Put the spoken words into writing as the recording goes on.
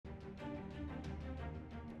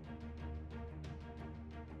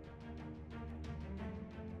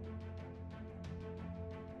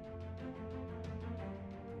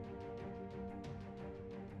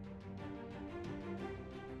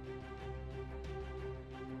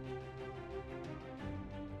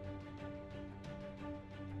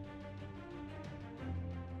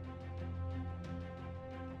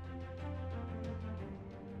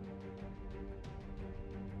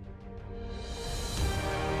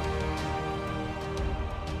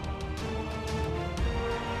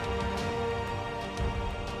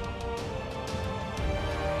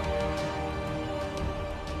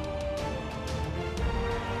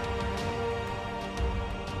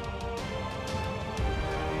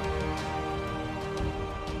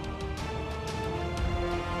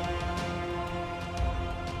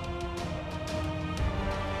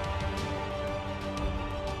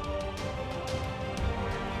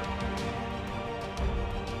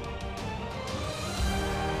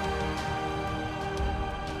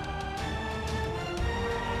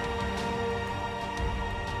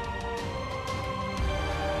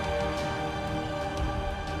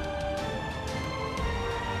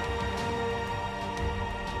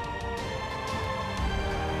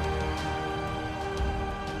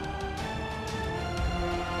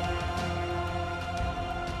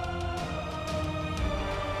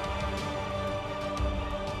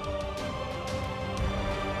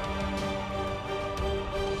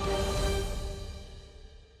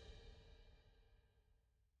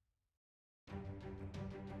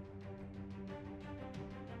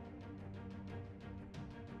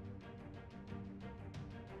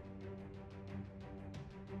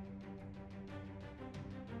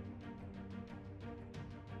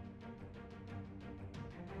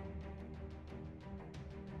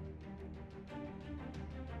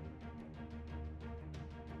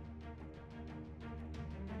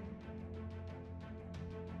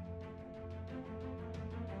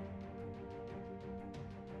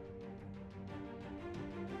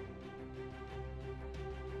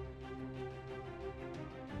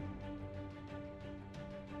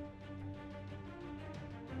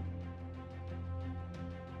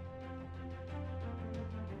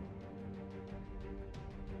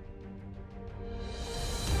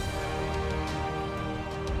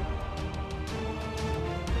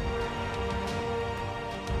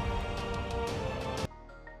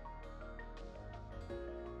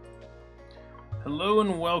Hello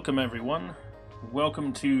and welcome everyone.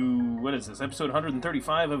 Welcome to, what is this, episode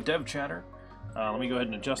 135 of DevChatter. Let me go ahead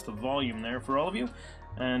and adjust the volume there for all of you.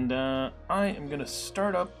 And I am going to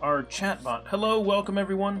start up our chatbot. Hello, welcome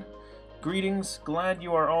everyone. Greetings, glad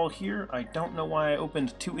you are all here. I don't know why I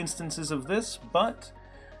opened two instances of this, but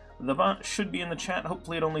the bot should be in the chat.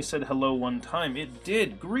 Hopefully it only said hello one time. It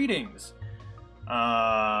did. Greetings.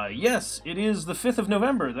 Yes, it is the 5th of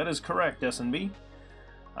November. That is correct, S&B.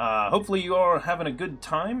 Hopefully you are having a good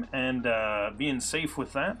time and being safe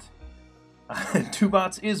with that. Two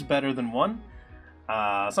bots is better than one,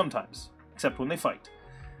 sometimes, except when they fight.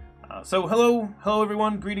 So hello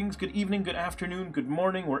everyone, greetings, good evening, good afternoon, good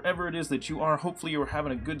morning, wherever it is that you are. Hopefully you are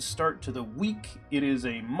having a good start to the week. It is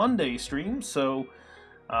a Monday stream, so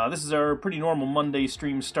this is our pretty normal Monday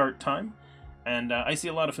stream start time. And I see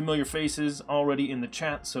a lot of familiar faces already in the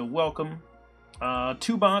chat, so welcome.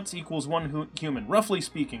 2 bots equals 1 human. Roughly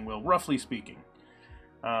speaking, Will. Roughly speaking.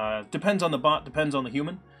 Depends on the bot, depends on the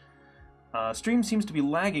human. Stream seems to be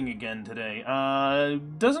lagging again today.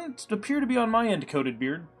 Doesn't appear to be on my end, Coated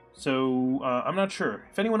Beard. So, I'm not sure.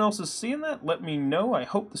 If anyone else is seeing that, let me know. I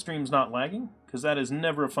hope the stream's not lagging, because that is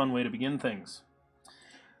never a fun way to begin things.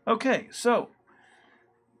 Okay, so,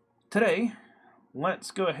 today, let's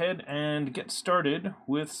go ahead and get started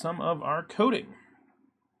with some of our coding.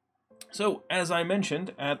 So, as I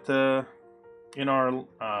mentioned in our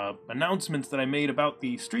announcements that I made about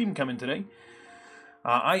the stream coming today,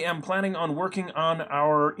 I am planning on working on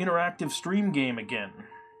our interactive stream game again.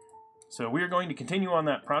 So we are going to continue on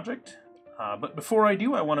that project, but before I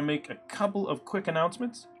do, I want to make a couple of quick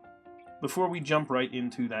announcements before we jump right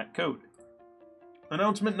into that code.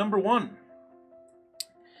 Announcement number 1.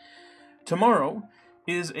 Tomorrow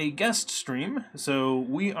is a guest stream, so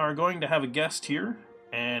we are going to have a guest here.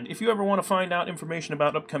 And if you ever want to find out information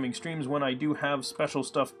about upcoming streams when I do have special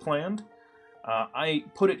stuff planned, I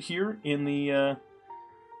put it here in the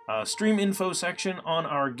stream info section on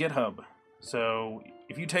our GitHub. So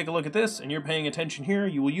if you take a look at this and you're paying attention here,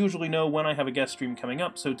 you will usually know when I have a guest stream coming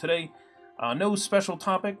up. So today, no special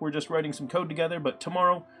topic, we're just writing some code together, but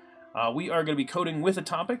tomorrow we are going to be coding with a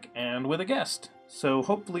topic and with a guest. So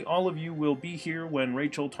hopefully all of you will be here when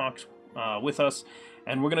Rachel talks with us.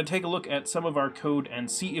 And we're going to take a look at some of our code and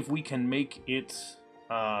see if we can make it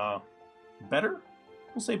better?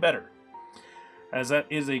 We'll say better, as that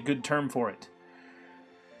is a good term for it.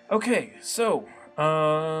 Okay, so,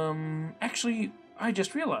 actually, I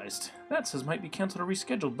just realized that says might be canceled or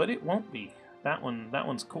rescheduled, but it won't be. That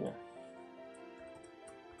one's cool.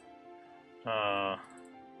 And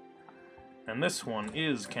this one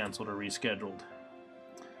is canceled or rescheduled.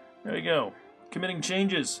 There we go. Committing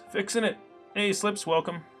changes, fixing it. Hey, Slips,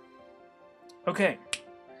 welcome. Okay,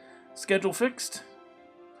 schedule fixed.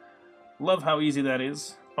 Love how easy that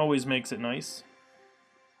is. Always makes it nice.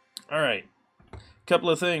 Alright, couple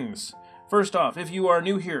of things. First off, if you are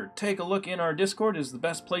new here, take a look in our Discord. It is the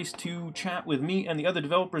best place to chat with me and the other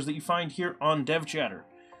developers that you find here on DevChatter.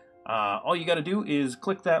 All you gotta do is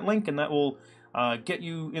click that link and that will get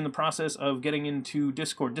you in the process of getting into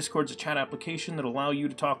Discord. Discord's a chat application that will allow you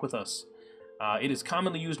to talk with us. It is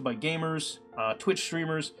commonly used by gamers, Twitch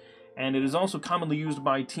streamers, and it is also commonly used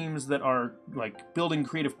by teams that are like building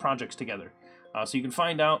creative projects together. So you can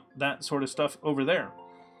find out that sort of stuff over there.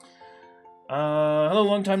 Hello,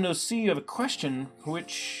 long time no see. You have a question.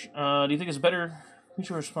 Which do you think is better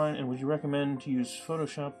feature or spline, and would you recommend to use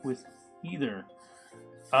Photoshop with either?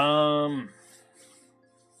 I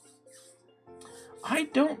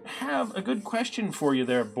don't have a good question for you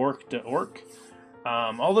there, Bork.org.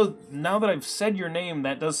 Although, now that I've said your name,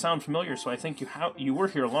 that does sound familiar, so I think you were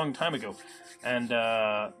here a long time ago. And,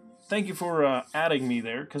 thank you for, adding me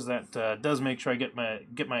there, because that, does make sure I get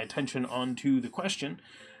my attention onto the question.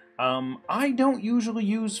 I don't usually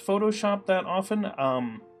use Photoshop that often,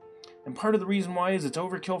 and part of the reason why is it's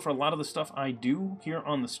overkill for a lot of the stuff I do here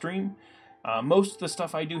on the stream. Most of the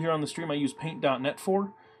stuff I do here on the stream I use Paint.net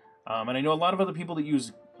for, and I know a lot of other people that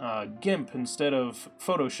use GIMP instead of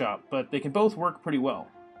Photoshop, but they can both work pretty well.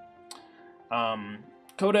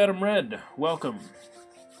 Code Adam Red, welcome.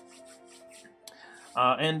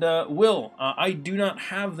 Will, I do not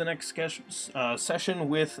have the next session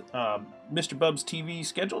with Mr. Bubs TV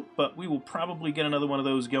scheduled, but we will probably get another one of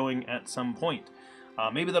those going at some point.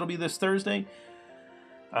 Maybe that'll be this Thursday.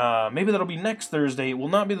 Maybe that'll be next Thursday. It will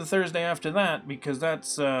not be the Thursday after that, because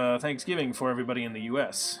that's Thanksgiving for everybody in the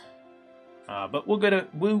U.S. But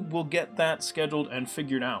we will get that scheduled and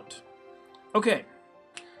figured out. Okay,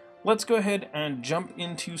 let's go ahead and jump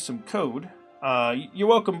into some code. You're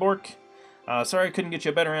welcome, Bork. Sorry I couldn't get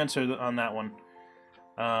you a better answer on that one.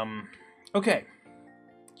 Okay,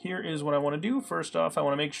 here is what I want to do. First off, I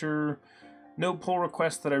want to make sure no pull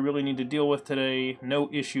requests that I really need to deal with today, no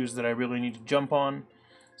issues that I really need to jump on.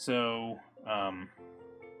 So,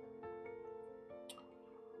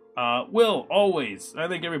 Will, always. I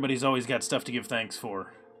think everybody's always got stuff to give thanks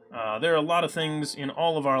for. There are a lot of things in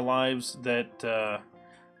all of our lives that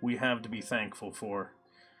we have to be thankful for.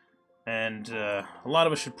 And a lot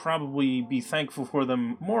of us should probably be thankful for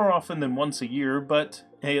them more often than once a year, but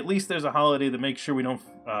hey, at least there's a holiday that makes sure we don't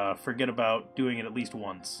forget about doing it at least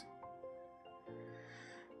once.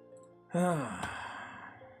 Now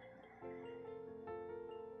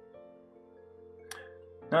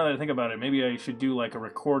that I think about it, maybe I should do like a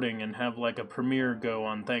recording and have like a premiere go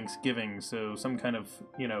on Thanksgiving, so some kind of,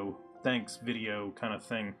 you know, thanks video kind of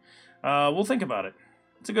thing. We'll think about it.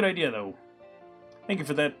 It's a good idea, though. Thank you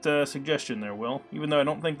for that suggestion there, Will, even though I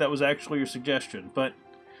don't think that was actually your suggestion, but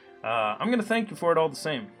I'm going to thank you for it all the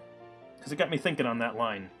same, because it got me thinking on that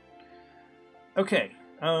line. Okay,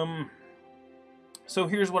 so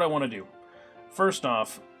here's what I want to do. First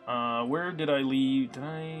off, where did I leave?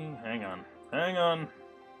 Hang on.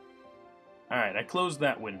 Alright, I closed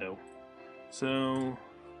that window. So,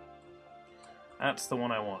 that's the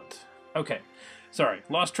one I want. Okay, sorry,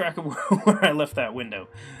 lost track of where I left that window.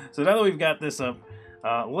 So now that we've got this up,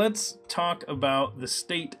 let's talk about the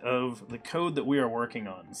state of the code that we are working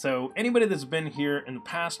on. So anybody that's been here in the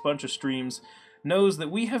past bunch of streams knows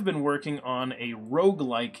that we have been working on a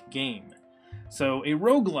roguelike game. So a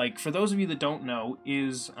roguelike, for those of you that don't know,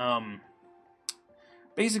 is...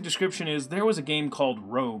 basic description is, there was a game called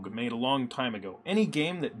Rogue made a long time ago. Any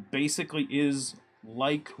game that basically is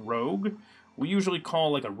like Rogue, we usually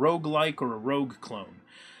call like a roguelike or a rogue clone.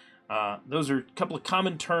 Those are a couple of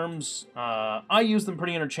common terms. I use them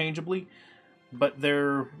pretty interchangeably, but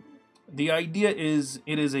the idea is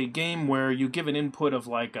it is a game where you give an input of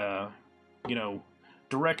like a, you know,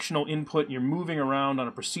 directional input. You're moving around on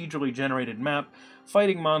a procedurally generated map,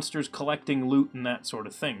 fighting monsters, collecting loot, and that sort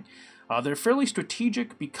of thing. They're fairly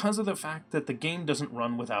strategic because of the fact that the game doesn't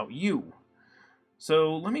run without you.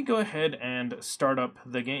 So let me go ahead and start up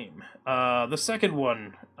the game. The second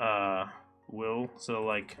one will, so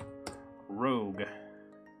like Rogue,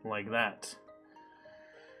 like that.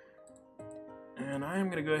 And I'm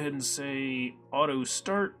going to go ahead and say auto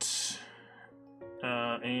start,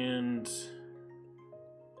 and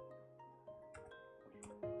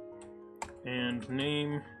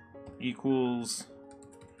name equals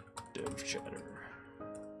DevChatter.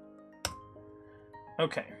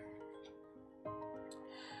 Okay.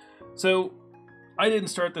 So, I didn't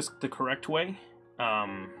start this the correct way,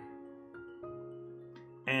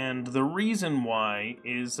 and the reason why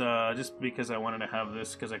is just because I wanted to have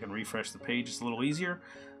this because I can refresh the page. It's a little easier.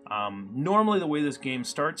 Normally the way this game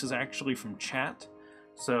starts is actually from chat.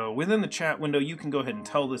 So within the chat window you can go ahead and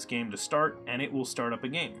tell this game to start and it will start up a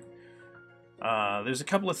game. There's a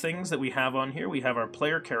couple of things that we have on here. We have our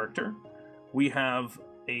player character. We have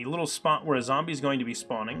a little spot where a zombie is going to be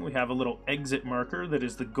spawning. We have a little exit marker that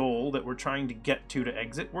is the goal that we're trying to get to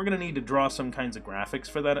exit. We're going to need to draw some kinds of graphics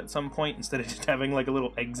for that at some point instead of just having like a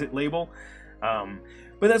little exit label.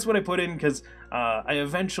 But that's what I put in because I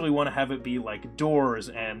eventually want to have it be like doors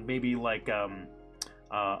and maybe like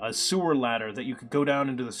a sewer ladder that you could go down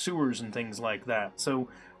into the sewers and things like that. So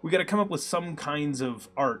we got to come up with some kinds of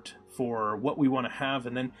art for what we want to have,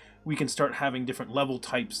 and then we can start having different level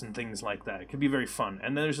types and things like that. It could be very fun.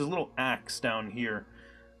 And then there's this little axe down here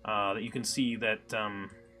that you can see that I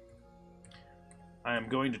am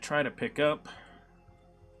going to try to pick up.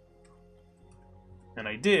 And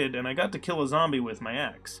I did, and I got to kill a zombie with my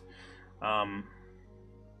axe. The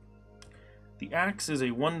axe is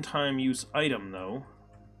a one-time use item, though.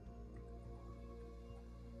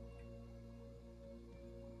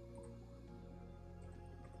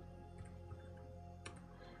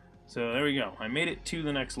 So there we go. I made it to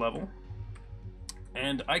the next level.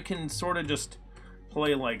 And I can sort of just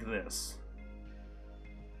play like this.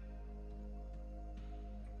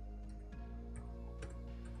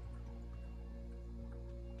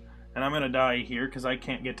 And I'm going to die here because I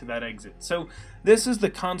can't get to that exit. So this is the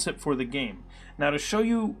concept for the game. Now to show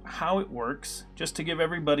you how it works, just to give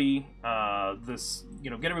everybody this,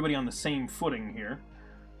 get everybody on the same footing here,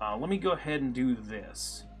 let me go ahead and do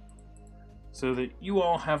this so that you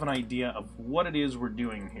all have an idea of what it is we're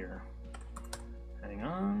doing here. Hang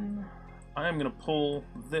on. I'm going to pull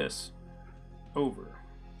this over.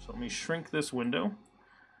 So let me shrink this window,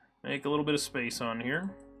 make a little bit of space on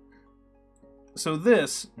here. So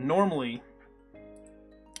this normally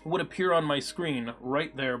would appear on my screen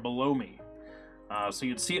right there below me. So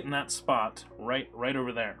you'd see it in that spot right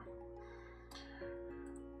over there.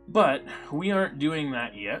 But we aren't doing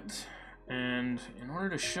that yet, and in order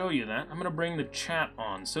to show you that, I'm going to bring the chat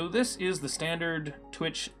on. So this is the standard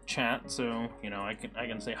Twitch chat, so, you know, I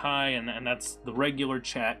can say hi, and that's the regular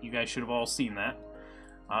chat. You guys should have all seen that.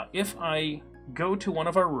 If I go to one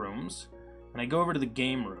of our rooms, and I go over to the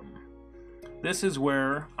game room, this is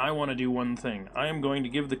where I want to do one thing. I am going to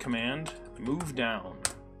give the command, move down.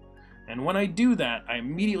 And when I do that, I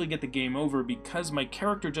immediately get the game over because my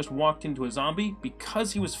character just walked into a zombie.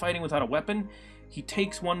 Because he was fighting without a weapon, he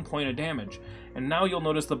takes 1 point of damage. And now you'll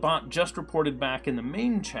notice the bot just reported back in the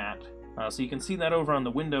main chat, so you can see that over on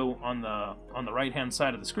the window on the right-hand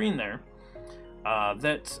side of the screen there,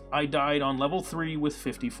 that I died on level 3 with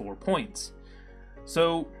 54 points.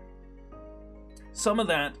 So some of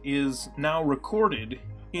that is now recorded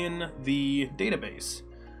in the database.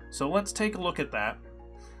 So let's take a look at that.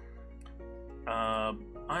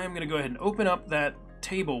 I am going to go ahead and open up that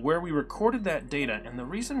table where we recorded that data, and the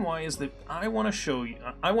reason why is that I want to show you,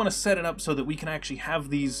 I want to set it up so that we can actually have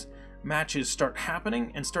these matches start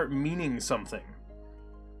happening and start meaning something.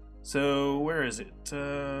 So where is it?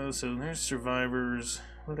 So there's survivors,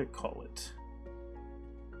 what do I call it?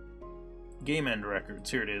 Game end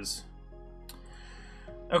records, here it is.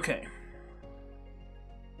 Okay.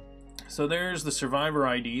 So there's the survivor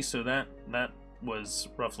ID, so that was,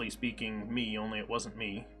 roughly speaking, me, only it wasn't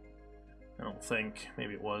me. I don't think.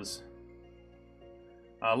 Maybe it was.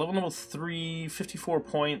 Level 3, 54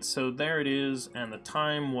 points, so there it is, and the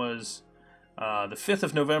time was the 5th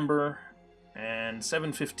of November, and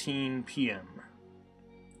 7:15 p.m.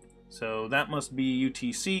 So that must be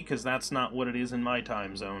UTC, because that's not what it is in my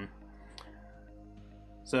time zone.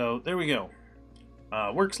 So, there we go.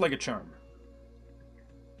 Works like a charm.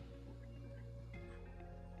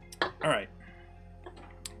 Alright.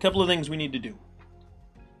 Couple of things we need to do.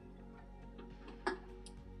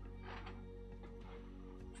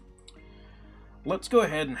 Let's go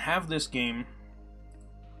ahead and have this game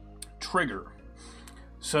trigger.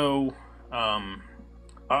 So,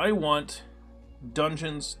 I want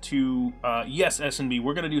dungeons to... yes, S&B,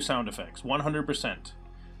 we're going to do sound effects, 100%.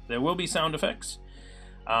 There will be sound effects.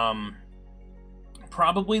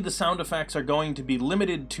 Probably the sound effects are going to be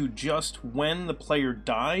limited to just when the player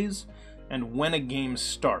dies and when a game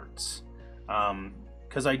starts.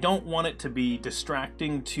 Because I don't want it to be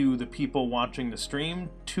distracting to the people watching the stream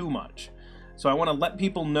too much. So I want to let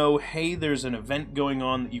people know, hey, there's an event going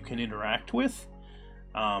on that you can interact with,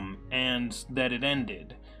 and that it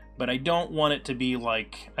ended. But I don't want it to be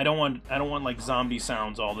like, I don't want like zombie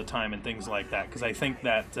sounds all the time and things like that, because I think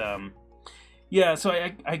that, yeah, so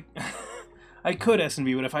I could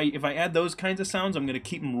S&B, but if I add those kinds of sounds, I'm going to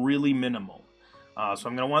keep them really minimal. So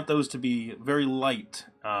I'm going to want those to be very light,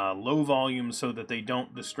 low volume, so that they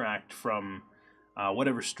don't distract from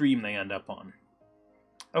whatever stream they end up on.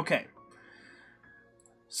 Okay.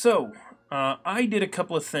 So, I did a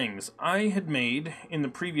couple of things. I had made, in the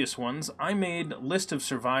previous ones, I made a list of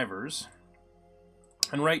survivors.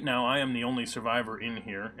 And right now, I am the only survivor in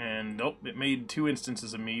here. And, oh, it made 2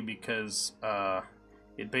 instances of me because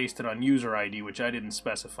it based it on user ID, which I didn't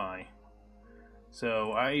specify.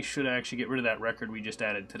 So, I should actually get rid of that record we just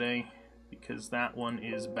added today, because that one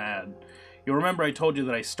is bad. You'll remember I told you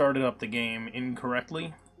that I started up the game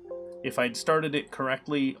incorrectly. If I'd started it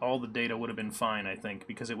correctly, all the data would have been fine, I think,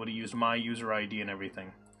 because it would have used my user ID and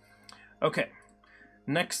everything. Okay,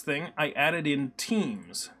 next thing, I added in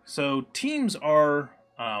teams. So teams are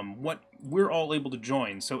what we're all able to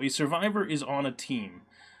join. So a survivor is on a team.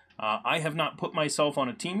 I have not put myself on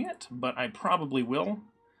a team yet, but I probably will.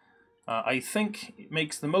 I think it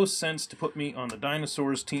makes the most sense to put me on the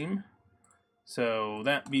dinosaurs team. So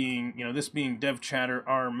that being, you know, this being DevChatter,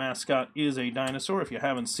 our mascot is a dinosaur. If you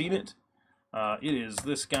haven't seen it, it is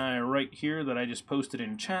this guy right here that I just posted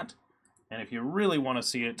in chat. And if you really want to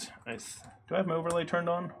see it, do I have my overlay turned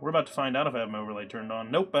on? We're about to find out if I have my overlay turned on.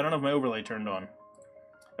 Nope, I don't have my overlay turned on.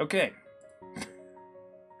 Okay.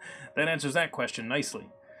 That answers that question nicely.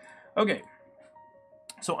 Okay.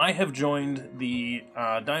 So I have joined the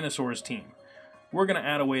dinosaurs team. We're going to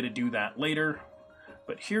add a way to do that later.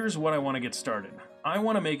 But here's what I want to get started. I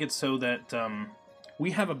want to make it so that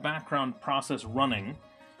we have a background process running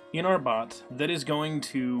in our bot that is going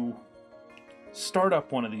to start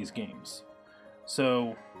up one of these games.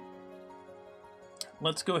 So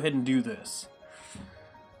let's go ahead and do this.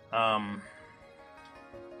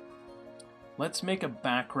 Let's make a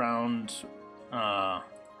background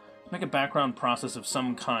process of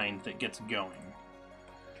some kind that gets going.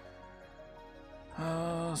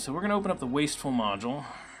 So we're going to open up the Wasteful module,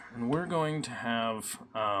 and we're going to have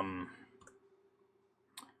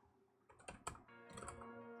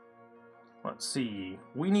Let's see.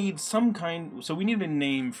 We need some kind... So we need a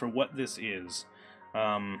name for what this is.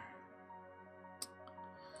 For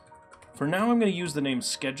now, I'm going to use the name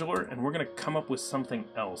Scheduler, and we're going to come up with something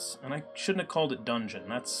else. And I shouldn't have called it Dungeon.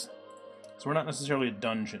 So we're not necessarily a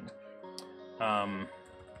dungeon. What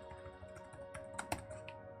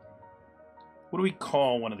do we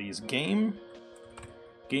call one of these? Game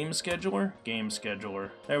Scheduler? Game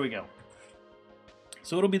Scheduler. There we go.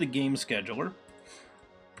 So it'll be the Game Scheduler.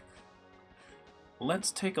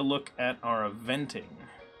 Let's take a look at our eventing.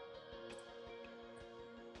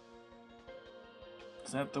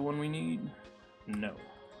 Is that the one we need? No,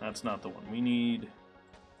 that's not the one. We need...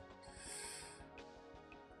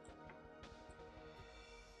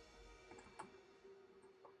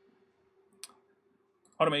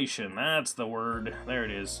 automation, that's the word. There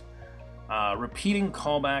it is. Repeating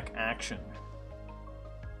callback action.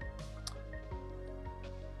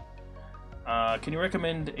 Can you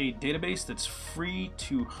recommend a database that's free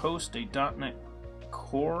to host a .NET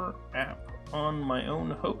Core app on my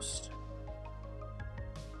own host?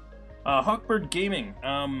 Hawkbird Gaming,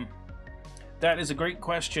 that is a great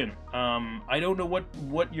question. I don't know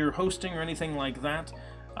what you're hosting or anything like that,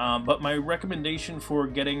 but my recommendation for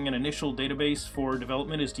getting an initial database for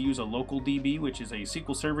development is to use a local DB, which is a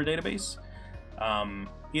SQL Server database.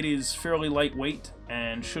 It is fairly lightweight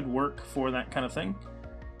and should work for that kind of thing.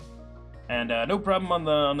 And no problem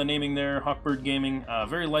on the naming there, Hawkbird Gaming.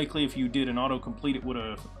 Very likely if you did an autocomplete, it would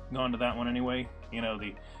have gone to that one anyway. You know,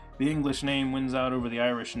 the English name wins out over the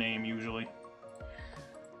Irish name, usually.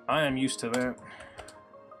 I am used to that.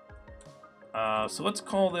 So let's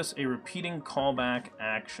call this a repeating callback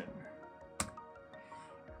action.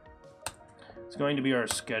 It's going to be our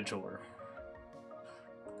scheduler.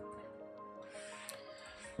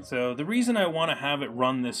 So the reason I want to have it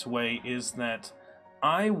run this way is that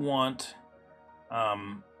I want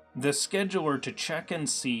the scheduler to check and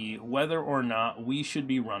see whether or not we should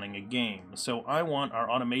be running a game. So I want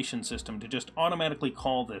our automation system to just automatically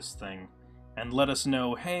call this thing and let us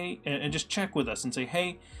know, hey, and just check with us and say,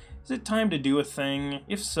 hey, is it time to do a thing?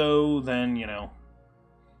 If so, then, you know,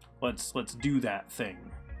 let's do that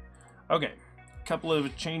thing. Okay, a couple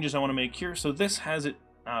of changes I want to make here. So this has it,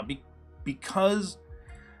 because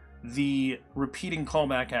the repeating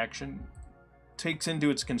callback action takes into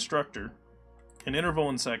its constructor an interval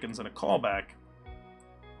in seconds and a callback,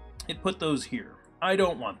 it put those here. I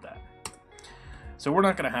don't want that. So we're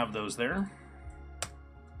not going to have those there.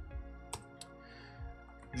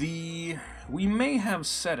 We may have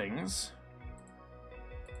settings,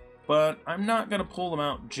 but I'm not going to pull them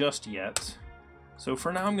out just yet. So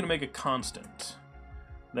for now I'm going to make a constant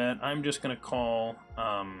that I'm just going to call,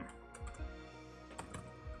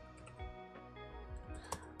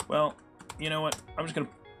 well, you know what, I'm just going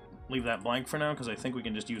to leave that blank for now because I think we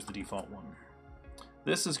can just use the default one.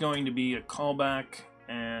 This is going to be a callback,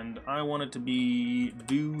 and I want it to be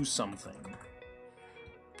do something.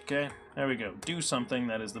 Okay, there we go. Do something.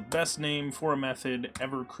 That is the best name for a method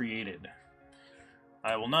ever created.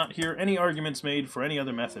 I will not hear any arguments made for any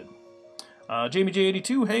other method.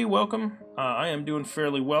 JamieJ82, hey, welcome. I am doing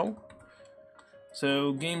fairly well.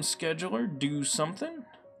 So, game scheduler, do something.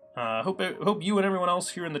 Hope you and everyone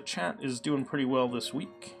else here in the chat is doing pretty well this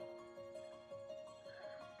week.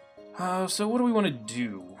 So what do we want to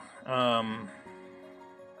do?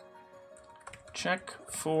 Check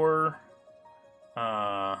for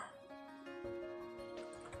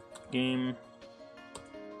game.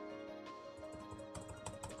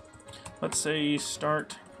 Let's say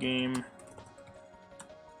start game.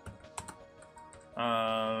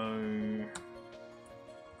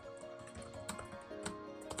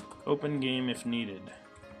 Open game if needed.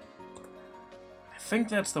 I think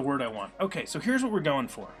that's the word I want. Okay, so here's what we're going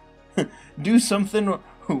for. Do something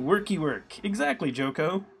worky work. Exactly,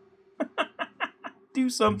 Joko. Do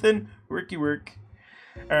something worky work.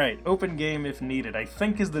 Alright, open game if needed, I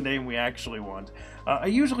think is the name we actually want. I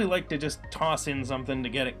usually like to just toss in something to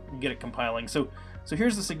get it compiling. So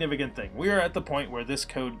here's the significant thing. We are at the point where this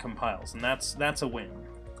code compiles, and that's a win.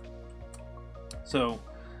 So,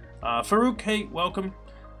 Farouk, hey, welcome.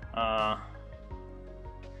 Yeah.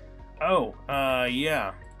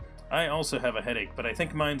 I also have a headache, but I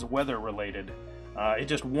think mine's weather related. It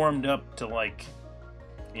just warmed up to, like,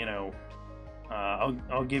 you know,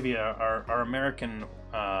 I'll give you our American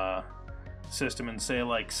system and say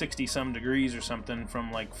like 60 some degrees or something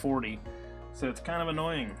from like 40. So it's kind of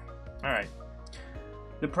annoying. Alright.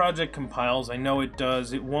 The project compiles. I know it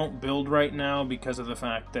does. It won't build right now because of the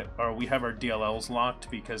fact that we have our DLLs locked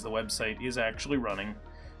because the website is actually running.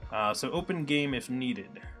 So open game if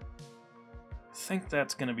needed. I think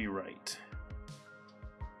that's going to be right.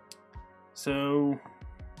 So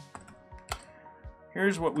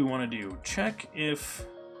here's what we want to do. Check if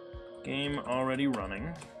game already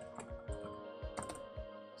running.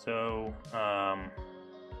 So,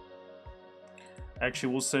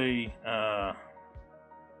 actually we'll say, I'll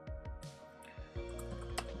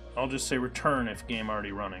just say return if game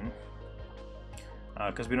already running,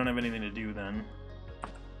 because we don't have anything to do then.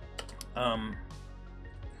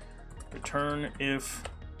 Return if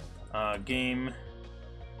game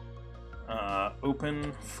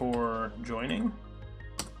open for joining,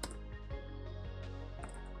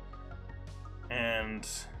 and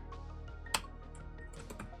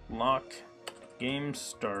lock game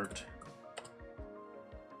start.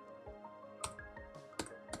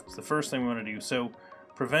 It's the first thing we want to do. So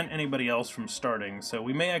prevent anybody else from starting. So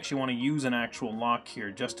we may actually want to use an actual lock here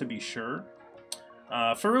just to be sure.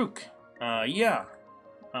 Farouk, yeah,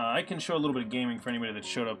 I can show a little bit of gaming for anybody that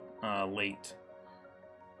showed up late.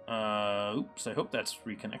 Oops, I hope that's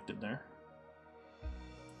reconnected there.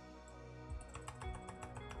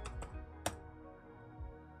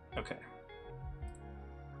 Okay.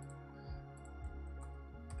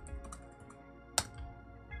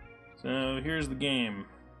 So here's the game.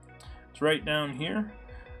 It's right down here.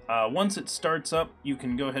 Once it starts up, you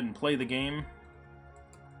can go ahead and play the game.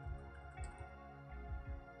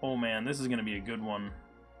 Oh man, this is going to be a good one.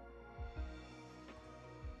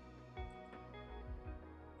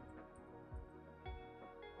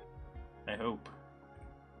 I hope.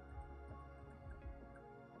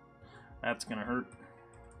 That's going to hurt.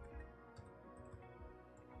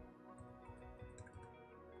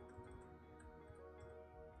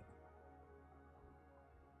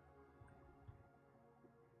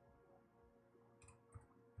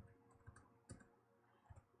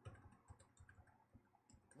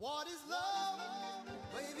 What is love?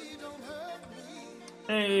 Baby, don't hurt me.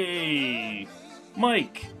 Hey,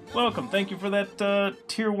 Mike, welcome. Thank you for that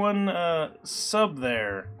tier 1 sub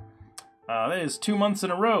there. That is 2 months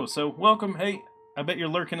in a row, so welcome. Hey, I bet you're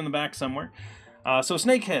lurking in the back somewhere. So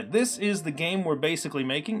Snakehead, this is the game we're basically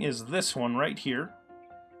making, is this one right here.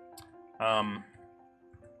 And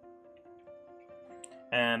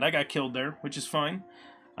I got killed there, which is fine.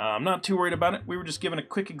 I'm not too worried about it. We were just given a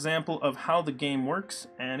quick example of how the game works,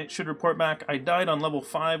 and it should report back. I died on level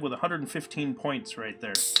 5 with 115 points right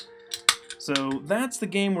there. So that's the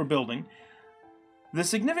game we're building. The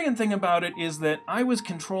significant thing about it is that I was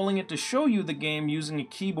controlling it to show you the game using a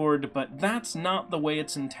keyboard, but that's not the way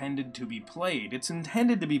it's intended to be played. It's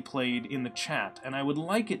intended to be played in the chat, and I would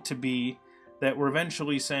like it to be that we're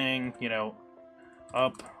eventually saying, you know,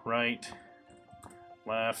 up, right,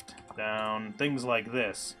 left, down, things like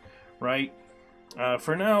this, right?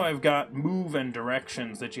 For now, I've got move and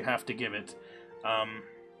directions that you have to give it.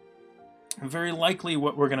 Very likely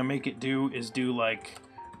what we're going to make it do is do, like,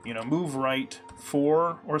 you know, move right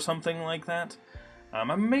 4 or something like that. I'm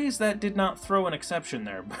amazed that did not throw an exception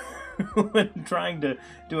there when trying to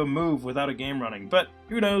do a move without a game running, but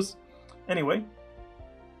who knows? Anyway,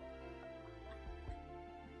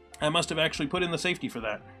 I must have actually put in the safety for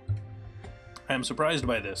that. I am surprised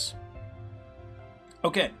by this.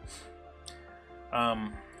 Okay. As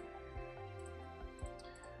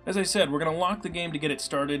I said, we're going to lock the game to get it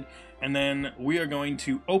started, and then we are going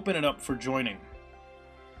to open it up for joining.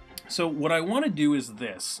 So what I want to do is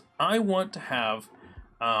this. I want to have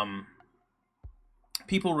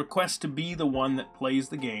people request to be the one that plays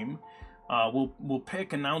the game. We'll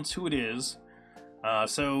pick, announce who it is.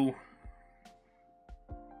 So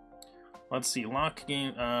let's see, lock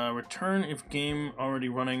game, return if game already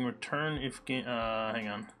running, return if game, hang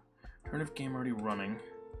on. Return if game already running.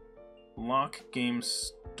 Lock game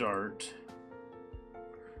start.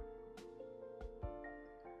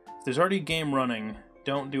 If there's already a game running,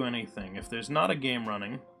 don't do anything. If there's not a game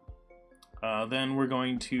running, then we're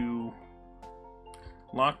going to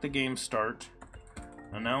lock the game start,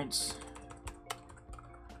 announce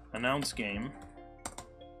game.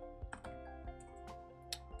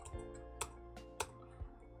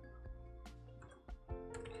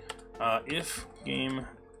 If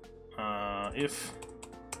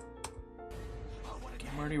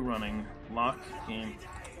game already running, lock game.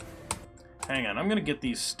 Hang on, I'm gonna get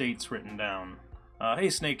these states written down. Hey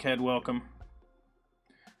Snakehead, welcome.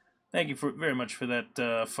 Thank you very much for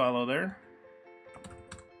that follow there.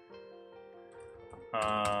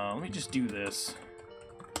 Let me just do this.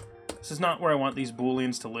 This is not where I want these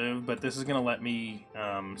booleans to live, but this is gonna let me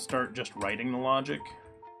start just writing the logic.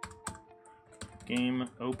 Game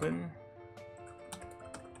open.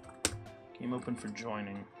 Game open for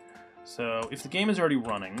joining. So if the game is already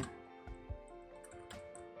running,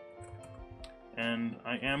 and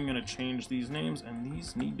I am going to change these names, and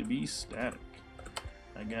these need to be static.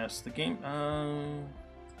 I guess the game...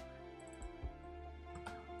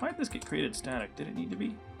 why did this get created static? Did it need to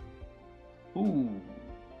be? Ooh.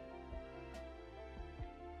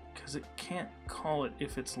 Because it can't call it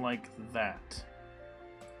if it's like that.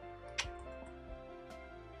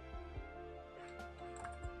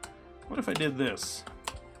 What if I did this?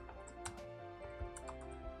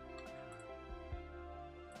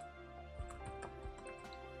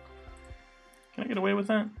 Can I get away with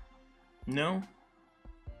that? No?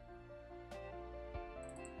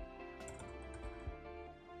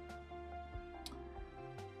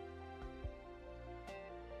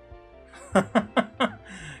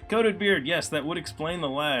 Coated beard, yes, that would explain the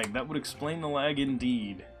lag. That would explain the lag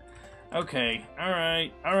indeed. Okay,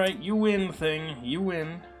 alright, you win, thing. You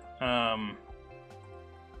win.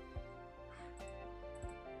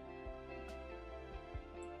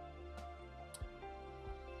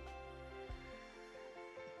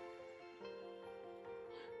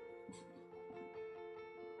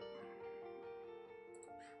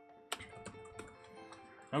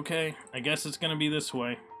 Okay, I guess it's gonna be this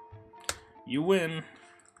way. You win.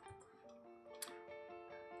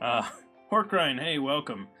 Horkrine, hey,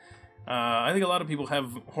 welcome. I think a lot of people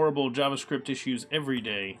have horrible JavaScript issues every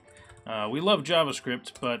day. We love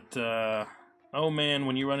JavaScript, but, oh man,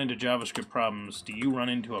 when you run into JavaScript problems, do you run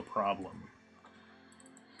into a problem?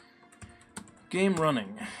 Game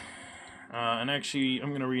running. And actually, I'm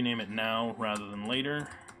going to rename it now rather than later,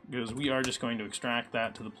 because we are just going to extract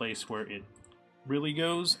that to the place where it really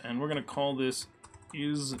goes, and we're going to call this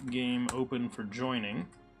is game open for joining.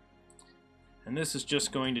 And this is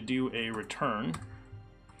just going to do a return.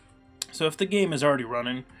 So if the game is already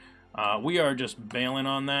running, we are just bailing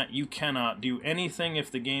on that. You cannot do anything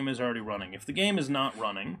if the game is already running. If the game is not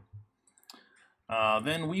running,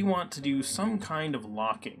 then we want to do some kind of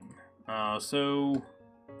locking.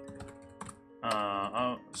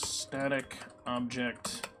 Static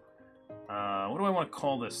object. What do I want to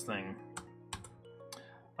call this thing?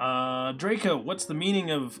 Draco, what's the meaning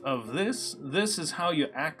of this? This is how you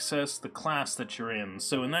access the class that you're in.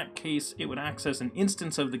 So in that case, it would access an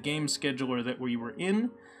instance of the game scheduler that we were in.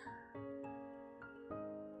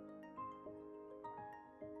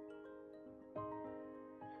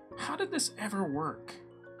 How did this ever work?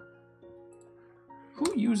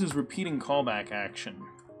 Who uses repeating callback action?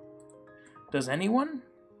 Does anyone?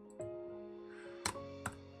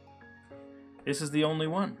 This is the only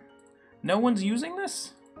one. No one's using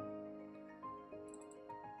this?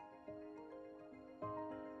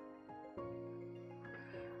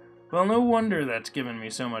 Well, no wonder that's given me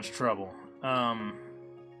so much trouble.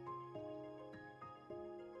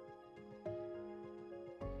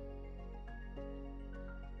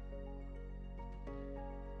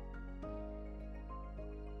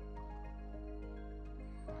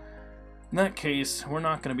 In that case, we're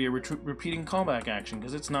not going to be a repeating callback action,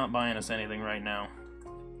 because it's not buying us anything right now.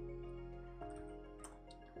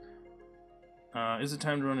 Is it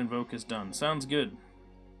time to run invoke is done? Sounds good.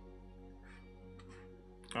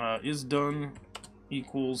 Is done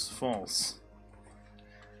equals false.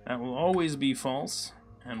 That will always be false,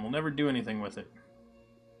 and we'll never do anything with it.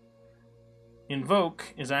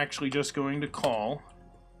 Invoke is actually just going to call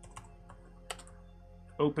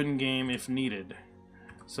open game if needed.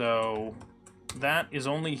 So that is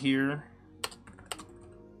only here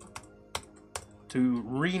to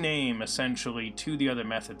rename, essentially, to the other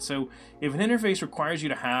method. So if an interface requires you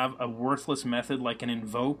to have a worthless method like an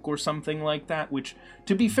invoke or something like that, which,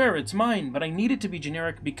 to be fair, it's mine, but I need it to be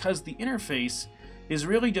generic because the interface is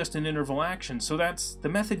really just an interval action, so that's the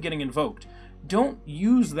method getting invoked. Don't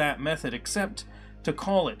use that method except to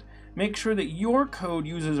call it. Make sure that your code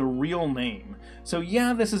uses a real name. So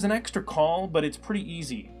yeah, this is an extra call, but it's pretty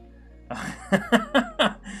easy.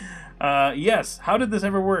 Yes, how did this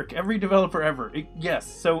ever work? Every developer ever. Yes,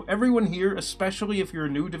 so everyone here, especially if you're a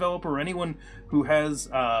new developer or anyone who has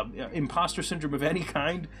imposter syndrome of any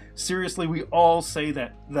kind, seriously, we all say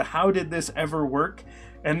that. The how did this ever work?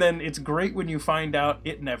 And then it's great when you find out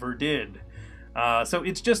it never did. So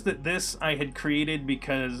it's just that this I had created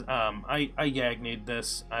because I Yagni'd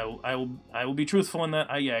this. I will be truthful in that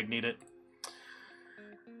I Yagni'd it.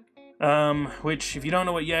 Which, if you don't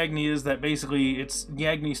know what Yagni is, that basically,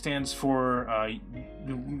 Yagni stands for,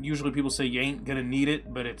 usually people say you ain't gonna need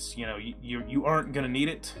it, but it's, you know, you aren't gonna need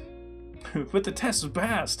it. But the test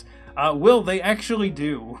passed. Well, they actually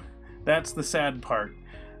do. That's the sad part.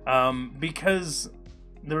 Because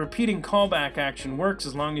the repeating callback action works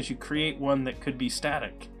as long as you create one that could be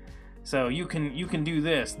static. So you can do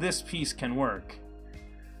this. This piece can work.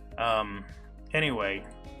 Anyway.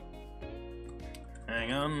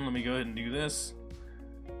 Hang on, let me go ahead and do this.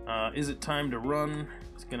 Is it time to run?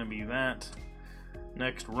 It's gonna be that.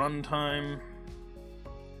 Next runtime.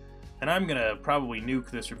 And I'm gonna probably nuke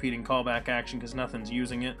this repeating callback action because nothing's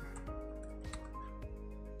using it.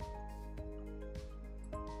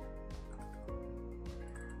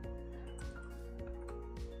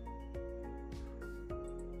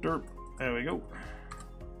 Derp. There we go.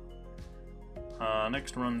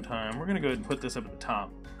 Next runtime. We're gonna go ahead and put this up at the top.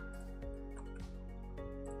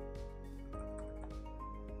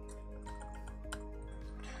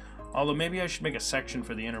 Although maybe I should make a section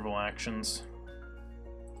for the interval actions.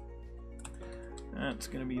 That's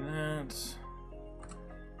gonna be that.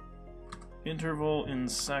 Interval in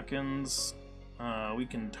seconds. We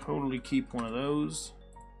can totally keep one of those.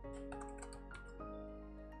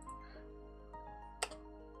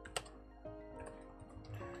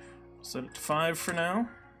 Set it to 5 for now.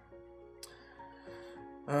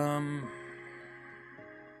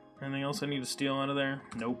 Anything else I need to steal out of there?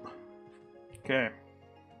 Nope. Okay.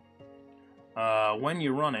 When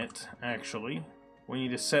you run it, actually, we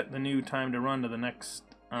need to set the new time to run to the next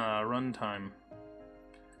runtime.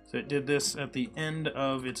 So it did this at the end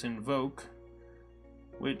of its invoke,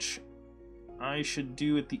 which I should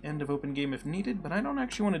do at the end of open game if needed, but I don't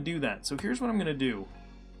actually want to do that. So here's what I'm going to do.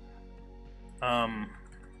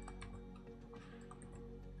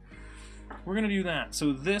 We're going to do that.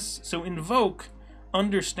 So invoke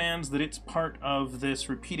understands that it's part of this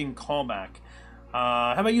repeating callback.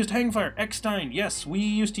 Have I used Hangfire? Eckstein, yes, we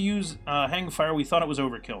used to use Hangfire. We thought it was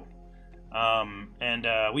overkill.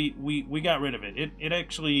 We got rid of it. It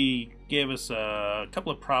actually gave us a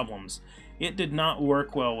couple of problems. It did not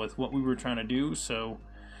work well with what we were trying to do, so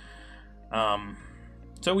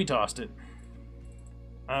we tossed it.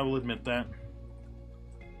 I will admit that.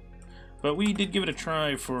 But we did give it a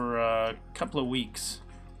try for a couple of weeks.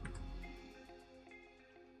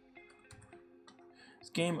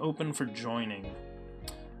 Is game open for joining?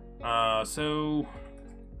 So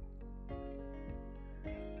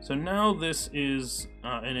now this is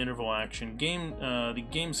an interval action. The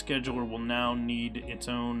game scheduler will now need its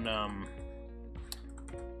own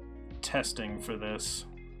testing for this.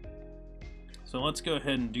 So let's go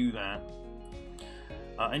ahead and do that.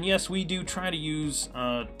 And yes, we do try to use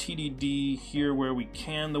TDD here where we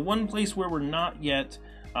can. The one place where we're not yet,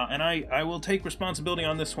 and I will take responsibility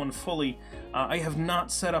on this one fully, I have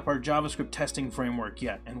not set up our JavaScript testing framework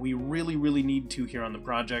yet, and we really, really need to here on the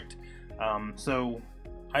project. So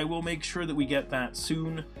I will make sure that we get that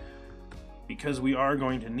soon, because we are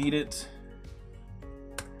going to need it.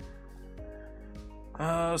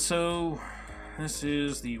 So this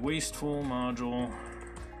is the wasteful module.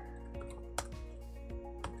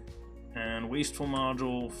 And wasteful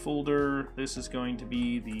module folder, this is going to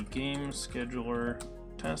be the game scheduler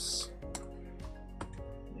tests.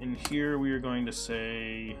 In here we are going to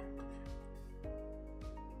say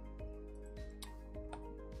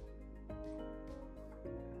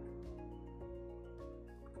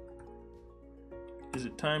is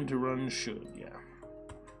it time to run should? Yeah.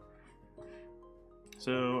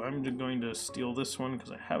 So I'm just going to steal this one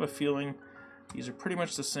because I have a feeling these are pretty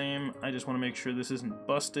much the same. I just want to make sure this isn't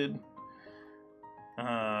busted.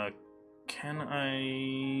 Can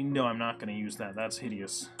I... No, I'm not going to use that. That's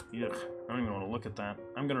hideous. Ugh, I don't even want to look at that.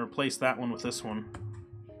 I'm going to replace that one with this one.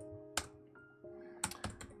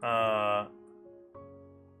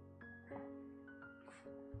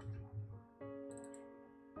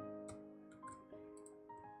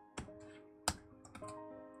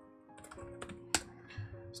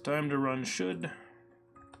 It's time to run should.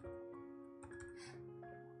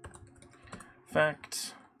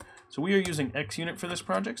 Fact. So we are using XUnit for this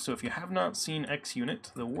project, so if you have not seen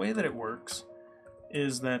XUnit, the way that it works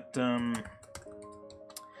is that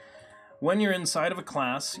when you're inside of a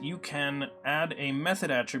class, you can add a method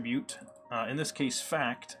attribute, in this case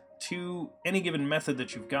fact, to any given method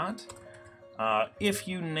that you've got. If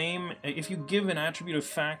you give an attribute of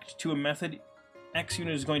fact to a method,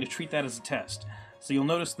 XUnit is going to treat that as a test. So you'll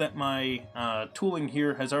notice that my tooling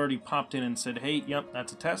here has already popped in and said, hey, yep,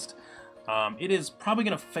 that's a test. It is probably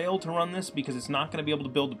going to fail to run this because it's not going to be able to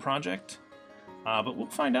build the project. But we'll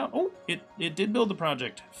find out. Oh, it did build the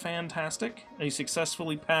project. Fantastic. A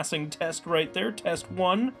successfully passing test right there. Test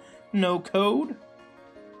 1. No code.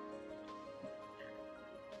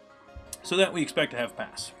 So that we expect to have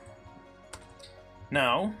pass.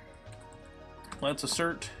 Now, let's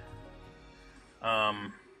assert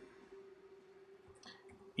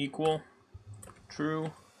equal,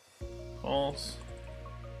 true, false.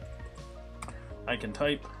 I can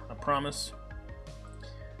type a promise.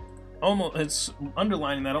 Almost, it's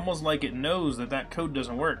underlining that almost like it knows that that code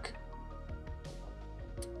doesn't work.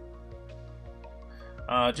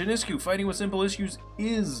 Janiscu, fighting with simple issues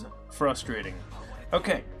is frustrating.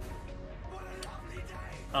 Okay.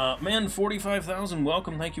 Man, 45,000,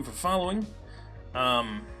 welcome, thank you for following.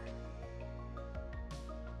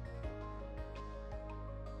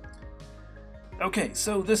 Okay,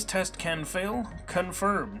 so this test can fail.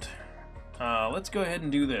 Confirmed. Let's go ahead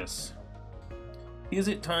and do this. Is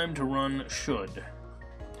it time to run should?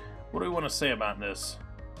 What do we want to say about this?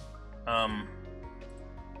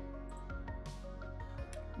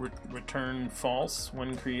 Return false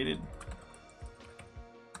when created.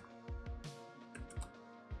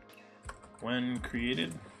 When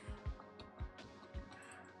created.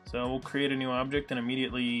 So we'll create a new object and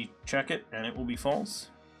immediately check it, and it will be false.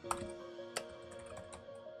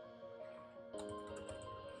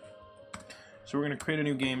 So we're going to create a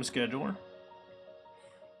new game scheduler.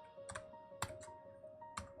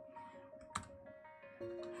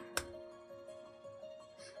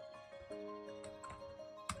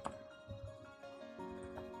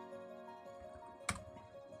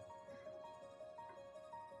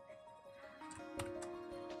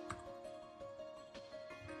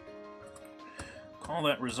 Call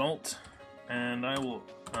that result, and I will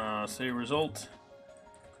say result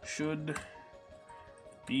should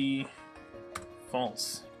be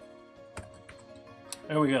false.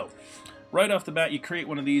 There we go. Right off the bat, you create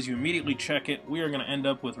one of these, you immediately check it. We are going to end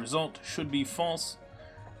up with result should be false.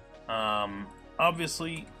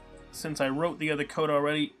 Obviously, since I wrote the other code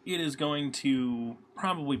already, it is going to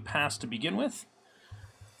probably pass to begin with.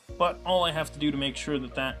 But all I have to do to make sure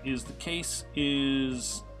that that is the case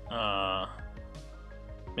is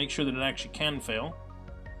make sure that it actually can fail.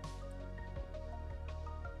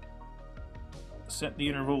 Set the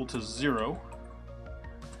interval to 0.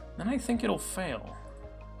 Then I think it'll fail.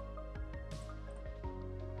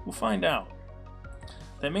 We'll find out.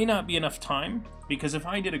 That may not be enough time, because if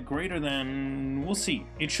I did a greater than... we'll see.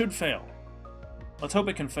 It should fail. Let's hope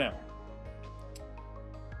it can fail.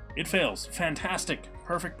 It fails. Fantastic.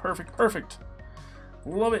 Perfect, perfect, perfect.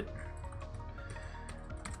 Love it.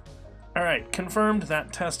 Alright, confirmed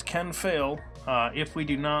that test can fail if we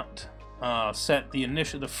do not set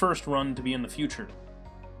the first run to be in the future.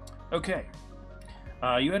 Okay.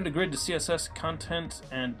 You added a grid to CSS content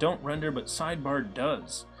and don't render, but sidebar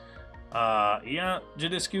does. Yeah,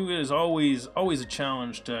 Jadiscu, it is always a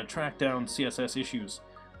challenge to track down CSS issues.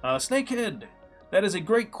 Snakehead, that is a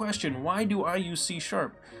great question. Why do I use C#?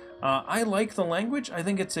 I like the language. I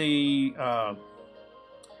think it's a...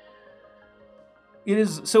 It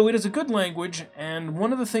is a good language, and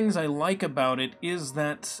one of the things I like about it is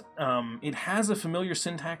that it has a familiar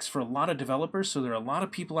syntax for a lot of developers, so there are a lot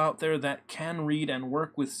of people out there that can read and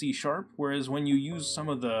work with C#, whereas when you use some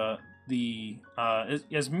of the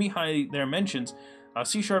as Mihai there mentions,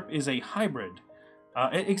 C# is a hybrid.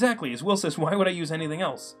 Exactly, as Will says, why would I use anything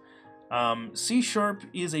else? C#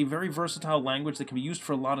 is a very versatile language that can be used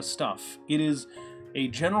for a lot of stuff. It is a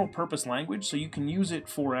general purpose language, so you can use it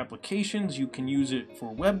for applications, you can use it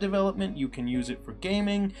for web development, you can use it for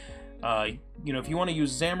gaming. You know, if you want to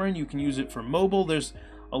use Xamarin, you can use it for mobile. There's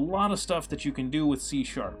a lot of stuff that you can do with C#.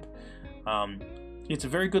 It's a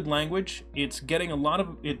very good language. It's getting a lot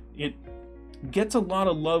of it gets a lot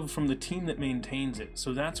of love from the team that maintains it.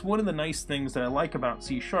 So that's one of the nice things that I like about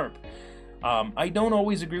C#. I don't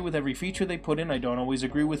always agree with every feature they put in, I don't always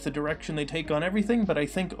agree with the direction they take on everything, but I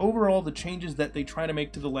think overall the changes that they try to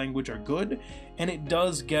make to the language are good, and it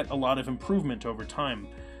does get a lot of improvement over time.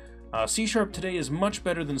 C# today is much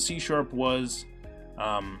better than C# was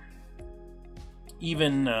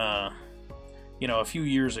even you know, a few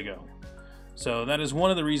years ago. So that is one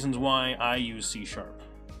of the reasons why I use C#. C#,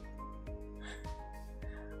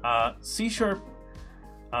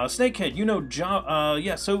 Snakehead, you know Java,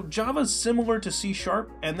 yeah, so Java's similar to C#,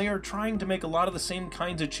 and they are trying to make a lot of the same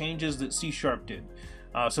kinds of changes that C# did.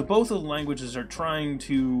 So both of the languages are trying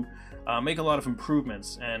to make a lot of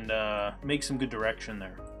improvements and make some good direction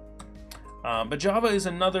there. But Java is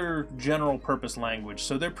another general purpose language,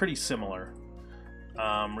 so they're pretty similar.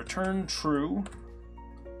 Return true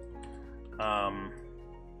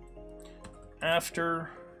after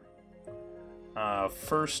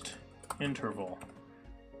first interval.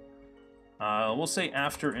 We'll say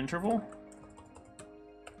after interval.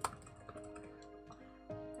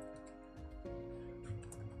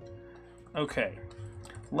 Okay,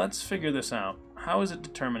 let's figure this out. How is it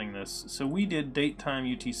determining this? So we did date time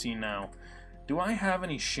UTC now. Do I have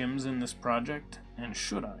any shims in this project? And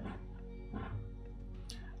should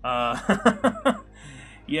I?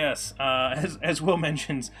 Yes, as Will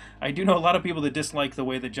mentions, I do know a lot of people that dislike the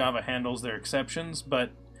way that Java handles their exceptions, but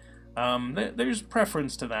there's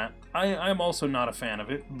preference to that. I'm also not a fan of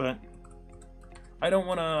it, but I don't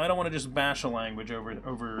wanna just bash a language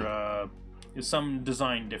over some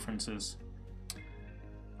design differences.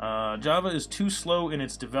 Java is too slow in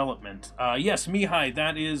its development. Yes, Mihai,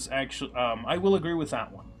 that is actually I will agree with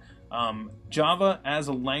that one. Java as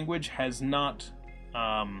a language has not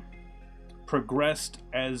progressed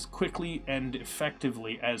as quickly and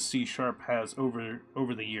effectively as C# has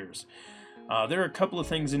over the years. There are a couple of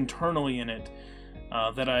things internally in it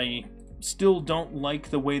that I still don't like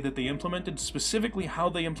the way that they implemented. Specifically, how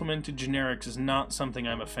they implemented generics is not something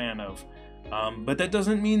I'm a fan of. But that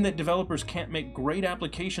doesn't mean that developers can't make great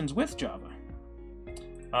applications with Java.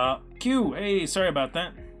 Q, hey, sorry about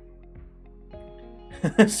that.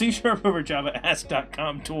 C# over Java,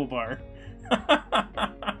 ask.com toolbar.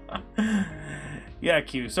 Yeah,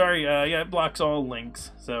 Q, sorry, yeah, it blocks all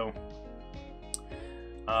links, so.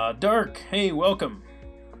 Dark, hey, welcome.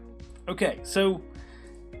 Okay, so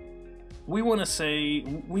we want to say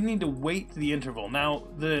we need to wait the interval. Now,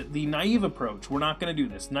 the naive approach, we're not going to do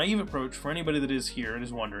this. Naive approach, for anybody that is here and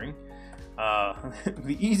is wondering,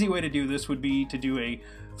 the easy way to do this would be to do a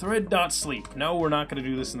thread.sleep. No, we're not going to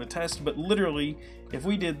do this in the test, but literally, if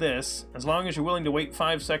we did this, as long as you're willing to wait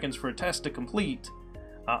 5 seconds for a test to complete,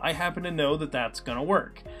 I happen to know that that's going to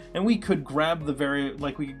work. And we could grab the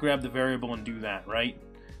variable and do that, right?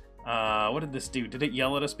 What did this do? Did it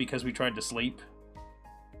yell at us because we tried to sleep?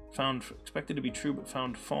 Found expected to be true but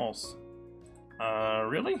found false.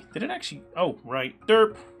 Really? Did it actually? Oh, right.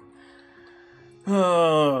 Derp.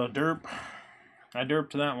 Oh, derp. I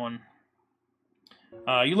derped that one.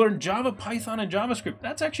 You learned Java, Python, and JavaScript.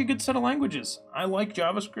 That's actually a good set of languages. I like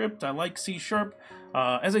JavaScript. I like C#.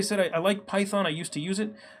 As I said, I like Python. I used to use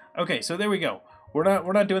it. Okay, so there we go. We're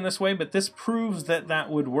not doing this way, but this proves that that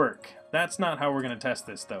would work. That's not how we're going to test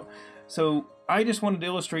this, though. So I just wanted to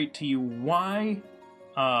illustrate to you why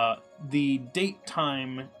the date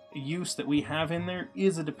time use that we have in there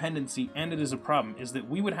is a dependency, and it is a problem, is that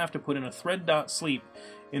we would have to put in a thread.sleep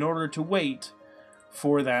in order to wait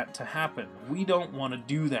for that to happen. We don't want to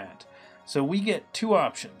do that. So we get two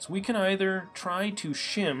options. We can either try to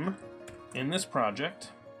shim in this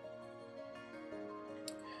project,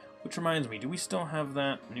 which reminds me, do we still have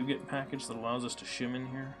that NuGet package that allows us to shim in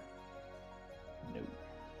here? No.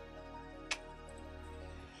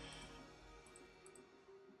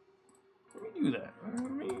 Let me do that.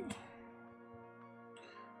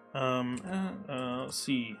 Let's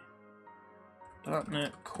see.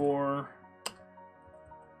 .NET Core.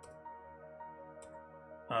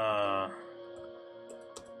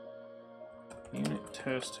 Unit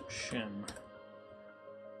test shim.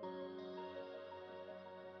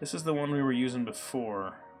 This is the one we were using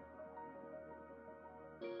before.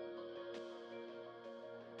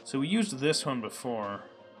 So we used this one before.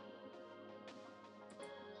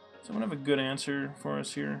 Someone have a good answer for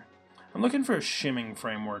us here? I'm looking for a shimming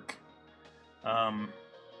framework. Oh,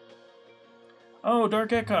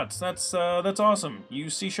 Dark Echots, that's awesome.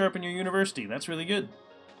 Use C# in your university. That's really good.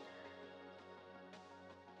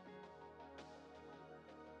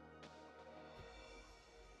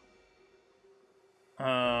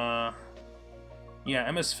 Yeah,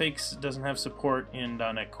 MS Fakes doesn't have support in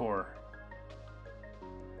 .NET Core.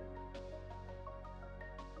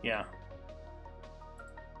 Yeah.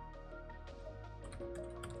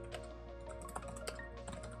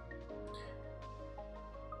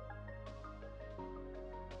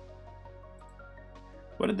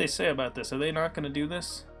 What did they say about this? Are they not going to do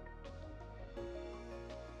this?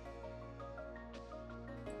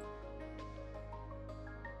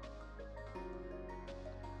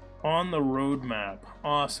 On the roadmap.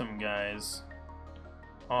 Awesome, guys.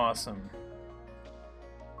 Awesome.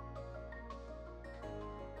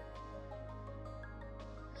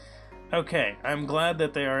 Okay, I'm glad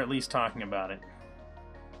that they are at least talking about it.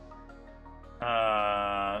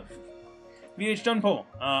 VH Dunpole,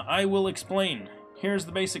 I will explain. Here's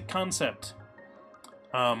the basic concept.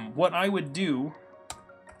 What I would do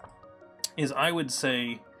is I would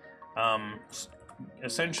say,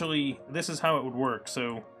 essentially, this is how it would work.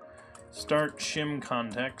 So, start shim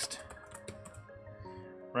context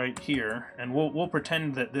right here, and we'll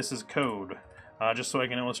pretend that this is code, just so I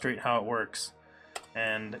can illustrate how it works.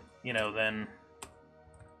 And, you know, then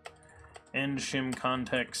end shim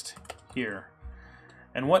context here.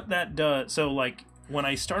 And what that does, so like, when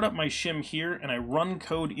I start up my shim here and I run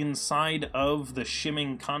code inside of the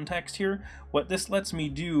shimming context here, what this lets me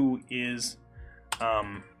do is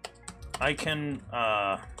I can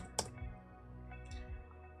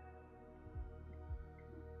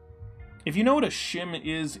if you know what a shim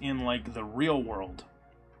is in like the real world,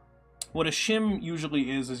 what a shim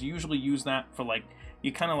usually is you usually use that for like,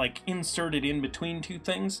 you kind of like insert it in between two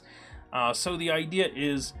things. So the idea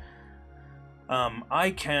is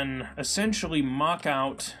I can essentially mock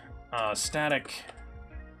out static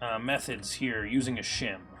methods here using a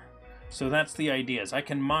shim. So that's the idea, is I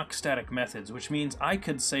can mock static methods, which means I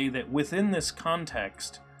could say that within this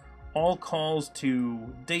context, all calls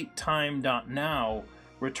to datetime.now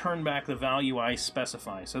return back the value I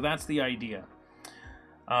specify. So that's the idea.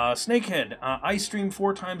 Snakehead, I stream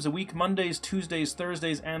 4 times a week, Mondays, Tuesdays,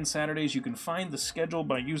 Thursdays, and Saturdays. You can find the schedule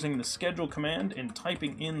by using the schedule command and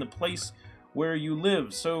typing in the place where you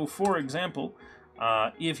live. So, for example,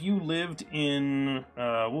 if you lived in,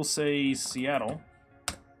 we'll say Seattle,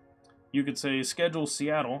 you could say schedule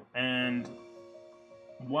Seattle, and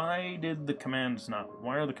why are the commands not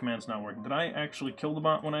working? Did I actually kill the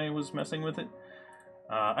bot when I was messing with it?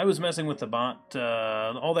 I was messing with the bot.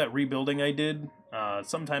 All that rebuilding I did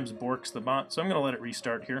sometimes borks the bot, so I'm going to let it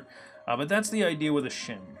restart here. But that's the idea with a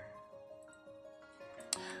shim.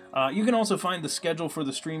 You can also find the schedule for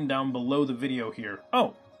the stream down below the video here.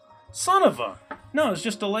 Oh, son of a... No, it's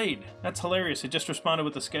just delayed. That's hilarious. It just responded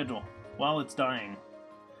with the schedule while it's dying.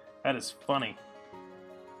 That is funny.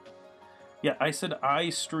 Yeah, I said I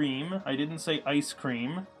stream. I didn't say ice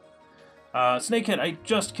cream. Snakehead, I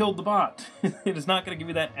just killed the bot. It is not going to give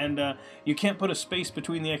you that, and you can't put a space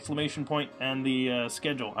between the exclamation point and the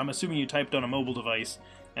schedule. I'm assuming you typed on a mobile device,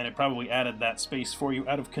 and it probably added that space for you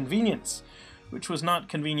out of convenience, which was not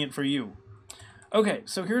convenient for you. Okay,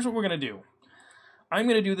 so here's what we're going to do. I'm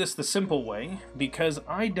going to do this the simple way, because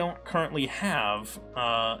I don't currently have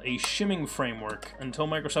a shimming framework until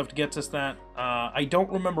Microsoft gets us that. I don't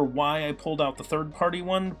remember why I pulled out the third-party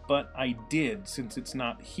one, but I did, since it's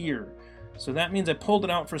not here. So that means I pulled it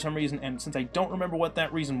out for some reason, and since I don't remember what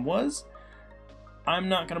that reason was, I'm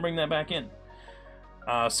not going to bring that back in.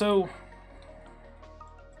 So,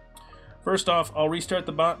 first off, I'll restart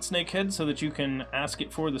the bot, Snakehead, so that you can ask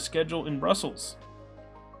it for the schedule in Brussels.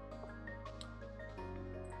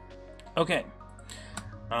 Okay,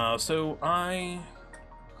 so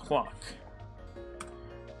clock.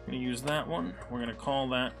 I'm going to use that one. We're going to call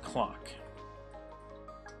that clock.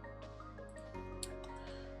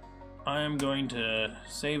 I am going to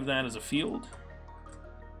save that as a field.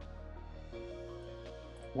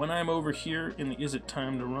 When I'm over here in the is it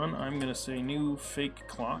time to run, I'm going to say new fake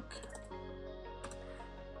clock.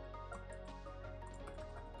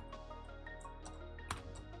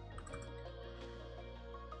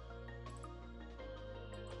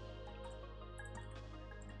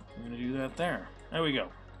 I'm going to do that there. There we go.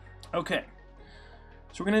 Okay.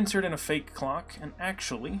 So we're going to insert in a fake clock, and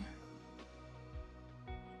actually...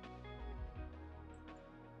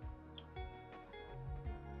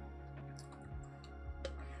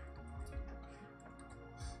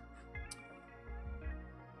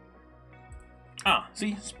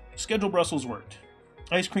 see? Schedule Brussels worked.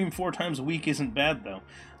 Ice cream 4 times a week isn't bad, though.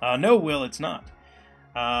 No, Will, it's not.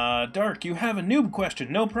 Dark, you have a noob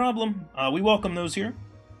question. No problem. We welcome those here.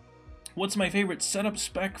 What's my favorite setup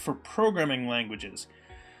spec for programming languages?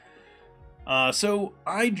 So,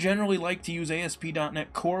 I generally like to use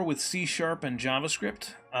ASP.NET Core with C# and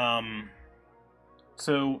JavaScript.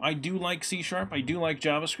 So, I do like C#, I do like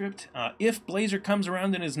JavaScript. If Blazor comes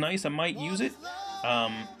around and is nice, I might use it.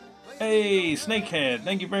 Hey, Snakehead,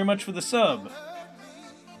 thank you very much for the sub.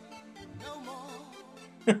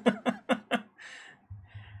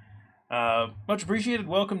 Much appreciated.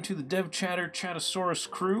 Welcome to the DevChatter Chatosaurus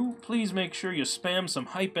crew. Please make sure you spam some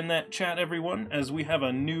hype in that chat, everyone, as we have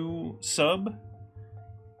a new sub.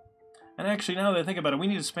 And actually, now that I think about it, we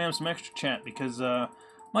need to spam some extra chat because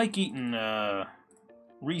Mike Eaton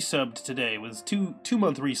resubbed today with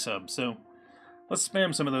two-month resub. So let's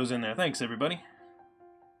spam some of those in there. Thanks, everybody.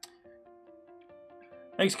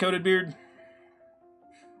 Thanks, Coated Beard.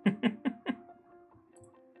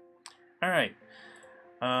 Alright.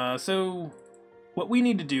 So, what we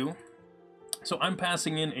need to do... So, I'm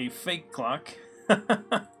passing in a fake clock.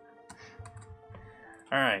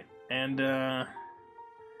 Alright. And,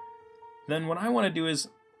 then what I want to do is,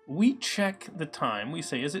 we check the time. We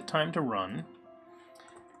say, is it time to run?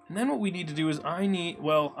 And then what we need to do is, we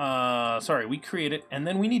create it, and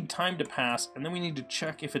then we need time to pass, and then we need to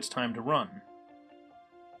check if it's time to run.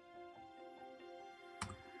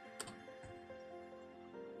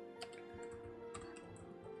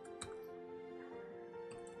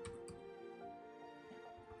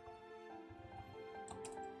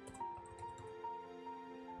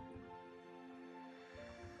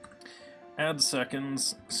 Add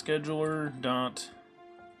seconds, scheduler dot...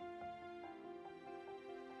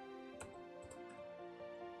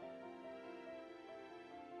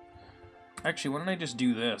 Actually, why don't I just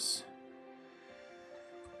do this?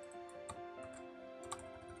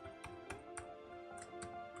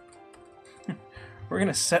 We're going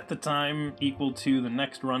to set the time equal to the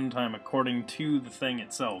next runtime according to the thing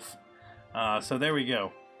itself. So there we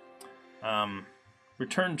go.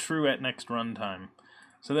 Return true at next runtime.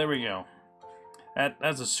 So there we go.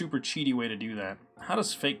 That's a super cheaty way to do that. How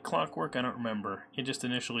does fake clock work? I don't remember. It just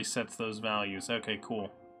initially sets those values. Okay,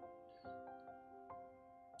 cool.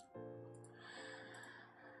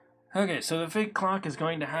 Okay, so the fake clock is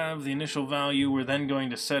going to have the initial value. We're then going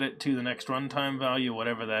to set it to the next runtime value,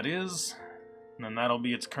 whatever that is. And then that'll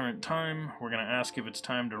be its current time. We're going to ask if it's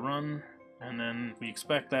time to run. And then we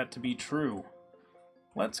expect that to be true.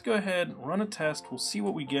 Let's go ahead, run a test. We'll see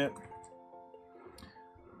what we get.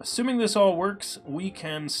 Assuming this all works, we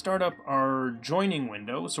can start up our joining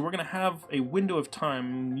window. So we're going to have a window of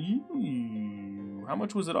time. How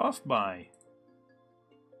much was it off by?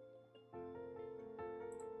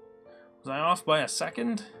 Was I off by a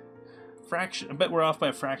second? Fraction. I bet we're off by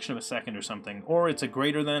a fraction of a second or something. Or it's a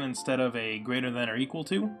greater than instead of a greater than or equal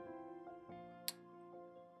to.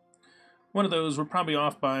 One of those. We're probably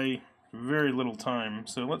off by very little time.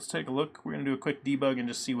 So let's take a look. We're going to do a quick debug and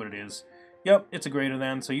just see what it is. Yep, it's a greater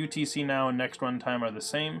than. So UTC now and next runtime are the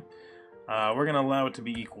same. We're going to allow it to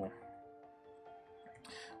be equal.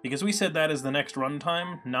 Because we said that is the next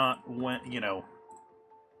runtime, not when, you know.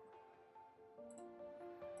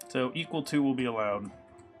 So equal to will be allowed.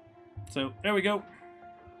 So there we go.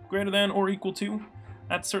 Greater than or equal to.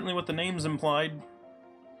 That's certainly what the names implied.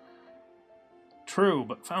 True,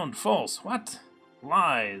 but found false. What?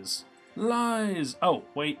 Lies. Lies. Oh,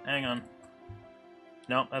 wait, hang on.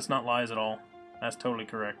 No, that's not lies at all. That's totally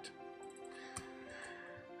correct.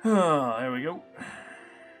 There we go.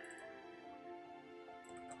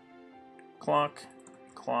 Clock,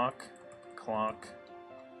 clock, clock.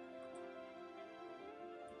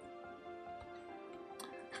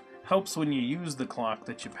 Helps when you use the clock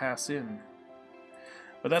that you pass in.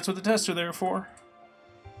 But that's what the tests are there for.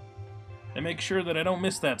 They make sure that I don't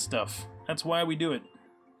miss that stuff. That's why we do it.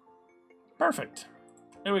 Perfect.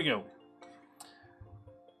 There we go.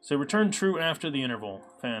 So return true after the interval.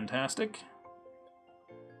 Fantastic.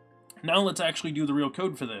 Now let's actually do the real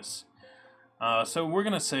code for this. So we're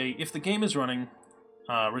going to say, if the game is running,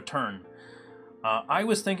 return. I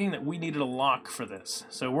was thinking that we needed a lock for this,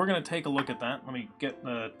 so we're going to take a look at that. Let me get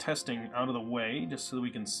the testing out of the way, just so we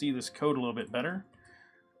can see this code a little bit better.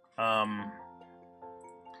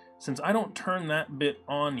 Since I don't turn that bit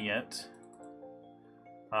on yet,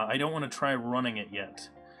 I don't want to try running it yet.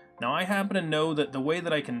 Now I happen to know that the way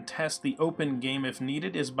that I can test the open game if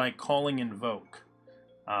needed is by calling invoke.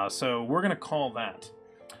 So we're going to call that.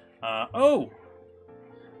 Oh!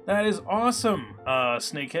 That is awesome,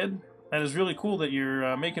 Snakehead. That is really cool that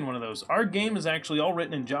you're making one of those. Our game is actually all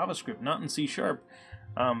written in JavaScript, not in C#.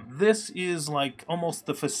 This is like almost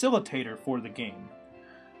the facilitator for the game.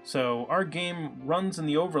 So our game runs in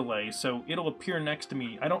the overlay, so it'll appear next to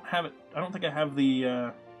me. I don't have it. I don't think I have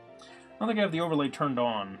the overlay turned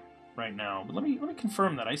on right now. But let me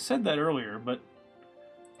confirm that. I said that earlier, but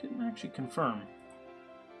didn't actually confirm.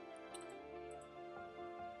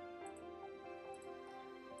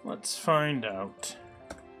 Let's find out.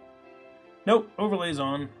 Nope, overlay's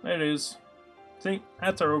on. There it is. See,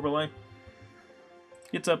 that's our overlay.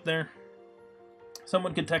 It's up there.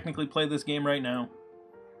 Someone could technically play this game right now.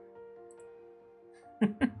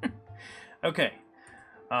 Okay,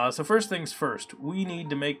 so first things first, we need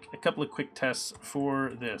to make a couple of quick tests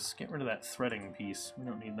for this. Get rid of that threading piece. We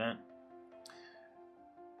don't need that.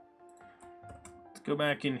 Let's go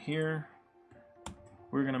back in here.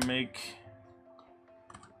 We're going to make...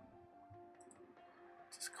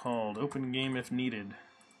 it's called open game if needed.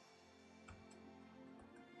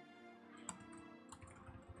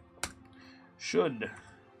 Should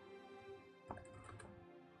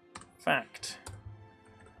fact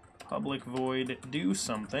public void do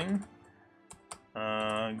something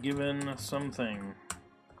given something.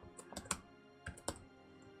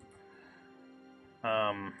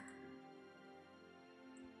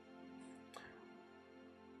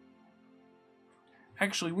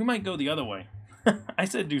 Actually, we might go the other way. I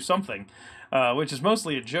said do something, which is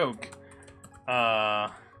mostly a joke. Do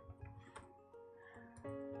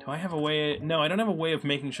I have a way? No, I don't have a way of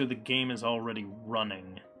making sure the game is already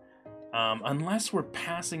running. Unless we're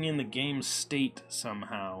passing in the game state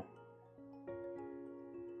somehow.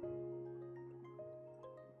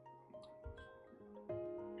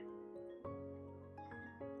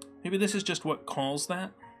 Maybe this is just what calls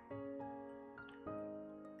that?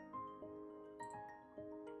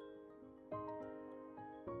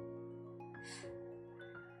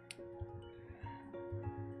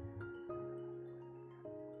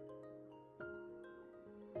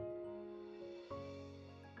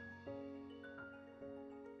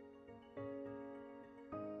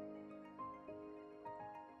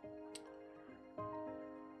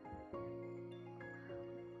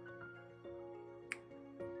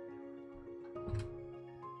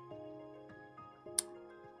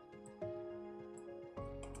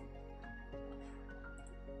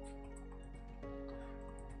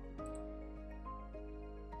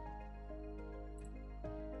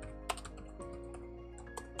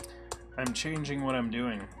 I'm changing what I'm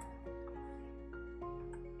doing.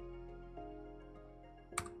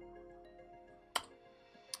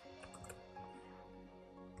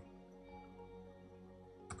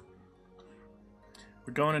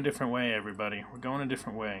 We're going a different way, everybody. We're going a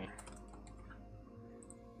different way.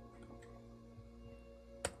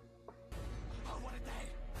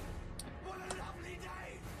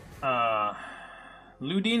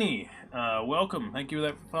 Ludini, welcome. Thank you for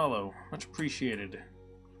that follow. Much appreciated.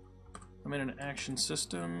 I'm in an action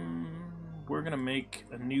system. We're gonna make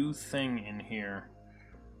a new thing in here.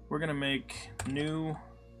 We're gonna make new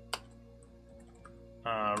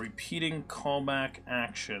repeating callback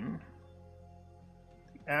action.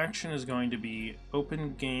 The action is going to be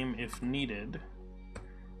open game if needed,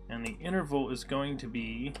 and the interval is going to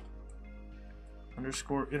be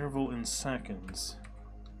underscore interval in seconds.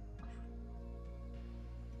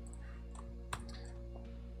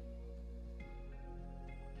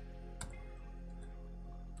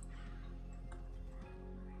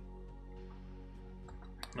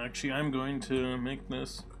 Actually, I'm going to make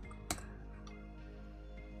this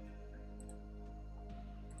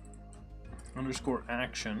underscore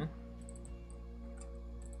action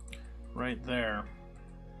right there.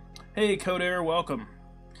 Hey, Codair, welcome.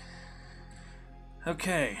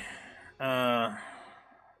 Okay,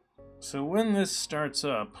 so when this starts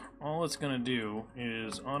up, all it's going to do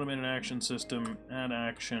is automate an action system, add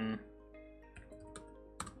action,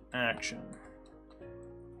 action.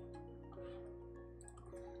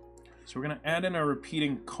 So we're going to add in a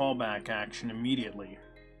repeating callback action immediately,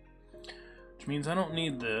 which means I don't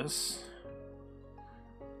need this.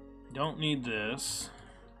 I don't need this.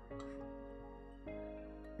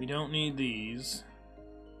 We don't need these.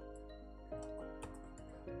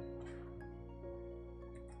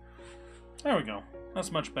 There we go.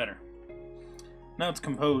 That's much better. Now it's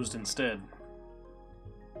composed instead.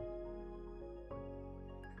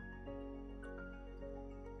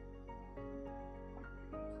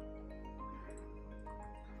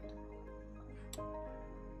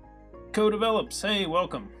 Co-develops, hey,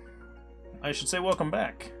 welcome. I should say welcome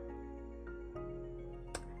back.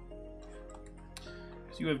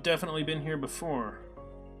 Because you have definitely been here before.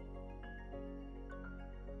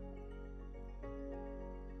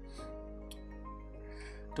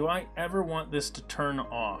 Do I ever want this to turn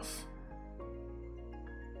off?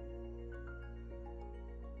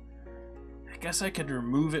 I guess I could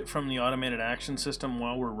remove it from the automated action system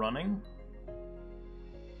while we're running,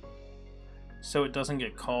 so it doesn't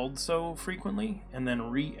get called so frequently, and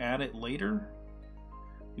then re-add it later.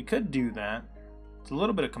 We could do that. It's a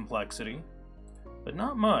little bit of complexity, but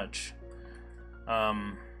not much.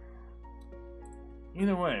 Either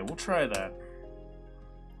way, we'll try that.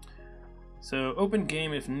 So open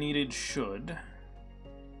game if needed should.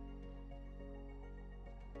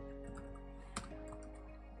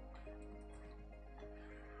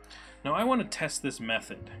 Now I want to test this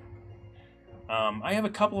method. I have a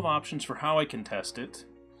couple of options for how I can test it,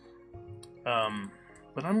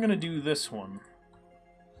 but I'm going to do this one.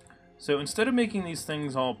 So instead of making these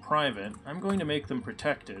things all private, I'm going to make them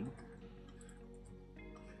protected,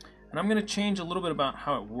 and I'm going to change a little bit about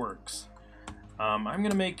how it works. I'm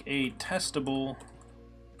going to make a testable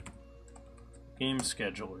game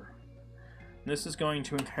scheduler. This is going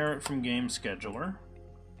to inherit from game scheduler.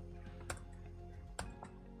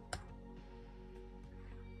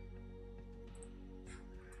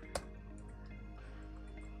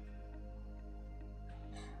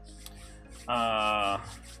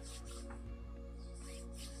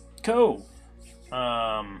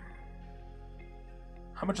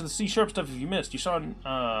 How much of the C# stuff have you missed? You saw,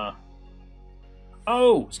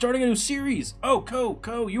 oh, starting a new series! Oh,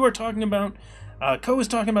 Co, you are talking about, Co is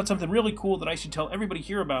talking about something really cool that I should tell everybody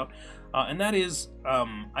here about, and that is,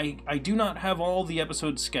 I do not have all the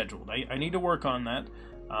episodes scheduled. I need to work on that.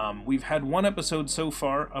 We've had one episode so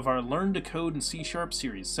far of our Learn to Code in C#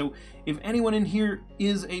 series, so if anyone in here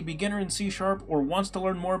is a beginner in C# or wants to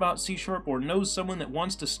learn more about C# or knows someone that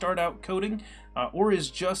wants to start out coding, or is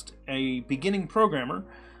just a beginning programmer,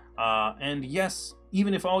 and yes,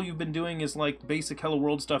 even if all you've been doing is like basic Hello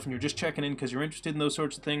World stuff and you're just checking in because you're interested in those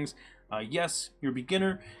sorts of things, yes, you're a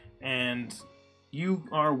beginner, and you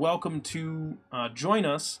are welcome to join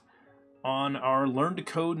us on our Learn to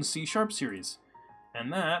Code in C# series.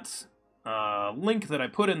 And that link that I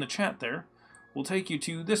put in the chat there will take you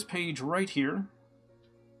to this page right here,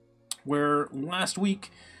 where last week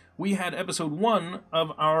we had episode 1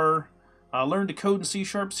 of our Learn to Code in C#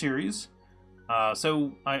 series.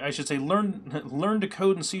 So I should say Learn to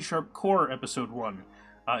Code in C# Core episode 1.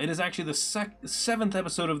 It is actually the 7th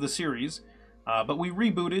episode of the series, But we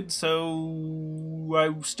rebooted, so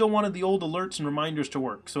I still wanted the old alerts and reminders to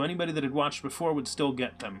work. So anybody that had watched before would still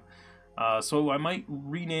get them. So I might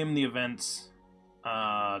rename the events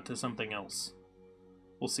to something else.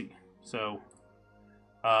 We'll see. So,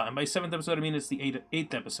 and by 7th episode, I mean it's the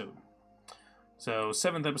 8th episode. So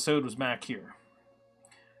 7th episode was back here.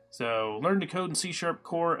 So Learn to Code in C#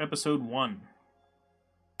 Core Episode 1.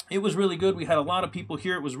 It was really good. We had a lot of people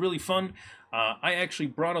here. It was really fun. I actually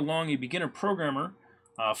brought along a beginner programmer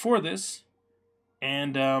for this.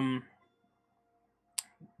 And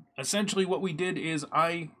essentially what we did is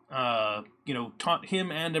I taught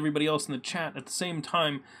him and everybody else in the chat at the same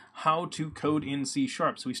time how to code in C#.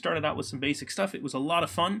 So we started out with some basic stuff. It was a lot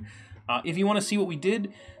of fun. If you want to see what we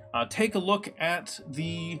did, take a look at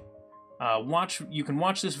the you can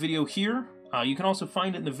watch this video here. You can also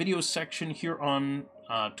find it in the videos section here on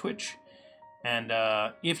Twitch. And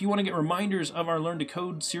if you want to get reminders of our Learn to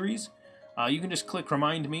Code series, you can just click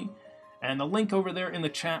Remind Me. And the link over there in the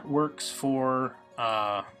chat works for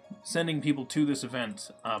sending people to this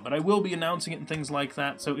event. But I will be announcing it and things like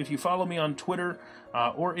that. So if you follow me on Twitter,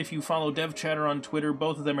 or if you follow DevChatter on Twitter,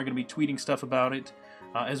 both of them are going to be tweeting stuff about it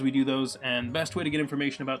as we do those. And best way to get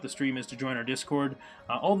information about the stream is to join our Discord.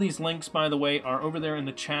 All these links, by the way, are over there in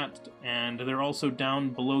the chat, and they're also down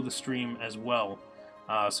below the stream as well.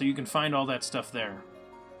 So you can find all that stuff there.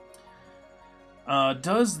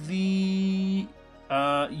 Does the...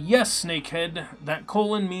 yes, Snakehead, that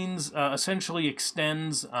colon means essentially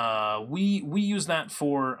extends. We use that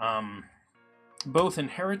for both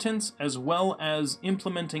inheritance as well as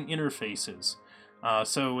implementing interfaces.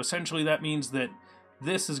 So essentially that means that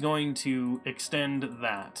this is going to extend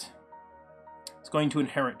that. It's going to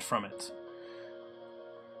inherit from it.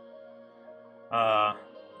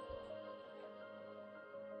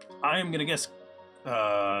 I am gonna guess,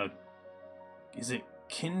 is it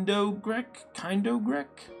Kindogrek?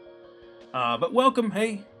 But welcome,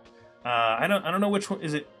 hey. I don't know which one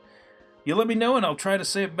is it. You let me know and I'll try to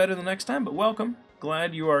say it better the next time, but welcome.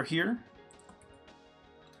 Glad you are here.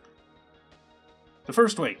 The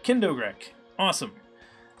first way, Kindogrek. Awesome.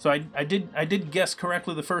 So I did guess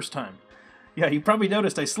correctly the first time. Yeah, you probably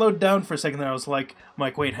noticed I slowed down for a second there. I was like,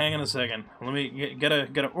 Mike, wait, hang on a second. Let me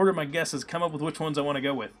gotta order my guesses, come up with which ones I want to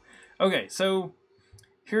go with. Okay, so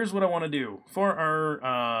here's what I want to do. For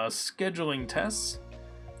our scheduling tests,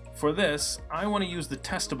 for this, I want to use the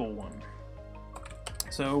testable one.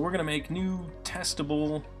 So we're going to make new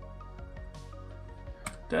testable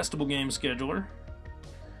game scheduler.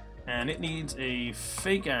 And it needs a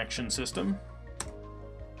fake action system.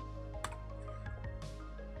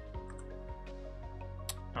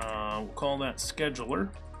 We'll call that scheduler.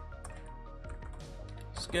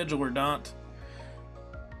 Scheduler dot.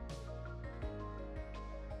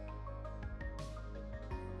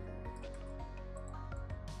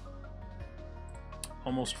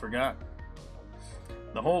 Almost forgot.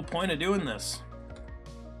 The whole point of doing this.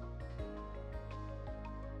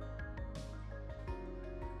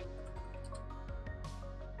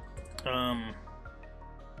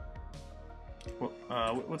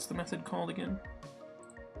 What's the method called again?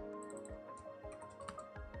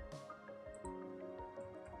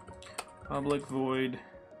 Public void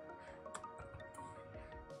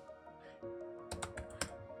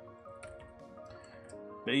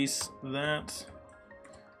base that.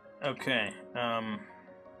 Okay.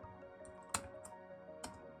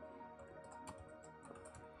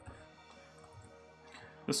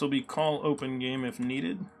 This will be call open game if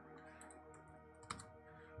needed.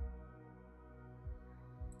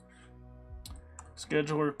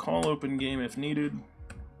 Scheduler call open game if needed.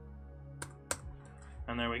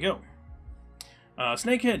 And there we go.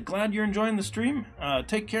 Snakehead, glad you're enjoying the stream.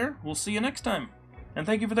 Take care. We'll see you next time. And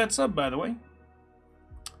thank you for that sub, by the way.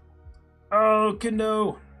 Oh,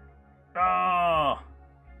 Kendo. Ah.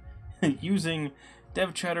 Using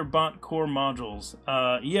DevChatter bot core modules.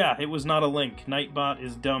 Yeah, it was not a link. Nightbot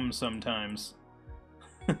is dumb sometimes.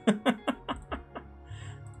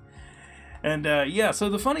 And yeah, so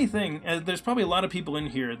the funny thing, there's probably a lot of people in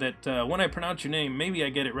here that when I pronounce your name, maybe I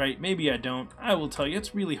get it right, maybe I don't. I will tell you,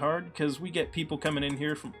 it's really hard because we get people coming in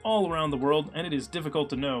here from all around the world, and it is difficult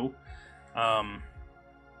to know, I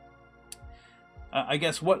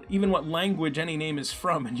guess, what language any name is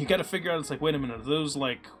from, and you got to figure out, it's like, wait a minute, are those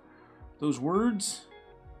like those words?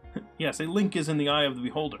 Yes, a link is in the eye of the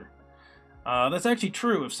beholder. That's actually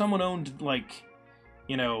true. If someone owned, like,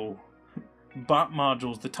 you know, bot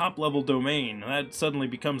modules, the top level domain, that suddenly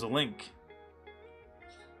becomes a link.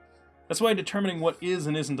 That's why determining what is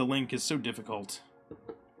and isn't a link is so difficult.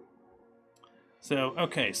 So,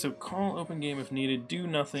 okay, so call open game if needed, do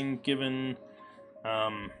nothing given,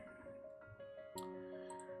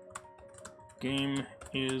 Game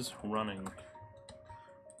is running.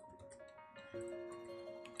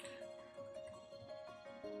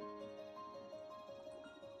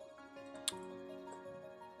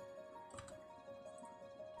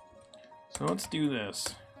 So let's do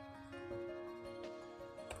this.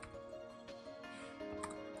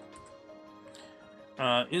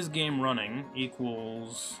 Is game running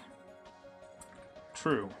equals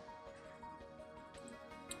true.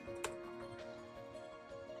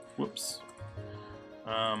 Whoops.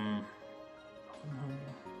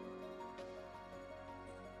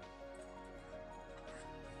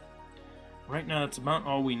 Right now, that's about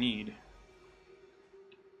all we need.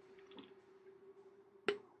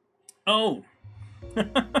 Oh!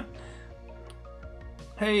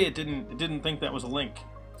 Hey, it didn't think that was a link.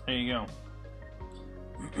 There you go.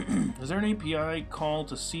 Is there an API call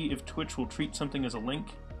to see if Twitch will treat something as a link?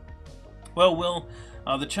 Well, Will,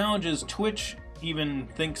 the challenge is Twitch even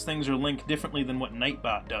thinks things are linked differently than what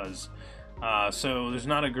Nightbot does. So there's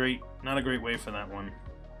not a great way for that one.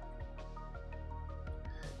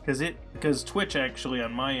 Because Twitch actually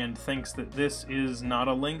on my end thinks that this is not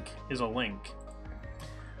a link, is a link.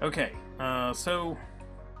 Okay, so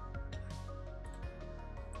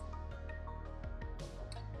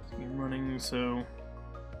it's been running, so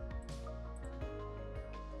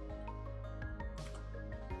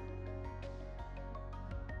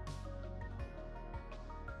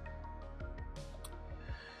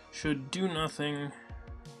should do nothing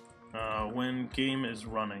when game is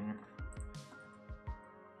running.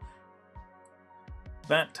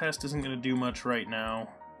 That test isn't going to do much right now.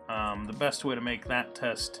 The best way to make that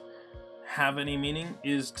test have any meaning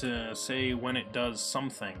is to say when it does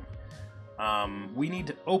something. We need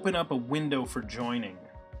to open up a window for joining.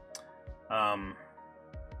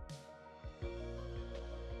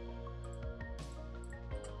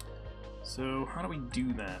 So how do we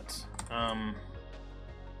do that?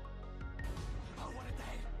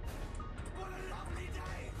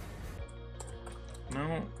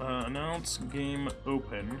 No, announce game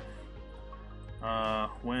open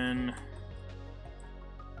when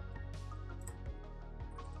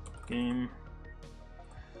game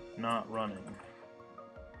not running.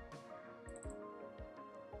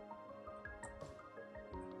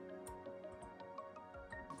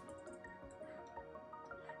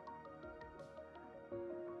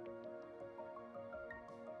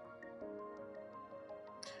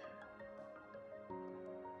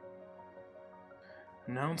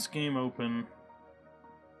 Announce game open.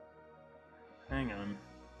 Hang on.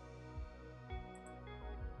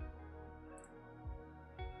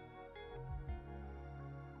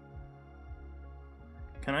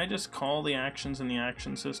 Can I just call the actions in the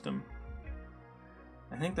action system?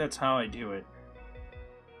 I think that's how I do it.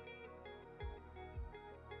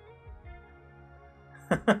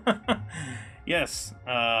 Yes,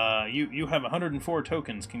 you have 104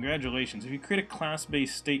 tokens. Congratulations. If you create a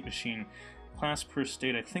class-based state machine, class per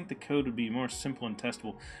state, I think the code would be more simple and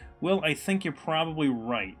testable. Will, I think you're probably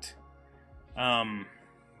right. I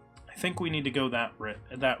think we need to go that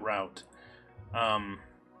route.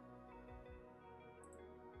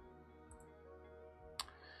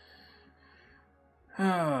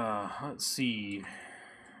 Let's see.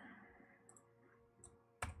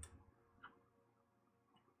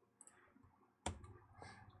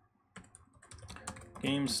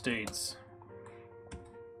 Game states.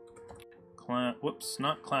 Whoops,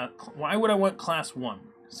 not class. Why would I want class 1?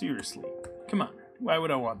 Seriously. Come on. Why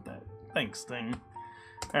would I want that? Thanks, thing.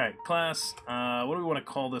 Alright, class. What do we want to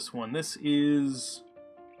call this one? This is.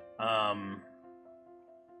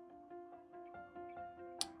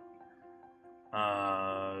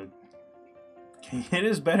 It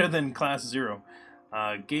is better than class 0.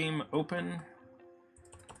 Game open.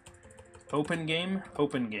 Open game.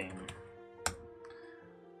 Open game.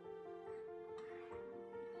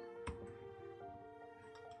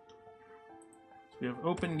 We have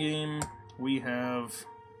open game, we have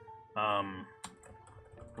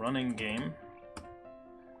running game.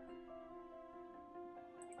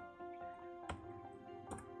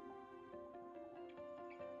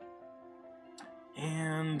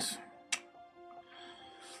 And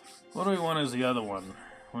what do we want as the other one?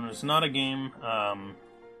 When it's not a game,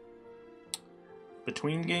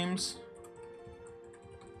 between games.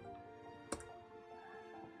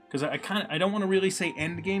 Because I don't want to really say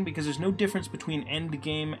end game, because there's no difference between end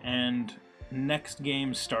game and next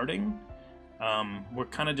game starting. We're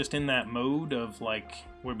kind of just in that mode of like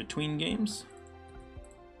we're between games.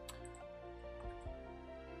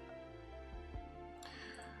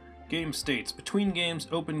 Game states between games,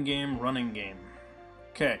 open game, running game.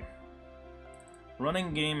 Okay.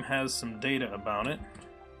 Running game has some data about it.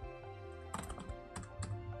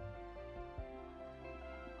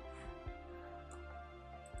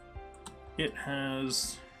 it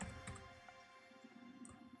has...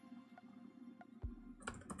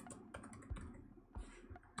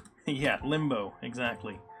 yeah, limbo,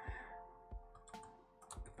 exactly.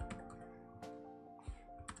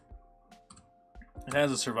 It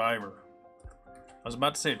has a survivor. I was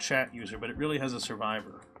about to say a chat user, but it really has a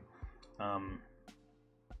survivor. An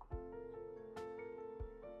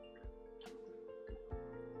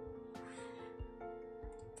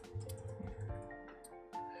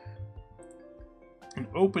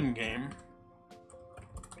open game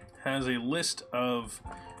has a list of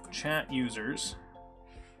chat users,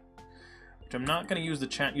 which I'm not going to use the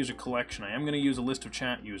chat user collection. I am going to use a list of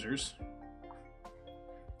chat users.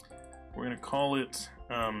 We're going to call it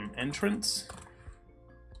entrants.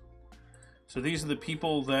 So these are the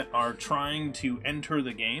people that are trying to enter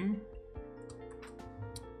the game.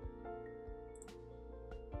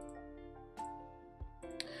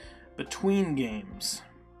 Between games.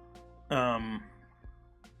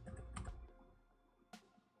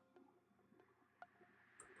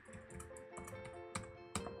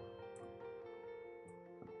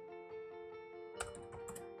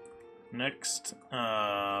 Next,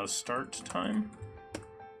 start time.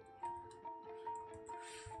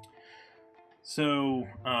 So,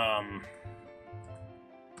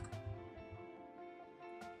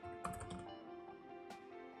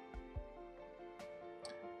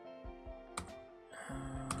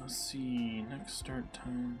 let's see, next start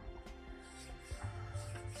time.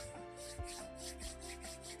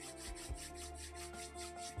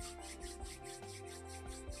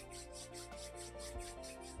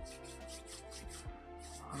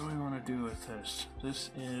 What do I want to do with this? This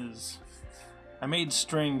is... I made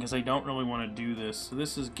string because I don't really want to do this. So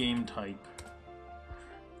this is game type. So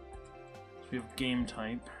we have game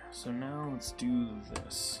type. So now let's do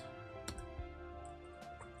this.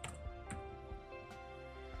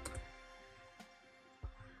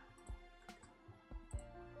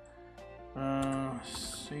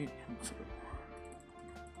 State info.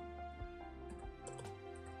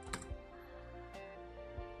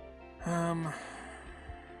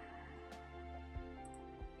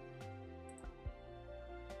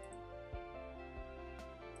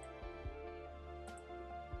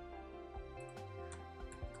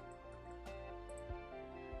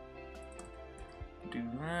 Do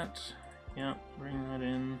that. Yep, bring that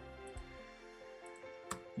in.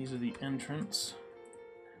 These are the entrants.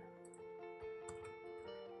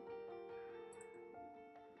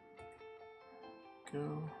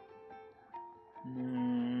 Go. And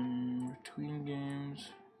then between games.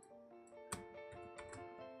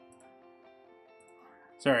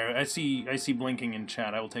 Sorry, I see blinking in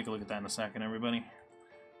chat. I will take a look at that in a second, everybody.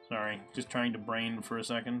 Sorry, just trying to brain for a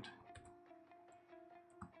second.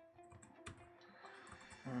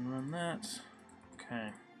 And run that.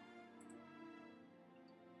 Okay.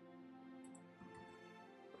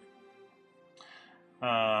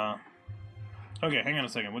 Okay, hang on a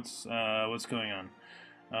second. What's going on?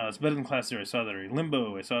 It's better than class 0. I saw that already.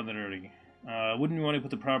 Limbo. I saw that already. Wouldn't you want to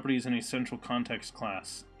put the properties in a central context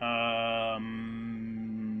class?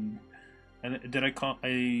 Did I call?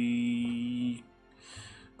 I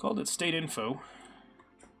called it state info,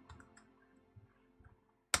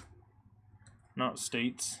 not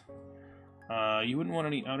states. You wouldn't want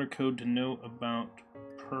any outer code to know about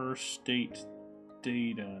per state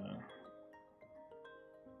data.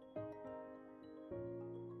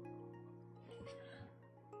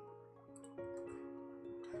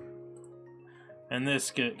 And this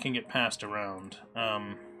can get passed around.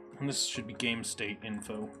 And this should be game state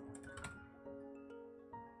info.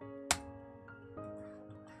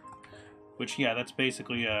 Which, yeah, that's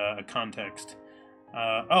basically a context.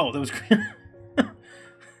 Oh, that was great.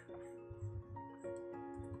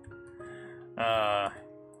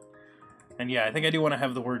 And yeah, I think I do want to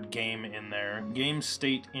have the word game in there. Game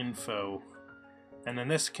state info. And then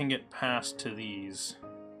this can get passed to these.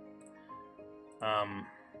 So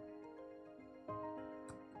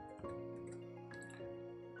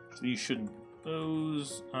you shouldn't.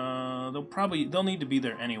 Those, they'll need to be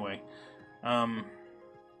there anyway.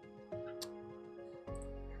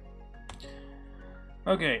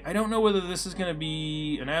 Okay, I don't know whether this is going to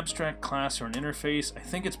be an abstract class or an interface. I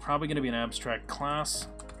think it's probably going to be an abstract class.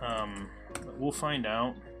 But we'll find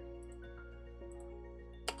out.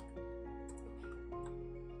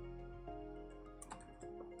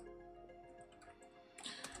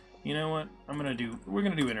 You know what? We're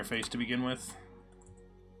gonna do interface to begin with.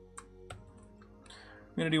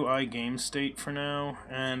 I'm gonna do iGameState for now,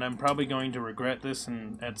 and I'm probably going to regret this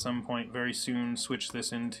and at some point very soon switch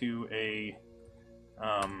this into a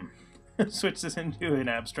switch this into an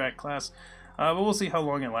abstract class, but we'll see how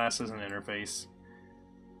long it lasts as an interface.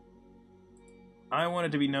 I want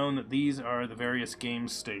it to be known that these are the various game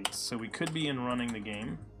states. So we could be in running the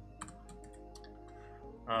game.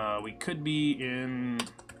 We could be in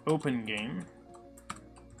open game.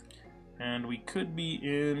 And we could be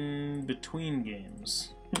in between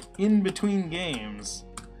games. In between games.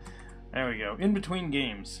 There we go. In between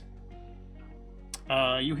games.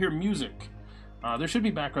 You hear music. There should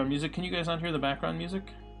be background music. Can you guys not hear the background music?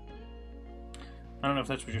 I don't know if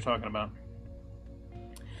that's what you're talking about.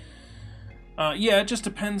 Yeah, it just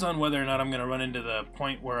depends on whether or not I'm going to run into the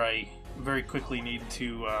point where I very quickly need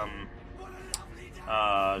to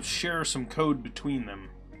share some code between them.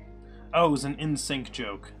 Oh, it was an in-sync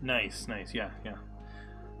joke. Nice, nice, yeah, yeah.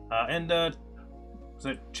 Was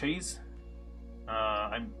that Chase?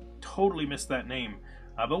 I totally missed that name.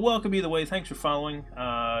 But welcome either way. Thanks for following.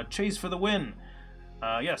 Chase for the win.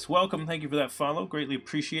 Yes, welcome. Thank you for that follow. Greatly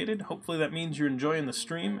appreciated. Hopefully that means you're enjoying the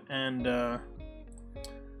stream and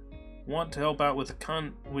want to help out with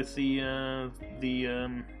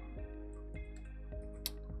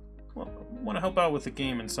want to help out with the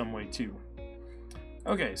game in some way too.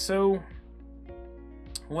 Okay, so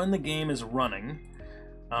when the game is running,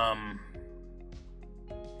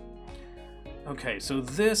 okay, so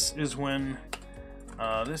this is when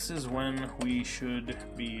we should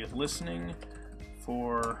be listening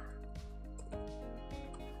for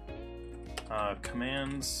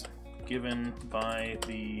commands given by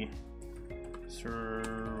the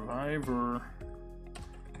survivor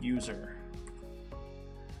user.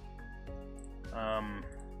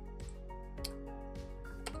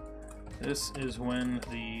 This is when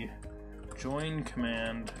the join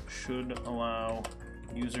command should allow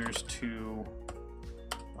users to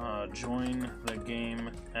join the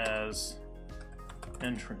game as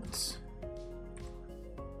entrants.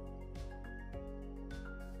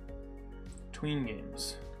 Between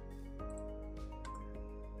games.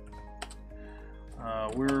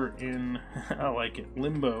 We're in, I like it,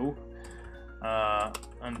 limbo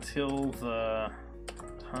until the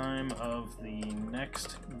time of the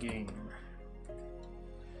next game.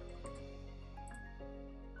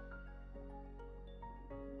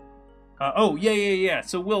 Oh, yeah.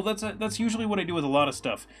 So, Will, that's usually what I do with a lot of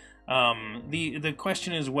stuff. The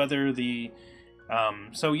question is whether the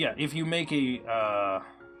so yeah, if you make a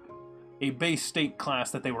base state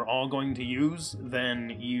class that they were all going to use,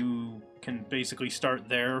 then you can basically start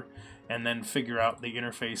there and then figure out the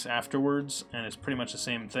interface afterwards, and it's pretty much the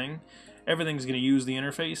same thing. Everything's going to use the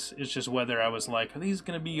interface. It's just whether I was like, are these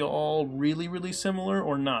going to be all really, really similar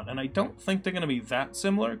or not? And I don't think they're going to be that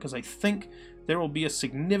similar, because I think there will be a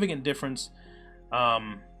significant difference.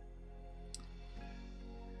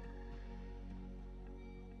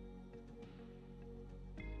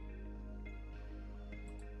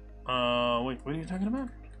 Wait, what are you talking about?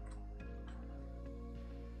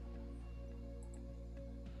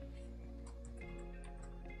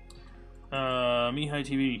 Mihai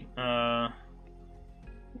TV.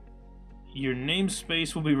 Your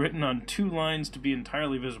namespace will be written on 2 lines to be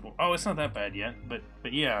entirely visible. Oh, it's not that bad yet, but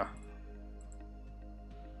yeah.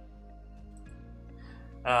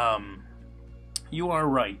 You are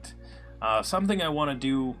right. Something I want to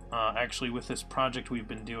do, actually, with this project we've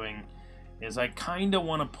been doing, is I kind of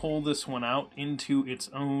want to pull this one out into its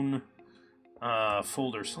own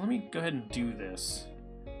folder. So let me go ahead and do this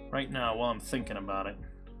right now while I'm thinking about it.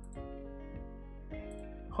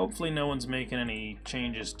 Hopefully no one's making any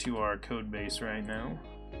changes to our code base right now.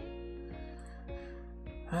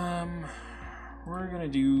 We're gonna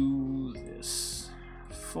do this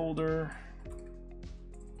folder.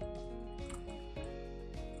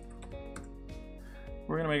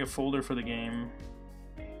 We're gonna make a folder for the game.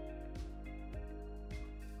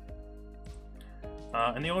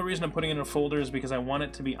 And the only reason I'm putting it in a folder is because I want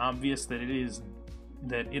it to be obvious that it is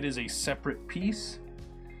a separate piece.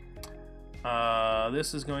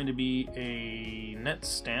 This is going to be a net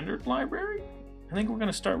standard library. I think we're going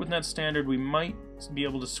to start with net standard. We might be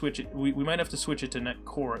able to switch it. We might have to switch it to net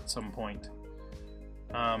core at some point.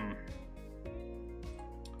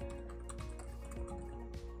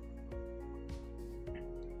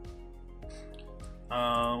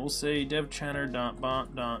 We'll say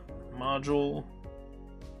devchatter.bot.module.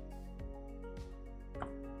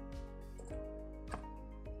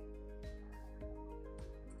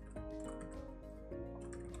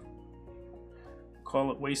 Call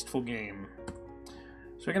it wasteful game.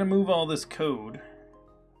 So we're gonna move all this code.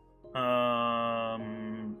 Are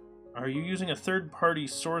you using a third-party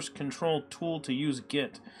source control tool to use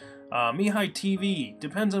Git? Mihai TV,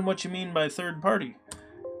 depends on what you mean by third-party.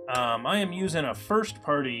 I am using a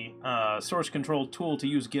first-party source control tool to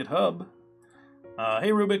use GitHub. Hey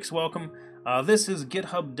Rubik's, welcome. This is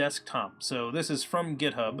GitHub Desktop, so this is from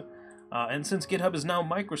GitHub. And since GitHub is now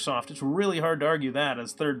Microsoft, it's really hard to argue that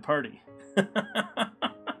as third-party.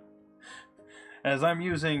 As I'm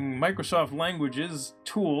using Microsoft languages,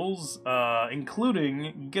 tools,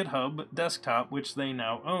 including GitHub Desktop, which they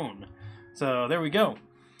now own. So there we go.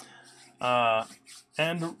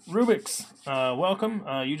 And Rubik's, welcome.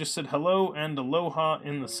 You just said hello and aloha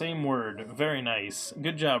in the same word. Very nice.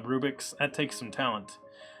 Good job, Rubik's. That takes some talent.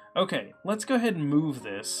 Okay, let's go ahead and move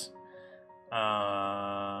this.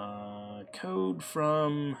 Code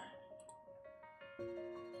from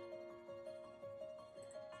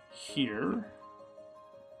here.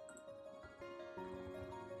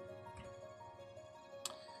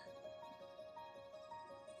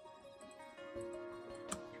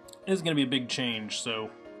 This is going to be a big change,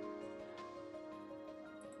 so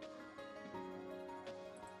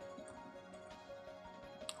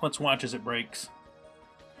let's watch as it breaks.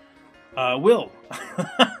 Will,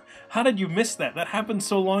 how did you miss that? That happened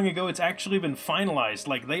so long ago. It's actually been finalized.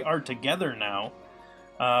 Like, they are together now.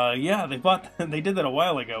 Yeah, they did that a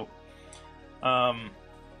while ago.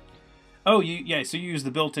 Oh, yeah. So you use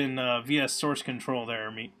the built-in VS source control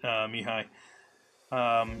there, Mihai.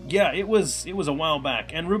 Yeah, it was a while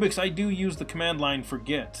back. And Rubik's, I do use the command line for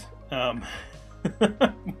Git.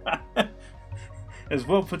 As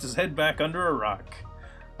Will puts his head back under a rock.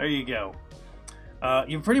 There you go.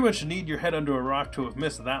 You pretty much need your head under a rock to have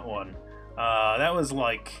missed that one. That was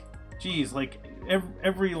like, geez, like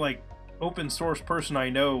every like open source person I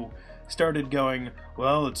know started going,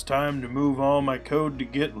 well, it's time to move all my code to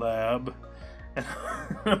GitLab. And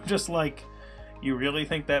I'm just like, you really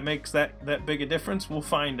think that makes that big a difference? We'll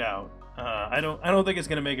find out. I don't think it's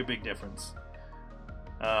gonna make a big difference.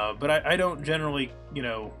 But I don't generally, you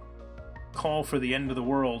know, call for the end of the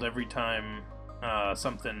world every time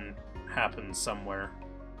something happens somewhere.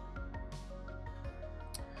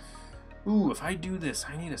 Ooh, if I do this,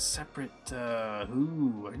 I need a separate, I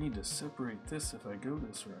need to separate this if I go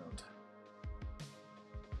this route.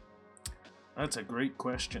 That's a great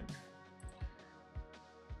question.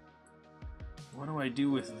 What do I do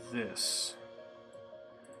with this?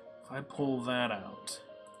 If I pull that out,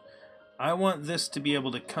 I want this to be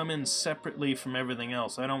able to come in separately from everything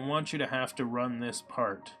else. I don't want you to have to run this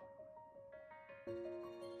part.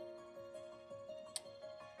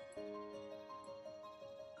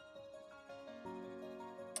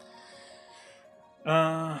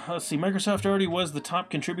 Let's see. Microsoft already was the top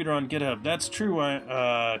contributor on GitHub. That's true,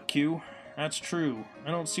 Q. That's true.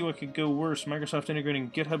 I don't see what could go worse. Microsoft integrating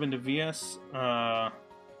GitHub into VS.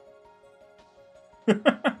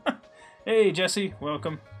 Hey, Jesse.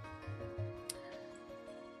 Welcome.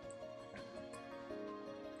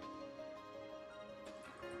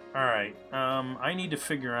 Alright. I need to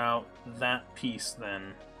figure out that piece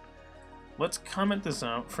then. Let's comment this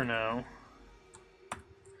out for now.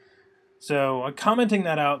 So, I'm commenting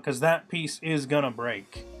that out because that piece is gonna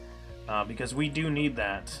break. Because we do need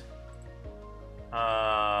that.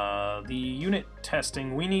 The unit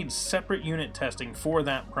testing, we need separate unit testing for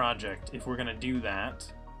that project if we're gonna do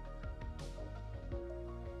that.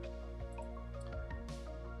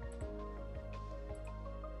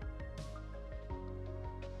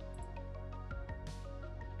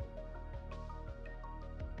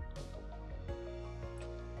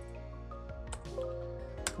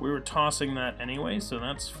 We were tossing that anyway, so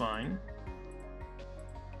that's fine.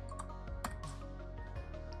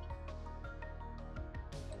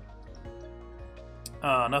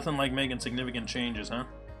 Nothing like making significant changes, huh?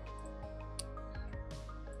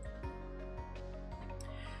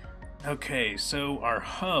 Okay, so our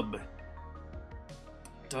hub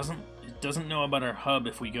doesn't know about our hub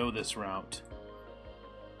if we go this route.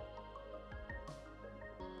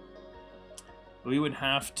 We would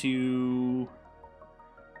have to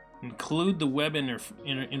include the web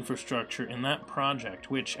infrastructure in that project,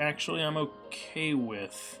 which actually I'm okay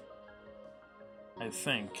with, I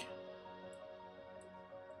think.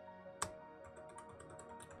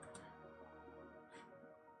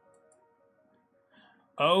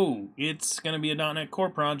 Oh, it's going to be a .NET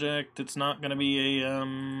Core project. It's not going to be a,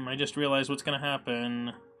 I just realized what's going to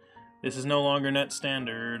happen. This is no longer net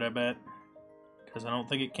standard, I bet. Because I don't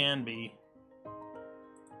think it can be.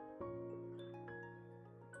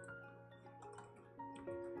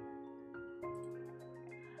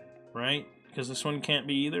 Right? Because this one can't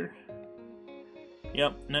be either.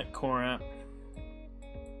 Yep, Net Core app.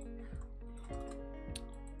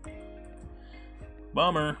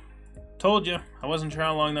 Bummer. Told you. I wasn't sure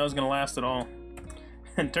how long that was going to last at all.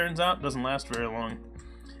 And turns out it doesn't last very long.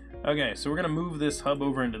 Okay, so we're going to move this hub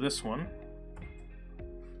over into this one.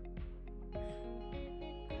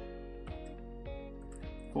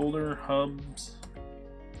 Folder, hubs.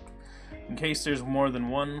 In case there's more than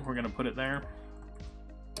one, we're going to put it there.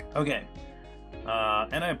 Okay.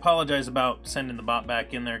 And I apologize about sending the bot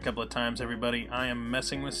back in there a couple of times, everybody. I am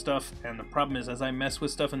messing with stuff, and the problem is as I mess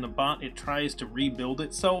with stuff in the bot, it tries to rebuild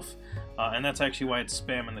itself, and that's actually why it's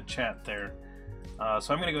spamming the chat there.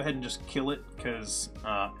 So I'm going to go ahead and just kill it, because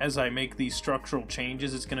as I make these structural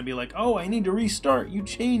changes, it's going to be like, oh, I need to restart. You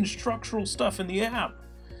changed structural stuff in the app.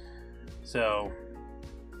 So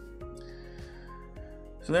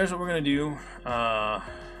there's what we're going to do.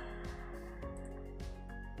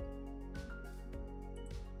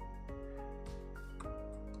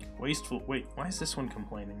 Wasteful. Wait, why is this one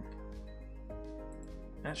complaining?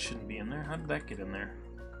 That shouldn't be in there. How did that get in there?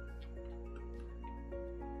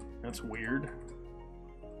 That's weird.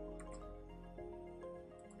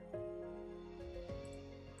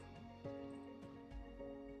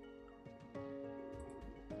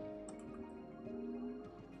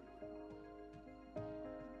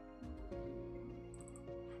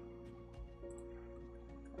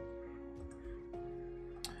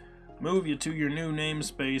 Move you to your new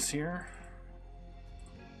namespace here.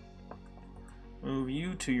 Move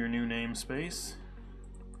you to your new namespace.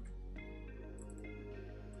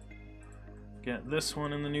 Get this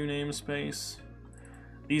one in the new namespace.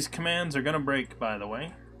 These commands are going to break, by the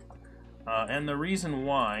way. And the reason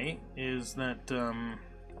why is that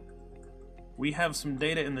we have some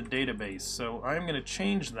data in the database. So I'm going to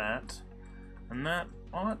change that, and that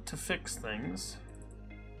ought to fix things.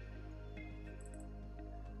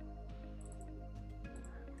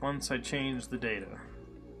 Once I change the data.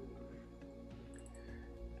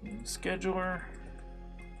 Scheduler.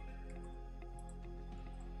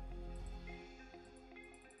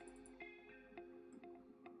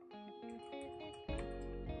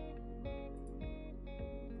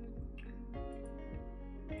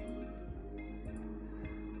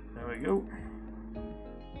 There we go.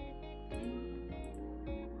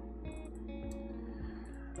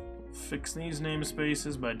 Fix these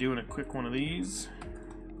namespaces by doing a quick one of these.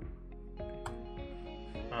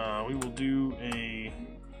 We will do a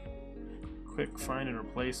quick find and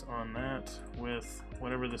replace on that with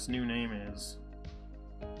whatever this new name is.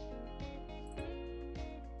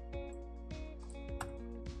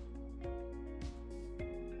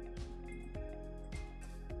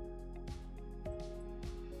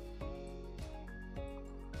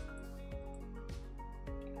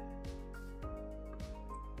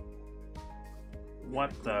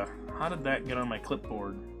 What the? How did that get on my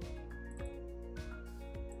clipboard?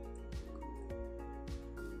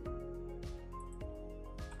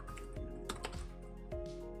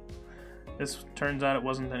 This turns out it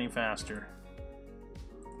wasn't any faster.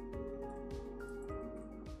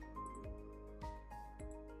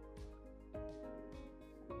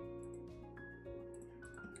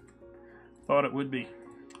 Thought it would be.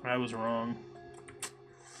 I was wrong.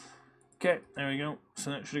 Okay, there we go. So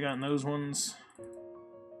that should have gotten those ones.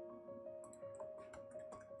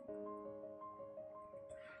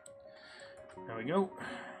 There we go.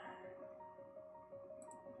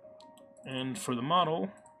 And for the model,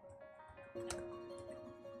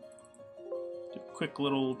 do a quick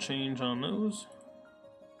little change on those.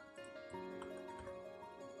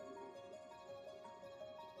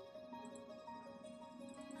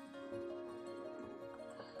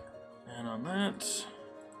 And on that.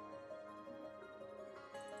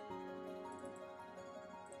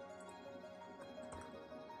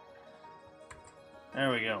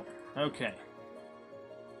 There we go. Okay.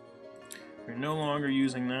 We're no longer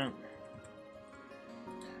using that.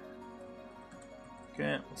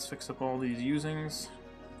 Okay, let's fix up all these usings.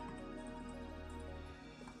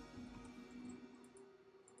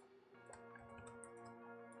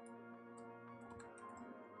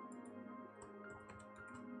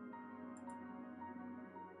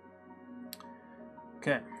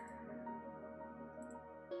 Okay.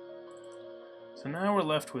 So now we're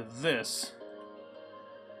left with this,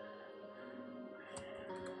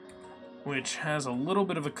 which has a little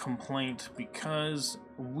bit of a complaint because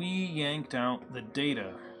we yanked out the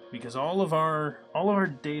data, because all of our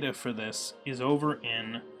data for this is over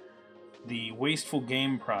in the Wasteful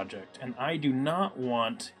Game project, and I do not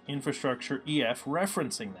want Infrastructure EF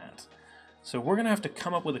referencing that. So we're gonna have to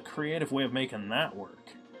come up with a creative way of making that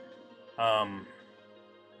work.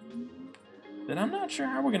 Then I'm not sure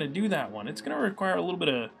how we're gonna do that one. It's gonna require a little bit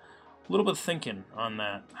of thinking on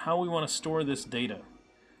that, how we want to store this data.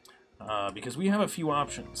 Because we have a few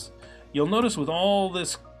options. You'll notice with all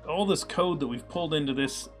this code that we've pulled into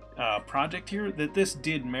this project here, that this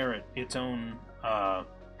did merit its own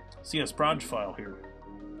CS proj file here.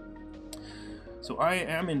 So I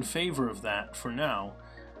am in favor of that for now.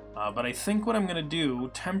 But I think what I'm going to do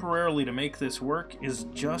temporarily to make this work is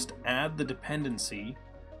just add the dependency.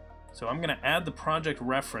 So I'm going to add the project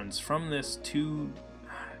reference from this to...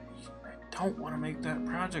 I don't want to make that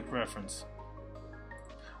project reference.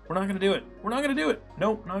 We're not going to do it. We're not going to do it.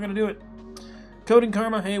 Nope, not going to do it. Coding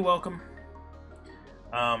Karma, hey, welcome.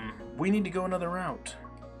 We need to go another route.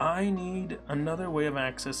 I need another way of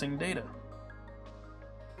accessing data.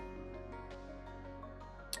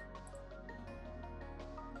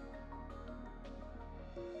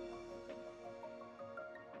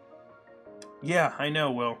 Yeah, I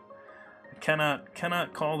know, Will. I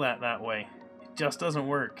cannot call that way. It just doesn't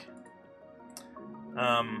work.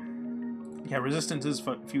 Yeah, resistance is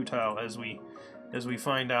futile, as we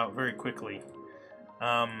find out very quickly.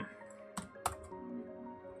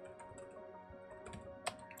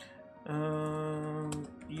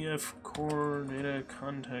 EF core data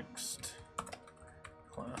context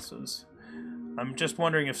classes. I'm just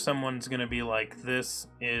wondering if someone's going to be like, this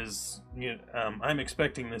is... I'm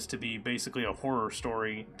expecting this to be basically a horror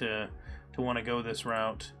story to want to go this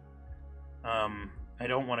route. I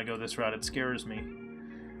don't want to go this route. It scares me.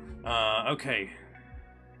 Okay.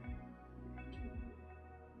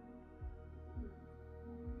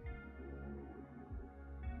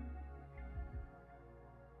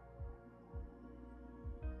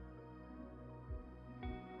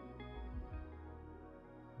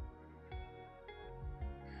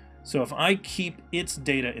 So if I keep its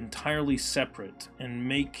data entirely separate and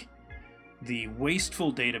make the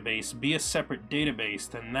wasteful database be a separate database,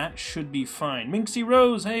 then that should be fine. Minxie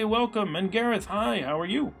Rose, hey, welcome. And Gareth, hi, how are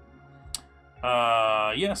you?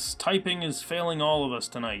 Yes, typing is failing all of us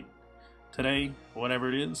tonight. Today, whatever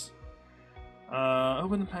it is.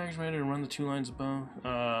 Open the package manager and run the 2 lines above.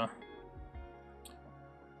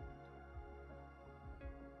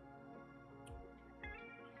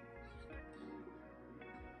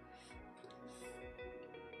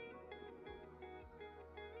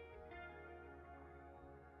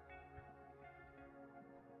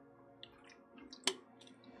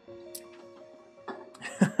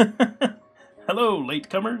 Hello,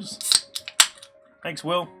 latecomers. Thanks,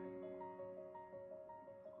 Will.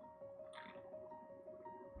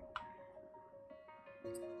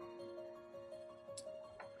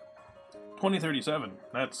 $20.37.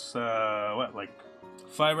 That's what, like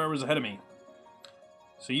 5 hours ahead of me.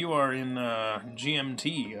 So you are in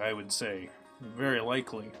GMT, I would say, very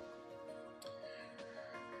likely.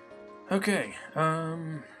 Okay.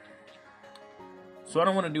 So I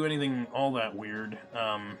don't want to do anything all that weird.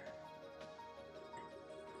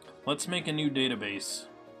 Let's make a new database.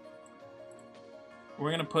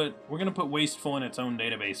 We're gonna put wasteful in its own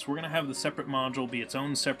database. We're gonna have the separate module be its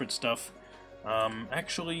own separate stuff.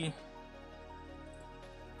 Actually,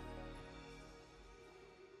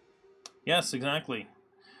 yes, exactly.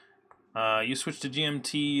 You switched to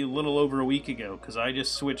GMT a little over a week ago because I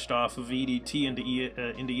just switched off of EDT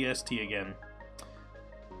into EST again.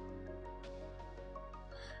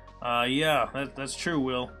 Yeah, that's true,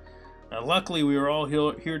 Will. Luckily, we were all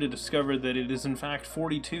here to discover that it is in fact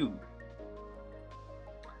 42.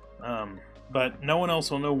 But no one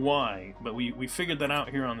else will know why, but we figured that out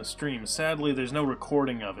here on the stream. Sadly, there's no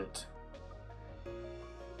recording of it.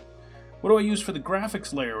 What do I use for the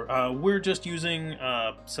graphics layer? We're just using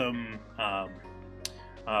some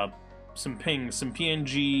pings, some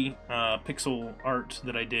PNG pixel art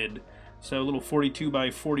that I did. So little 42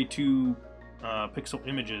 by 42 pixel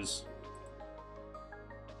images.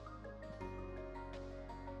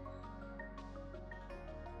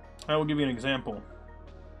 I will give you an example.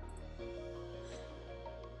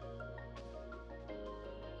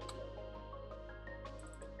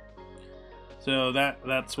 So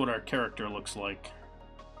that's what our character looks like.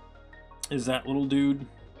 Is that little dude.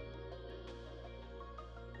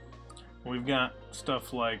 We've got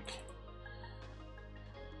stuff like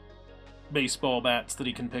baseball bats that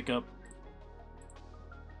he can pick up.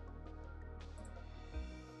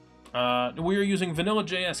 We are using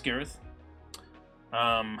Vanilla.js, Gareth.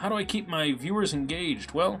 How do I keep my viewers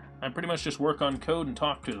engaged? Well, I pretty much just work on code and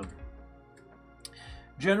talk to them.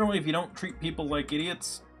 Generally, if you don't treat people like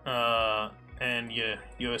idiots, and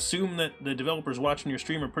you assume that the developers watching your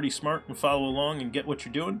stream are pretty smart and follow along and get what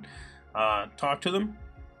you're doing, talk to them.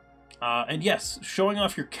 And yes, showing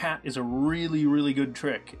off your cat is a really, really good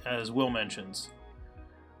trick, as Will mentions.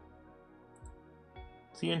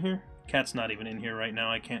 Is he in here? Cat's not even in here right now.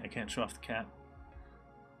 I can't show off the cat.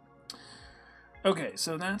 Okay,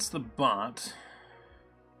 so that's the bot.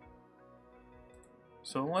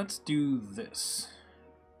 So let's do this.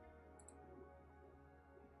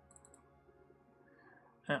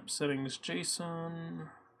 App settings JSON.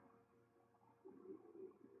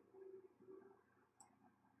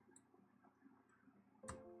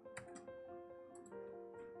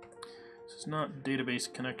 This is not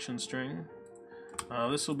database connection string.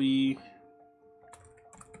 This will be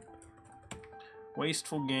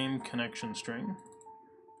wasteful game connection string.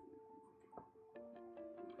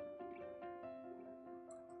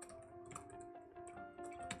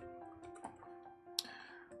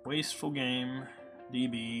 Wasteful game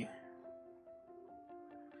DB.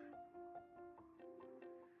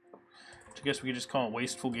 I guess we could just call it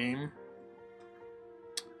wasteful game.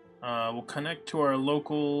 We'll connect to our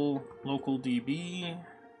local DB.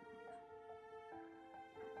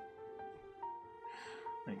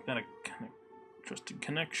 Make that a trusted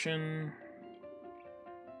connection.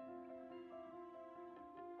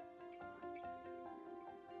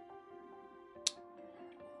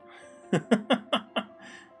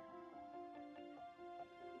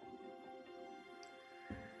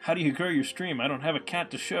 How do you grow your stream? I don't have a cat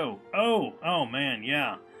to show. Oh man,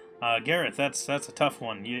 yeah. Gareth, that's a tough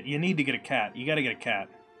one. You need to get a cat. You gotta get a cat.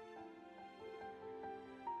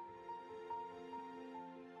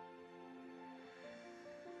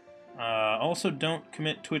 Also, don't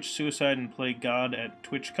commit Twitch suicide and play God at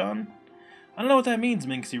TwitchCon. I don't know what that means,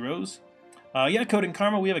 Minxie Rose. Yeah, Coding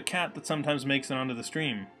Karma, we have a cat that sometimes makes it onto the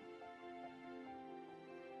stream.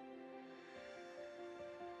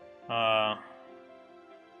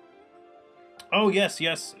 Oh, yes.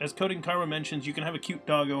 As Coding Karma mentions, you can have a cute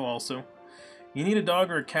doggo also. You need a dog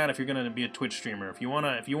or a cat if you're going to be a Twitch streamer. If you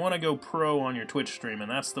wanna go pro on your Twitch stream, and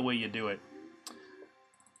that's the way you do it.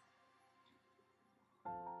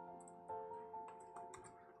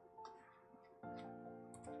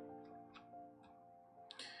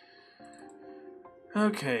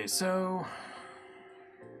 Okay, so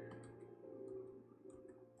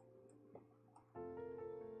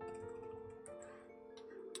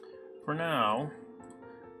for now,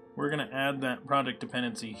 we're going to add that project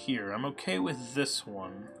dependency here. I'm okay with this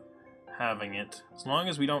one, having it, as long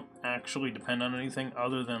as we don't actually depend on anything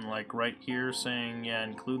other than like right here saying, yeah,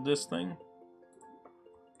 include this thing.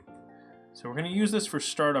 So we're going to use this for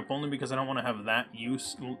startup only because I don't want to have that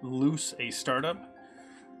loose a startup.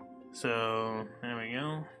 So there we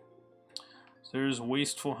go. So there's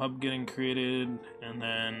wasteful hub getting created, and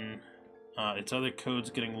then its other code's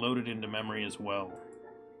getting loaded into memory as well.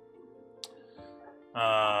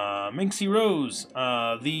 Minxie Rose,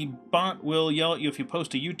 the bot will yell at you if you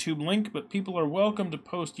post a YouTube link, but people are welcome to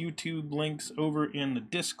post YouTube links over in the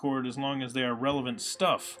Discord as long as they are relevant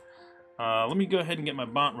stuff. Let me go ahead and get my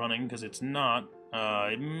bot running because it's not.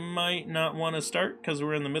 It might not want to start because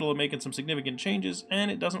we're in the middle of making some significant changes, and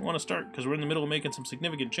it doesn't want to start because we're in the middle of making some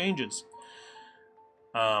significant changes.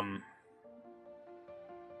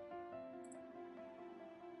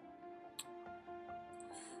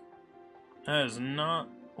 That is not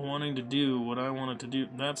wanting to do what I wanted to do.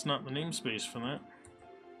 That's not the namespace for that.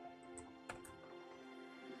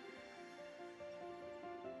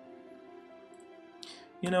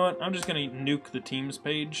 You know what? I'm just going to nuke the Teams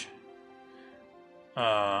page.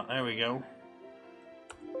 There we go.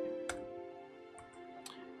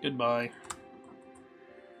 Goodbye.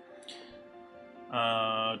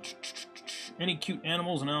 Any cute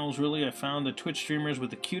animals and owls, really? I found the Twitch streamers with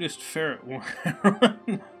the cutest ferret one.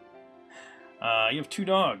 You have 2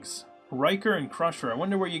 dogs. Riker and Crusher. I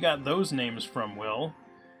wonder where you got those names from, Will.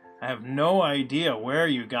 I have no idea where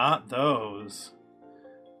you got those.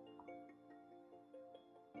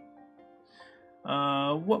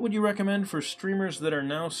 What would you recommend for streamers that are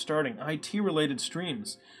now starting IT-related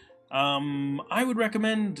streams? I would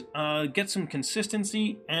recommend get some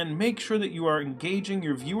consistency and make sure that you are engaging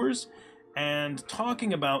your viewers and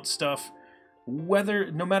talking about stuff,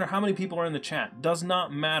 no matter how many people are in the chat. Does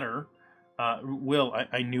not matter. Will,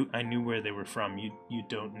 I knew where they were from. You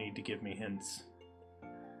don't need to give me hints.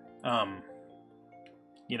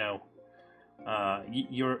 You know,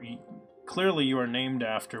 clearly you are named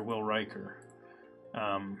after Will Riker.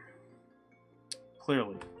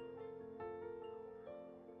 Clearly.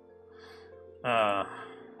 At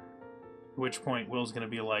which point Will's gonna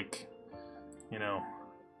be like, you know,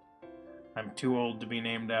 I'm too old to be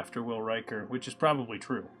named after Will Riker, which is probably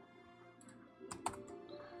true.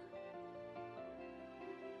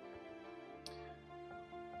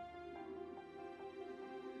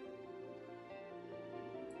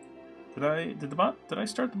 Did I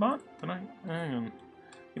start the bot? Hang on.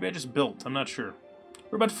 Maybe I just built, I'm not sure.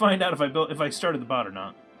 We're about to find out if I started the bot or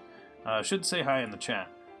not. Should say hi in the chat.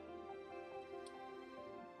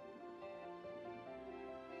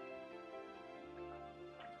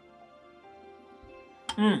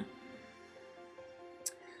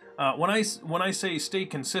 When I say stay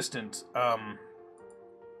consistent,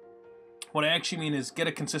 what I actually mean is get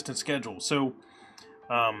a consistent schedule. So,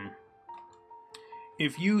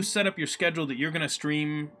 if you set up your schedule that you're going to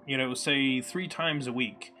stream, you know, say 3 times a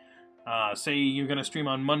week, say you're going to stream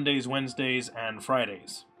on Mondays, Wednesdays, and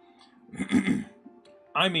Fridays.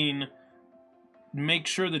 I mean, make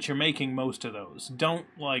sure that you're making most of those. Don't,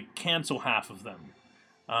 like, cancel half of them.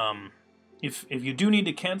 If you do need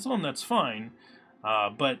to cancel them, that's fine.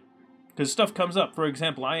 But, because stuff comes up. For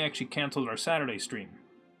example, I actually canceled our Saturday stream.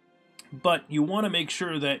 But you want to make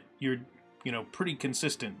sure that you're, you know, pretty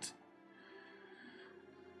consistent.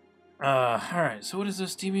 Alright, so what is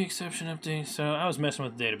this DB exception update? So, I was messing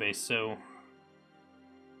with the database, so...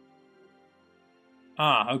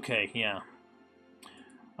 okay, yeah.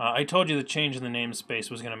 I told you the change in the namespace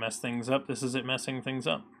was going to mess things up. This is it messing things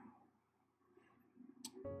up.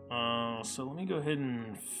 So let me go ahead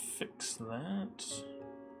and fix that.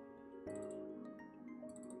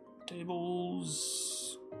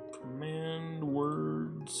 Tables, command,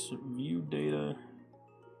 words, view data.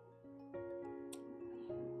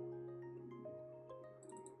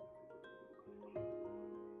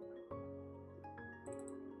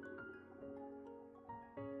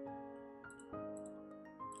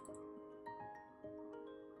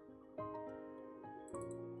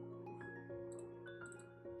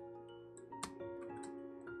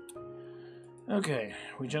 Okay,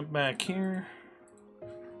 we jump back here,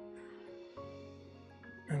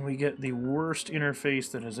 and we get the worst interface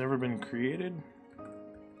that has ever been created,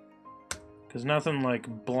 because nothing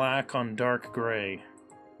like black on dark gray.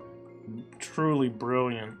 Truly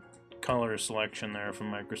brilliant color selection there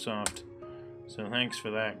from Microsoft, so thanks for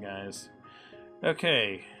that, guys.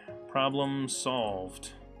 Okay, problem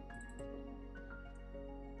solved.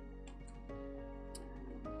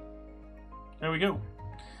 There we go.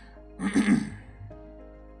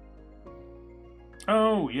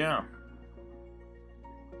 Oh, yeah.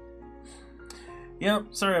 Yep,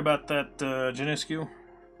 sorry about that, Janiscu.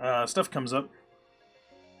 Stuff comes up.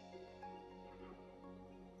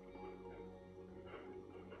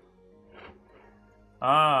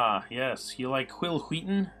 Ah, yes. You like Will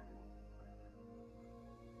Wheaton?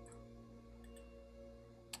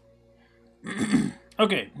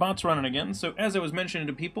 Okay, bot's running again. So, as I was mentioning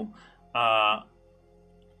to people,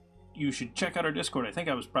 you should check out our Discord. I think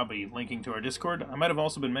I was probably linking to our Discord. I might have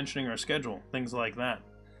also been mentioning our schedule, things like that.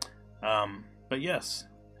 But yes.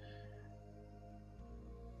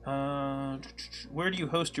 Where do you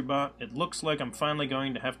host your bot? It looks like I'm finally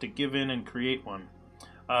going to have to give in and create one.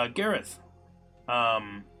 Gareth.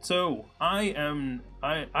 So I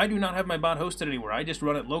do not have my bot hosted anywhere. I just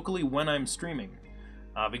run it locally when I'm streaming.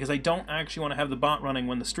 Because I don't actually want to have the bot running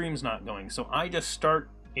when the stream's not going. So I just start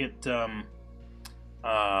it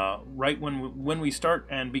right when we start,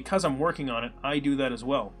 and because I'm working on it, I do that as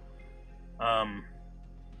well.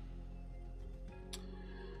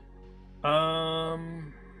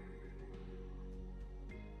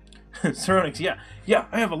 Seronix, yeah,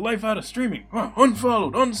 I have a life out of streaming. Oh,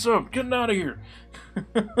 unfollowed, unsubbed, getting out of here.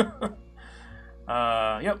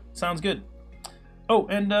 Yep, sounds good. Oh,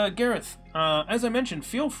 and Gareth, as I mentioned,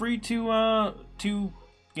 feel free to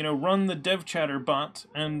you know, run the DevChatter bot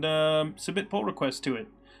and submit pull requests to it.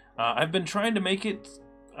 I've been trying to make it,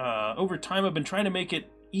 over time, I've been trying to make it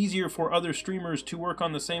easier for other streamers to work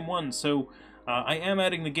on the same one. So I am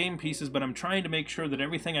adding the game pieces, but I'm trying to make sure that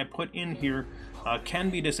everything I put in here can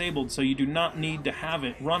be disabled, so you do not need to have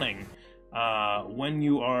it running when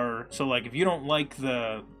you are... So, like, if you don't like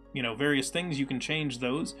the, you know, various things, you can change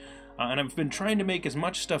those. And I've been trying to make as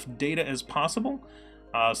much stuff data as possible.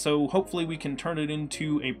 So hopefully we can turn it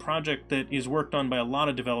into a project that is worked on by a lot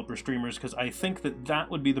of developer streamers, because I think that that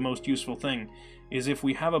would be the most useful thing, is if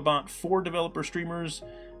we have a bot for developer streamers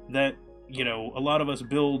that, you know, a lot of us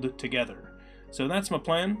build together. So that's my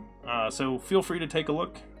plan. So feel free to take a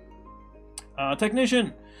look.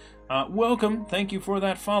 Technician, welcome. Thank you for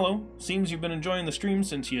that follow. Seems you've been enjoying the stream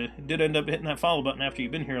since you did end up hitting that follow button after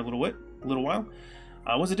you've been here a little while.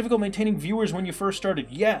 Was it difficult maintaining viewers when you first started?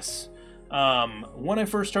 Yes. When I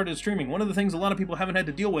first started streaming, one of the things a lot of people haven't had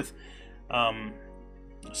to deal with,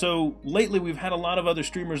 so lately we've had a lot of other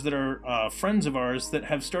streamers that are friends of ours that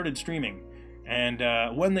have started streaming,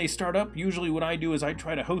 and when they start up, usually what I do is I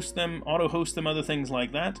try to host them, auto-host them, other things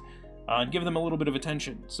like that, and give them a little bit of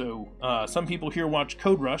attention. So some people here watch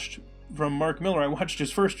Code Rush from Mark Miller. I watched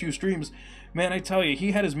his first few streams. Man, I tell you,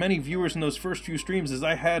 he had as many viewers in those first few streams as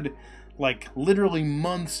I had, like, literally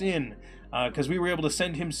months in. Because we were able to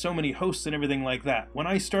send him so many hosts and everything like that. When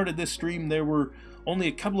I started this stream, there were only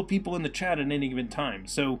a couple of people in the chat at any given time.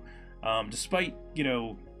 So Despite, you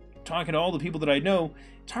know, talking to all the people that I know,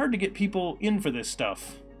 it's hard to get people in for this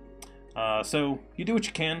stuff. So you do what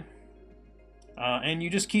you can, and you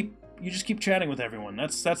just keep chatting with everyone.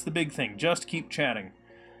 That's the big thing. Just keep chatting.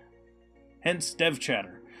 Hence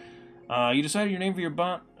DevChatter. You decided your name for your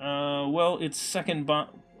bot. Well, it's second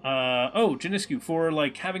bot. Oh, Janiscu, for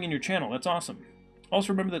like having in your channel. That's awesome.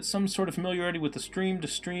 Also remember that some sort of familiarity with the stream to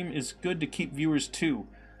stream is good to keep viewers too.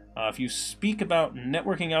 If you speak about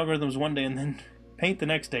networking algorithms one day and then paint the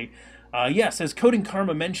next day, yes, as Coding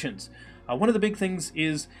Karma mentions, one of the big things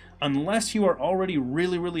is unless you are already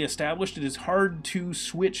really established, it is hard to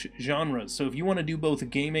switch genres. So if you want to do both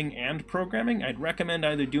gaming and programming, I'd recommend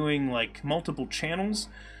either doing like multiple channels.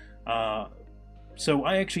 So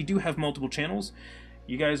I actually do have multiple channels.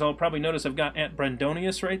 You guys all probably notice I've got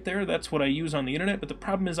 @Brandonius right there. That's what I use on the internet, but the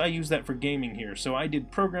problem is I use that for gaming here. So I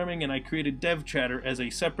did programming and I created DevChatter as a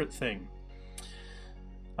separate thing.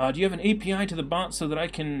 Do you have an API to the bot so that I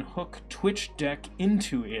can hook Twitch Deck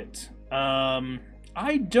into it?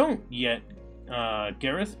 I don't yet,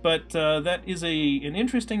 Gareth, but that is an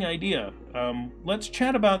interesting idea. Let's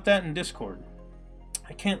chat about that in Discord.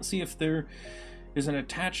 I can't see if there is an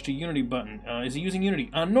attached to Unity button. Is he using Unity?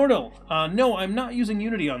 Nordal, no, I'm not using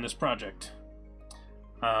Unity on this project.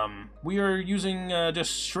 We are using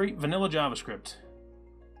just straight vanilla JavaScript.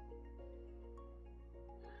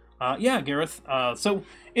 Yeah, Gareth. So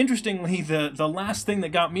interestingly, the last thing that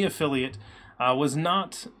got me affiliate was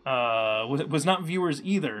not viewers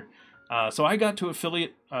either. So I got to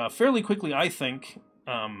affiliate fairly quickly, I think,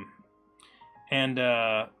 and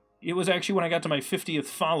it was actually when I got to my 50th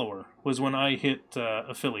follower was when I hit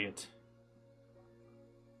affiliate.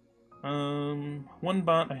 One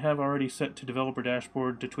bot I have already set to developer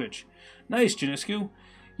dashboard to Twitch. Nice, Janiscu.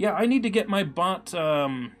 Yeah, I need to get my bot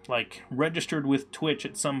like registered with Twitch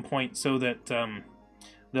at some point so that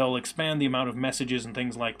they'll expand the amount of messages and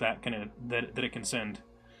things like that that it can send.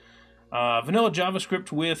 Vanilla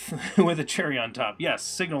JavaScript with with a cherry on top. Yes,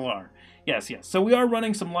 SignalR. Yes. So we are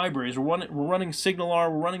running some libraries. We're running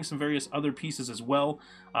SignalR. We're running some various other pieces as well.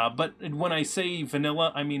 But when I say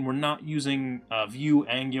vanilla, I mean we're not using Vue,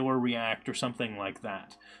 Angular, React, or something like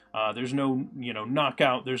that. There's no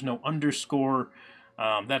knockout. There's no underscore.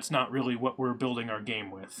 That's not really what we're building our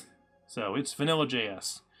game with. So it's vanilla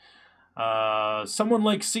JS. Someone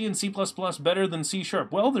like C and C++ better than C#.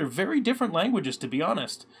 Well, they're very different languages, to be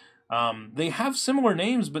honest. They have similar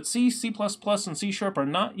names, but C, C++, and C# are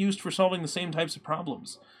not used for solving the same types of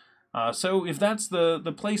problems. So if that's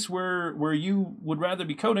the place where you would rather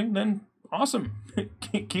be coding, then awesome.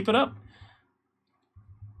 Keep it up.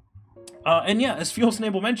 And yeah, as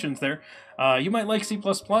FuelSnable mentions there, you might like C++,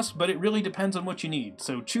 but it really depends on what you need.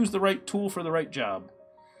 So choose the right tool for the right job.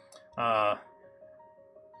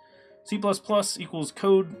 C++ equals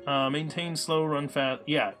code, maintain slow, run fast.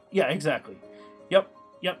 Yeah, exactly. Yep.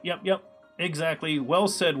 Exactly. Well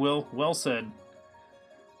said, Will. Well said.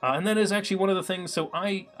 And that is actually one of the things. So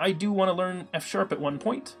I do want to learn F# at one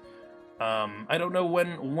point. I don't know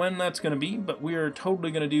when that's going to be, but we are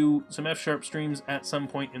totally going to do some F# streams at some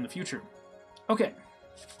point in the future. Okay.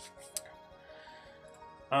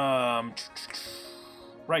 Right.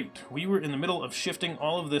 We were in the middle of shifting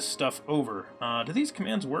all of this stuff over. Do these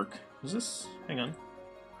commands work? Is this... Hang on.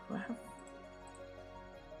 Do I have...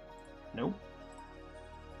 Nope.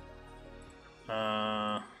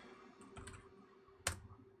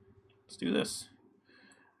 Let's do this.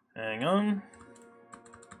 Hang on.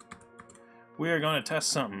 We are going to test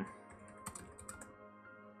something.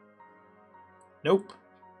 Nope.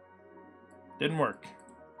 Didn't work.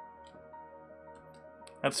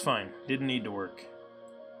 That's fine. Didn't need to work.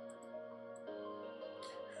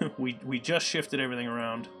 we just shifted everything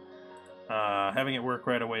around. Having it work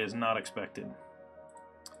right away is not expected.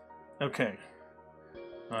 Okay.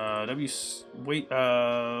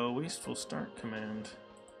 Wasteful start command.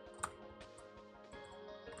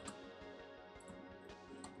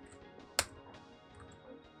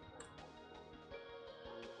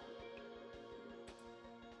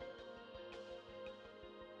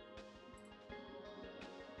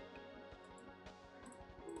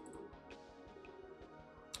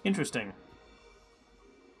 Interesting.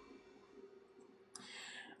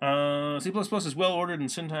 C++ is well ordered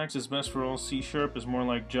and syntax is best for all. C# is more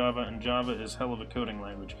like Java, and Java is hell of a coding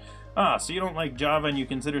language. So you don't like Java and you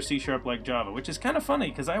consider C# like Java, which is kind of funny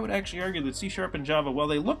because I would actually argue that C# and Java, while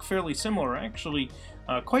they look fairly similar, are actually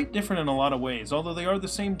quite different in a lot of ways, although they are the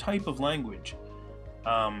same type of language.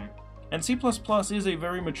 And C++ is a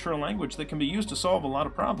very mature language that can be used to solve a lot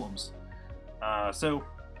of problems.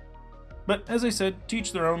 But as I said, to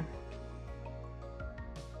each their own.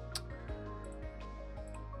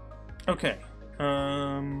 Okay.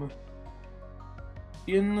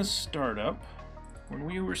 In the startup, when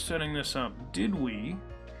we were setting this up, did we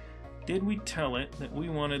tell it that we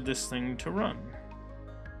wanted this thing to run?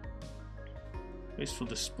 Wasteful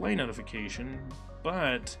display notification,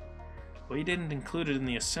 but we didn't include it in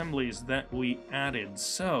the assemblies that we added.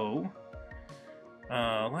 So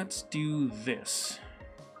let's do this.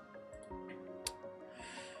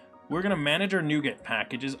 We're going to manage our NuGet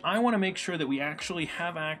packages. I want to make sure that we actually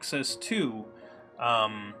have access to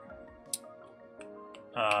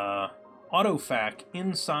autofac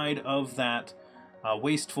inside of that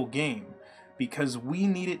wasteful game, because we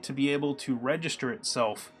need it to be able to register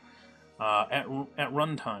itself at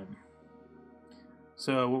runtime.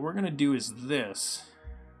 So what we're going to do is this.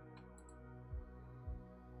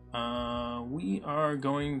 We are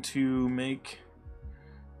going to make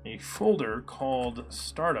a folder called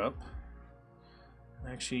startup.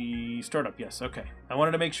 Actually, startup, yes, okay. I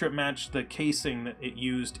wanted to make sure it matched the casing that it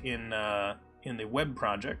used in the web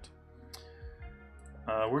project.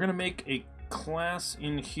 We're going to make a class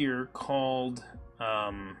in here called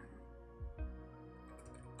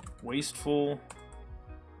wasteful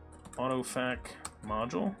autofac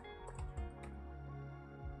module.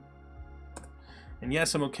 And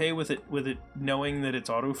yes, I'm okay with it knowing that it's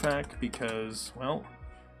autofac because, well,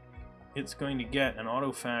 it's going to get an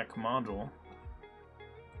autofac module.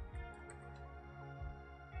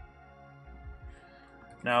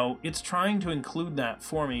 Now, it's trying to include that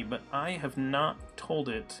for me, but I have not told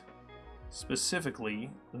it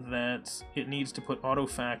specifically that it needs to put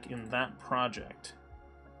autofac in that project.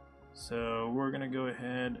 So we're going to go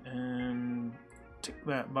ahead and tick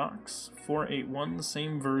that box. 481, the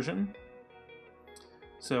same version.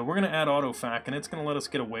 So we're going to add autofac, and it's going to let us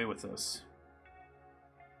get away with this.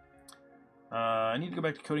 I need to go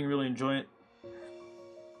back to coding, really enjoy it.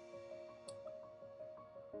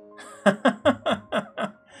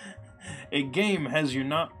 A game has you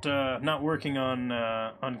not working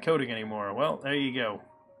on coding anymore. Well, there you go.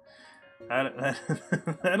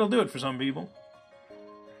 That'll do it for some people.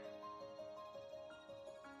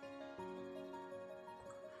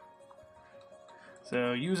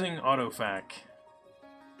 So using autofac.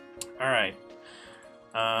 All right.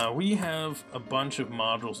 We have a bunch of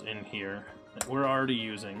modules in here that we're already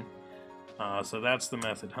using. So that's the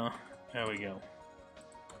method, huh? There we go.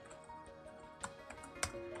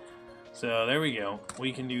 So there we go.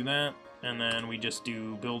 We can do that, and then we just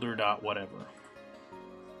do builder.whatever.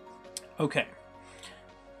 Okay.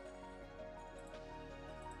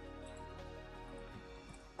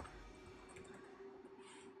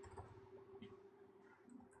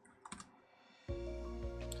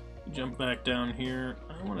 Jump back down here.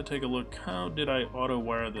 I want to take a look. How did I auto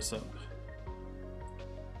wire this up?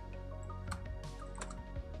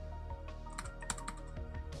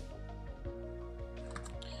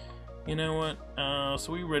 You know what?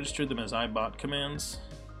 So we registered them as ibot commands.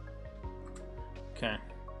 Okay.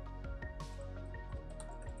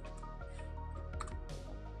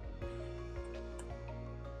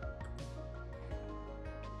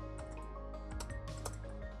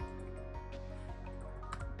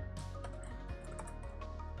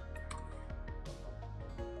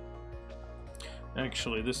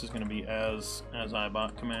 Actually, this is going to be as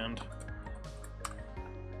ibot command.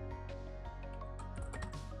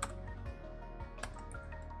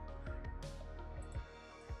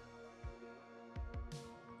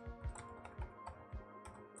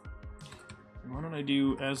 And why don't I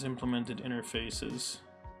do as implemented interfaces?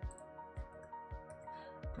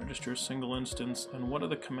 Register a single instance. And what are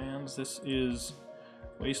the commands? This is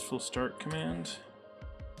wasteful start command.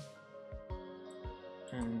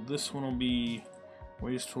 And this one will be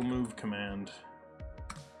wasteful move command.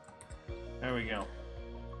 There we go.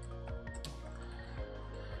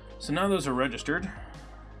 So now those are registered.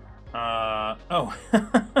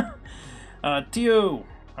 Tio,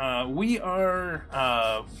 we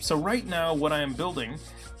are, so right now what I am building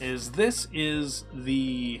is this is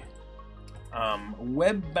the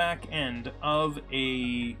web back end of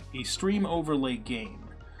a stream overlay game.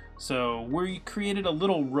 So we created a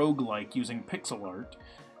little roguelike using pixel art,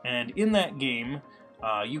 and in that game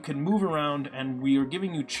you can move around, and we are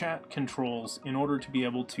giving you chat controls in order to be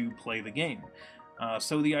able to play the game.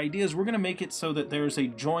 So the idea is we're going to make it so that there's a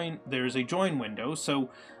join window. So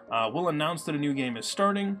we'll announce that a new game is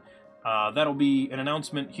starting. That'll be an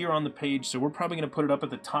announcement here on the page. So we're probably going to put it up at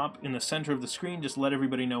the top in the center of the screen, just let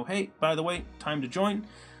everybody know, hey, by the way, time to join.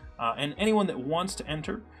 And anyone that wants to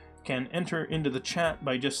enter can enter into the chat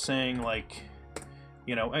by just saying, like,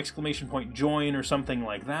 you know, ! join or something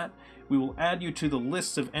like that. We will add you to the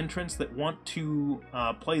lists of entrants that want to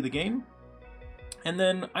play the game. And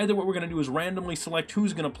then either what we're going to do is randomly select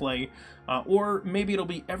who's going to play, or maybe it'll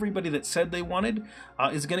be everybody that said they wanted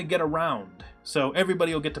is going to get a round. So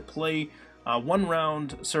everybody will get to play one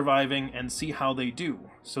round surviving and see how they do.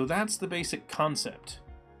 So that's the basic concept.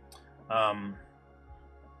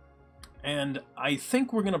 And I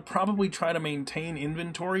think we're going to probably try to maintain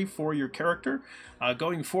inventory for your character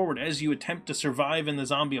going forward as you attempt to survive in the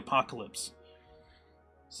zombie apocalypse.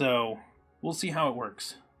 So we'll see how it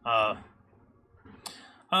works.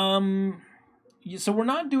 So we're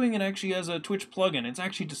not doing it actually as a Twitch plugin. It's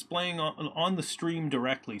actually displaying on the stream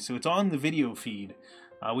directly. So it's on the video feed,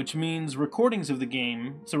 which means recordings of the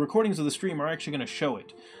game, so recordings of the stream are actually going to show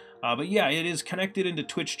it. But yeah, it is connected into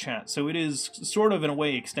Twitch chat, so it is sort of in a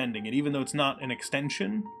way extending it, even though it's not an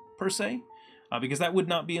extension per se, because that would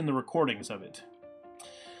not be in the recordings of it.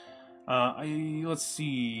 Let's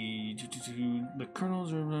see. The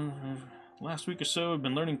kernels are... Last week or so, I've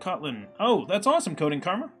been learning Kotlin. Oh, that's awesome, Coding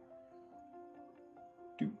Karma.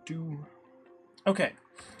 Okay.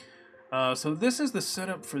 So this is the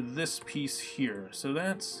setup for this piece here. So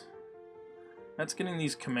that's getting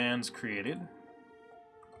these commands created.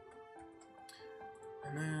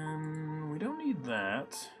 And then we don't need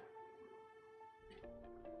that.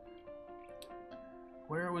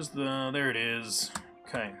 Where was the... There it is.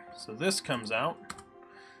 Okay, so this comes out.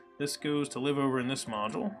 This goes to live over in this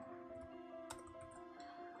module.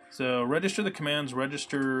 So register the commands,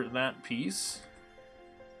 register that piece.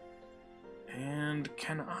 And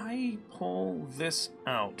can I pull this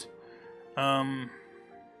out? That's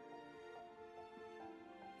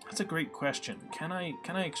a great question. Can I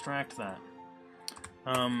extract that?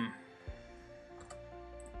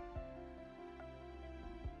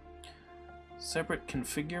 Separate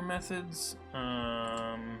configure methods.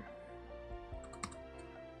 Can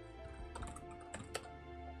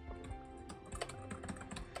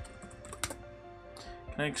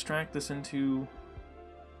I extract this into...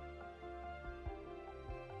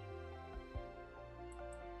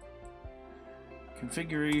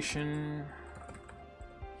 configuration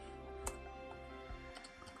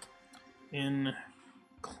in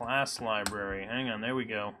class library? Hang on, there we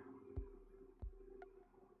go.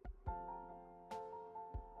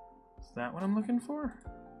 Is that what I'm looking for?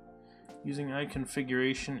 Using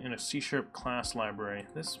iConfiguration in a C# class library.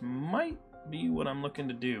 This might be what I'm looking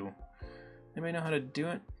to do. Anybody know how to do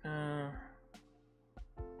it?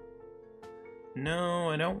 No,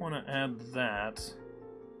 I don't want to add that.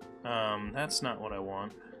 That's not what I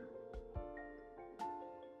want.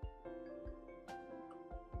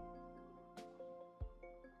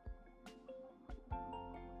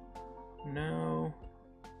 No.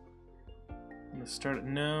 Let's start it.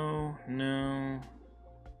 No, no.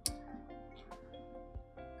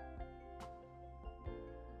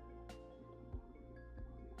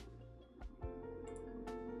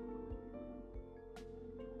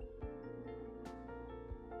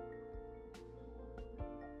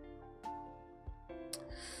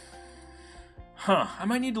 Huh, I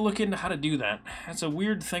might need to look into how to do that. That's a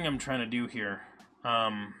weird thing I'm trying to do here.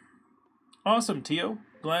 Awesome, Tio.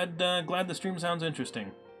 Glad the stream sounds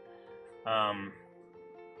interesting.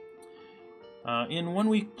 In 1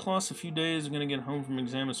 week plus a few days, I'm gonna get home from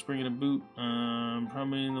exam with Spring in a boot.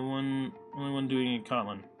 Probably the only one doing it in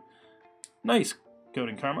Kotlin. Nice,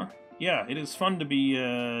 Coding Karma. Yeah, it is fun to be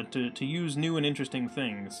to use new and interesting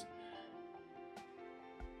things.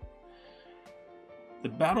 The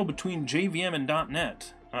battle between JVM and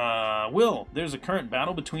 .NET. Will, there's a current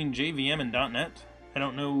battle between JVM and .NET. I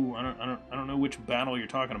don't know. I don't know which battle you're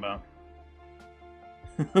talking about.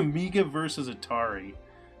 Amiga versus Atari.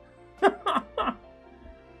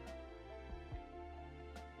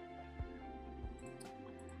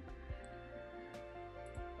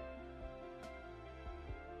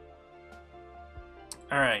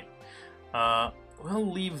 All right.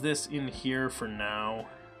 We'll leave this in here for now.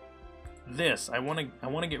 This, I want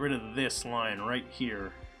to get rid of this line right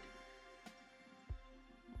here.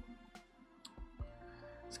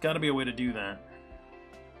 There's got to be a way to do that.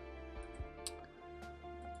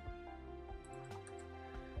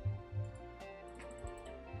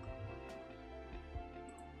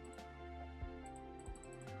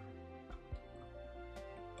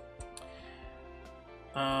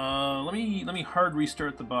 Let me hard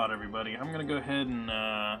restart the bot, everybody. I'm gonna go ahead and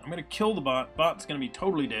I'm gonna kill the bot. Bot's gonna be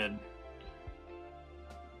totally dead.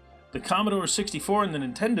 The Commodore 64 and the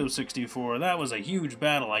Nintendo 64, that was a huge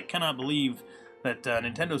battle. I cannot believe that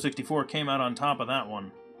Nintendo 64 came out on top of that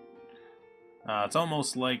one. It's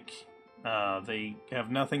almost like they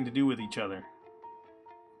have nothing to do with each other.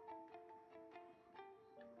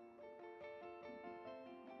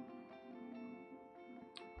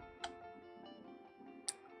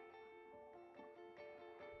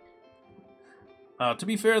 To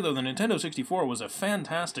be fair, though, the Nintendo 64 was a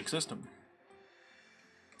fantastic system.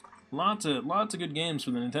 Lots of good games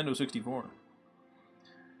for the Nintendo 64.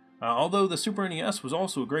 Although the Super NES was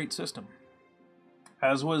also a great system,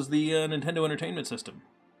 as was the Nintendo Entertainment System.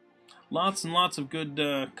 Lots and lots of good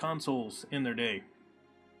consoles in their day.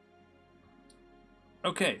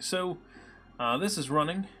 Okay, so this is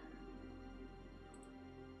running.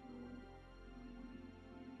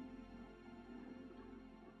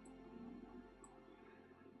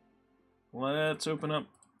 Let's open up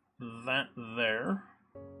that there.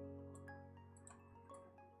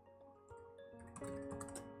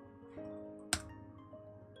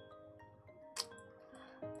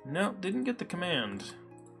 No, didn't get the command.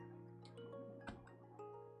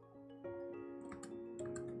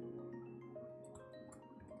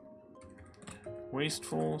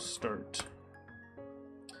 Wasteful start.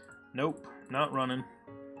 Nope, not running.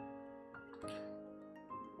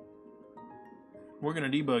 We're gonna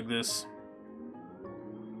debug this.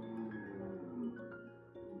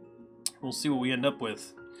 We'll see what we end up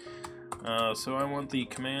with. So I want the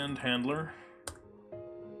command handler.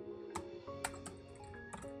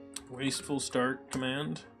 Wasteful start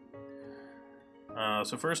command.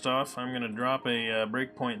 So first off, I'm going to drop a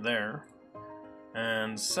breakpoint there.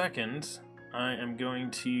 And second, I am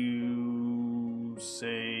going to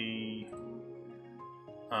say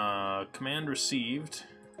command received.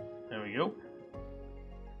 There we go.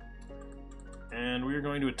 And we're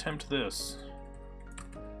going to attempt this.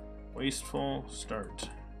 Wasteful start.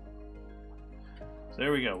 So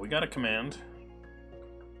there we go. We got a command.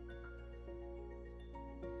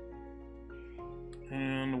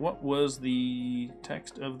 And what was the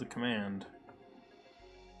text of the command?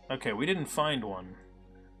 Okay, we didn't find one.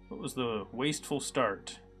 What was the wasteful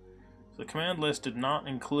start? So the command list did not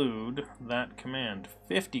include that command.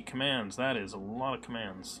 50 commands, that is a lot of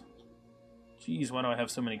commands. Jeez, why do I have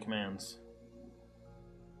so many commands?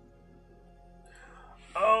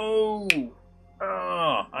 Oh!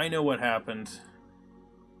 Oh, I know what happened.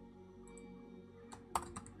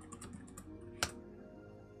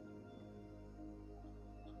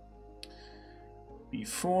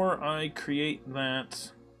 Before I create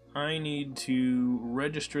that, I need to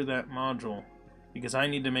register that module, because I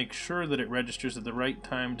need to make sure that it registers at the right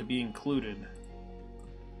time to be included.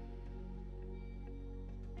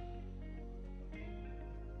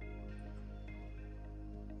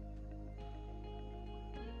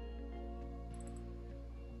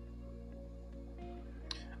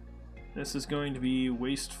 This is going to be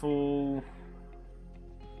wasteful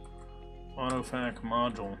autofac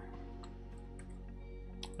module.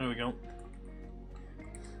 There we go.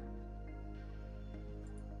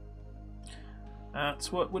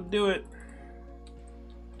 That's what would do it.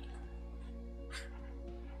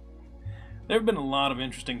 There have been a lot of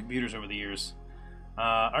interesting computers over the years.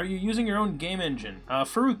 Are you using your own game engine?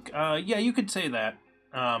 Farouk, yeah, you could say that.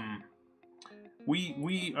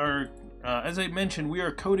 We are, as I mentioned, we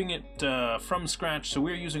are coding it from scratch, so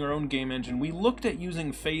we're using our own game engine. We looked at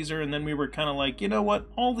using Phaser, and then we were kind of like, you know what,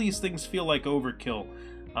 all these things feel like overkill,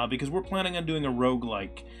 because we're planning on doing a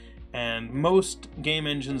roguelike, and most game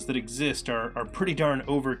engines that exist are pretty darn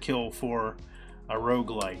overkill for a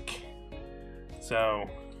roguelike. So...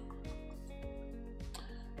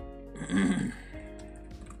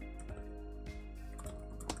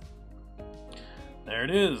 there it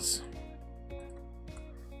is.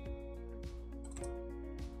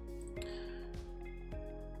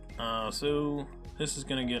 So this is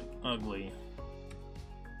gonna get ugly.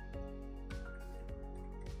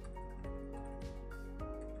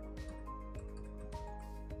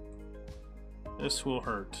 This will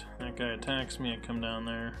hurt. That guy attacks me, I come down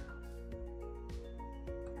there.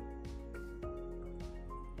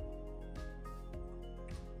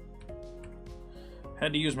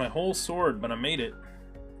 Had to use my whole sword, but I made it.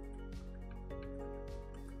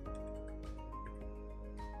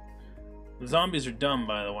 The zombies are dumb,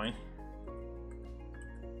 by the way.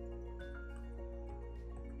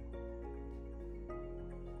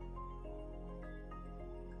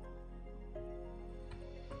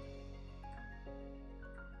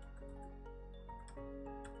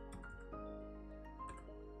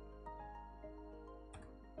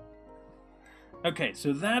 Okay,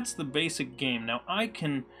 so that's the basic game. Now I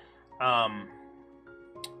can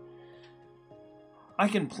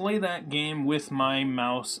play that game with my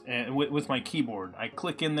mouse and with my keyboard. I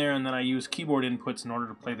click in there and then I use keyboard inputs in order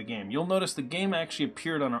to play the game. You'll notice the game actually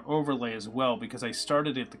appeared on our overlay as well because I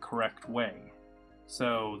started it the correct way.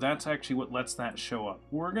 So that's actually what lets that show up.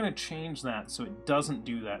 We're going to change that so it doesn't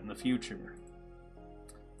do that in the future.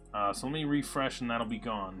 So let me refresh and that'll be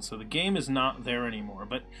gone. So the game is not there anymore,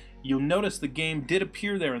 but you'll notice the game did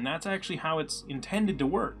appear there, and that's actually how it's intended to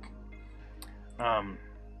work. An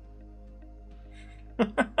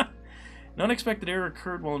unexpected error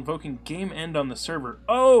occurred while invoking game end on the server.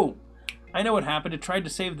 Oh! I know what happened. It tried to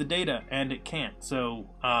save the data, and it can't. So,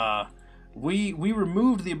 we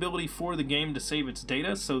removed the ability for the game to save its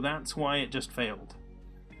data, so that's why it just failed.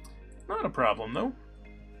 Not a problem, though.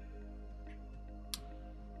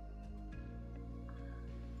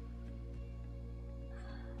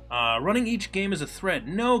 Running each game as a thread.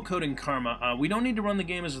 No, Coding Karma. We don't need to run the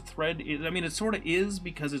game as a thread. I mean, it sort of is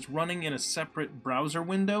because it's running in a separate browser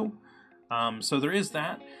window. So there is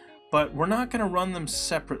that. But we're not going to run them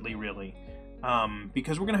separately, really.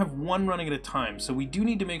 Because we're going to have one running at a time. So we do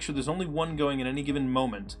need to make sure there's only one going at any given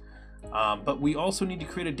moment. But we also need to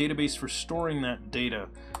create a database for storing that data.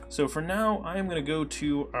 So for now, I am going to go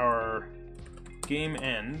to our game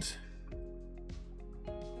end.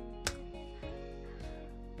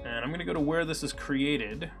 And I'm going to go to where this is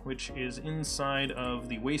created, which is inside of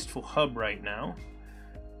the Wasteful Hub right now.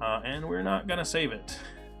 And we're not going to save it.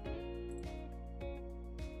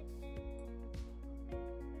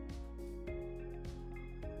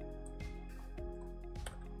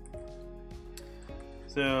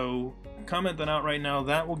 So, comment that out right now.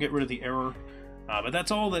 That will get rid of the error. But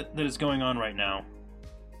that's all that is going on right now.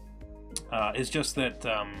 It's just that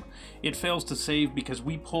it fails to save because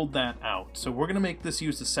we pulled that out. So we're going to make this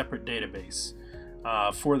use a separate database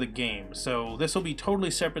for the game. So this will be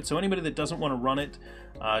totally separate. So anybody that doesn't want to run it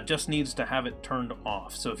just needs to have it turned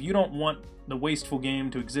off. So if you don't want the Wasteful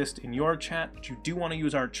game to exist in your chat, but you do want to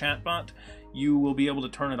use our chatbot, you will be able to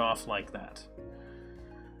turn it off like that.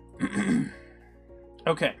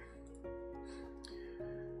 Okay.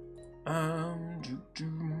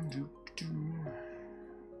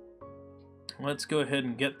 Let's go ahead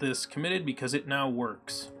and get this committed because it now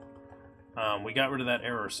works. We got rid of that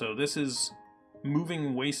error. So this is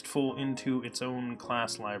moving Wasteful into its own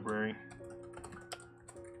class library.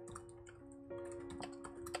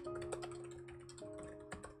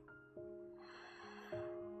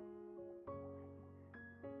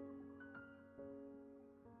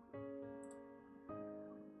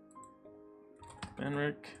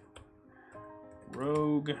 Benric,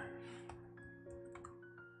 Rogue,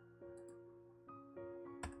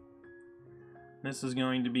 this is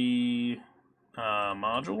going to be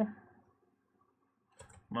modularize,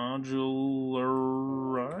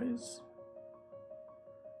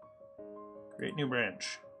 create new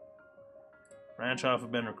branch off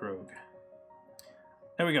of Benric Rogue.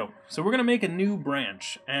 There we go. So we're going to make a new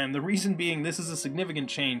branch, and the reason being this is a significant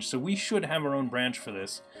change, so we should have our own branch for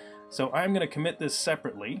this. So I'm going to commit this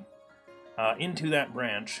separately into that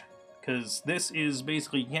branch, because this is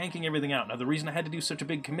basically yanking everything out. Now the reason I had to do such a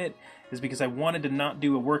big commit is because I wanted to not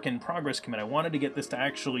do a work in progress commit. I wanted to get this to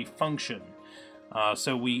actually function.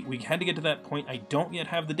 So we had to get to that point. I don't yet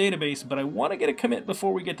have the database, but I want to get a commit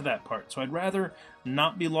before we get to that part. So I'd rather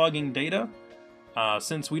not be logging data,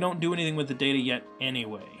 since we don't do anything with the data yet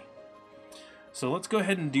anyway. So let's go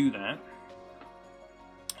ahead and do that.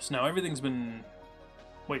 So now everything's been...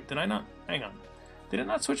 Wait, did I not? Hang on. Did it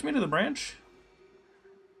not switch me to the branch?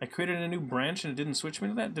 I created a new branch and it didn't switch me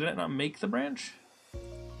to that? Did it not make the branch?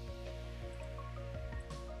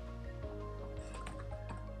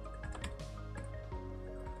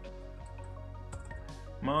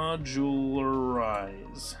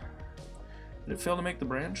 Modularize. Did it fail to make the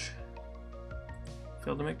branch?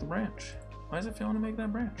 Failed to make the branch. Why is it failing to make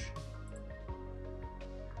that branch?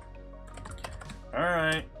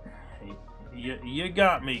 Alright. You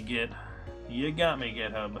got me, Git. You got me,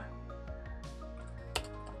 GitHub.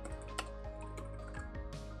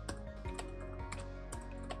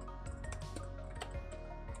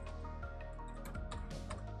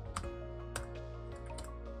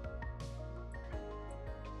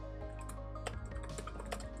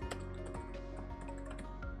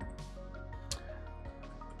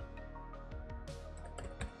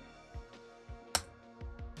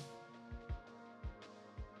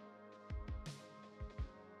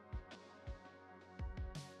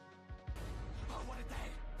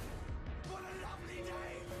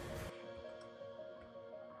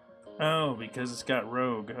 Oh, because it's got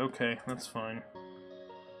Rogue. Okay, that's fine.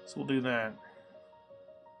 So we'll do that.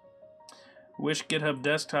 Wish GitHub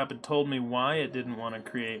Desktop had told me why it didn't want to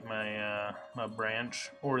create my my branch,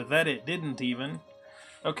 or that it didn't even.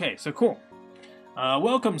 Okay, so cool.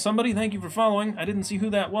 Welcome, somebody. Thank you for following. I didn't see who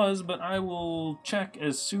that was, but I will check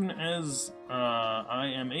as soon as I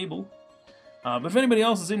am able. But if anybody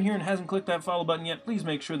else is in here and hasn't clicked that follow button yet, please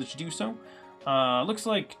make sure that you do so. Looks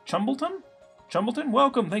like Chumbleton? Chumbleton,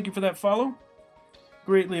 welcome. Thank you for that follow.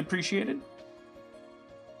 Greatly appreciated.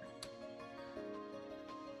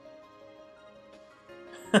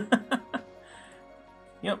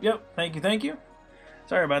 Yep. Thank you.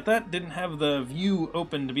 Sorry about that. Didn't have the view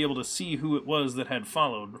open to be able to see who it was that had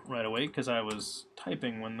followed right away because I was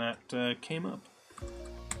typing when that came up.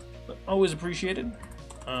 But always appreciated.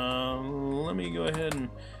 Let me go ahead and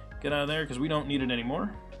get out of there because we don't need it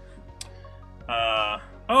anymore.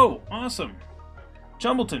 Oh, awesome.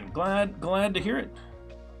 Chumbleton, glad to hear it.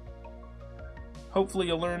 Hopefully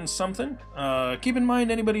you'll learn something. Keep in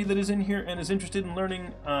mind anybody that is in here and is interested in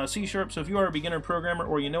learning C#, so if you are a beginner programmer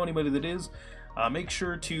or you know anybody that is, make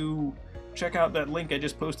sure to check out that link I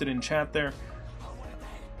just posted in chat there.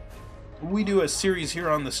 We do a series here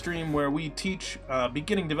on the stream where we teach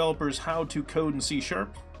beginning developers how to code in C#.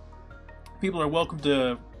 People are welcome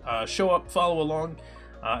to show up, follow along.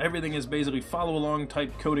 Everything is basically follow along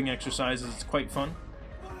type coding exercises. It's quite fun.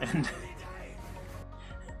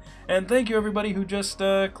 And thank you everybody who just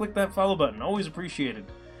clicked that follow button. Always appreciated.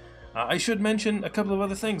 I should mention a couple of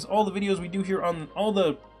other things. All the videos we do here on all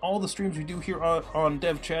the streams we do here on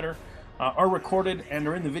DevChatter are recorded and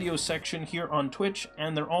are in the video section here on Twitch,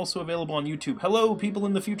 and they're also available on YouTube. Hello, people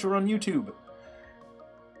in the future on YouTube.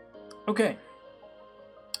 Okay,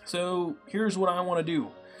 so here's what I want to do.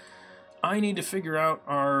 I need to figure out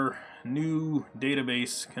our new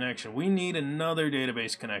database connection. We need another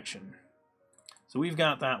database connection. So we've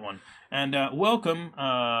got that one. And welcome,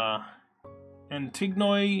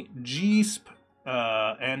 Antignoi, Gisp,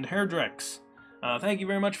 and Hairdrex. Thank you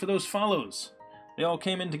very much for those follows. They all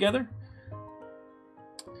came in together.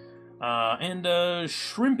 And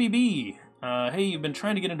Shrimpy B. Hey, you've been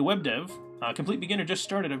trying to get into web dev. Complete beginner just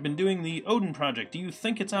started. I've been doing the Odin project. Do you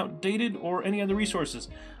think it's outdated or any other resources?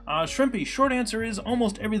 Shrimpy, short answer is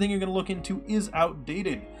almost everything you're going to look into is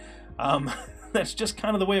outdated. That's just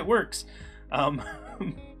kind of the way it works.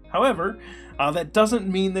 However, that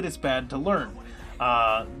doesn't mean that it's bad to learn.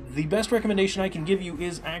 The best recommendation I can give you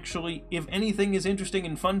is actually, if anything is interesting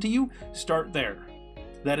and fun to you, start there.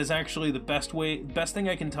 That is actually the best thing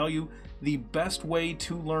I can tell you. The best way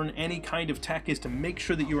to learn any kind of tech is to make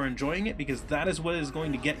sure that you are enjoying it, because that is what is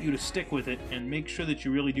going to get you to stick with it and make sure that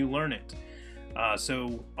you really do learn it.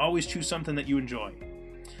 So always choose something that you enjoy.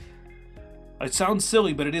 It sounds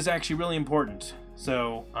silly, but it is actually really important.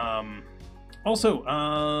 So, also,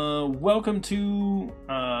 welcome to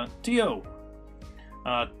Tio.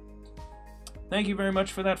 Thank you very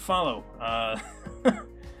much for that follow.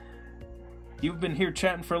 You've been here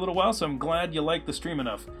chatting for a little while, so I'm glad you like the stream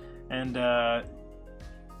enough. And I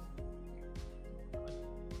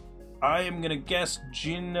am gonna guess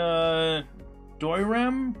Jin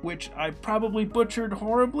Doiram, which I probably butchered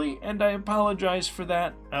horribly, and I apologize for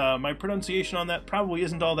that. My pronunciation on that probably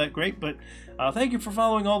isn't all that great, but thank you for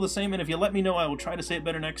following all the same, and if you let me know, I will try to say it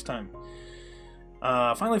better next time.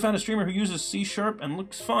 Finally found a streamer who uses C# and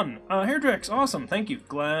looks fun. Hairdrex, awesome, thank you.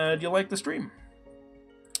 Glad you like the stream.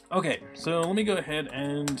 Okay, so let me go ahead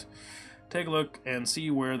and take a look and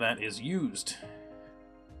see where that is used.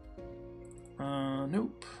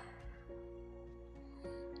 Nope.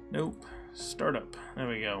 Nope. Startup. There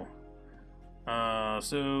we go.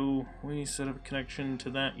 So we set up a connection to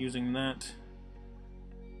that using that.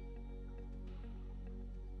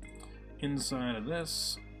 Inside of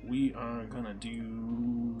this, we are gonna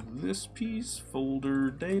do this piece,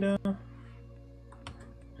 folder data,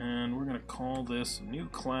 and we're gonna call this new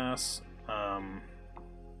class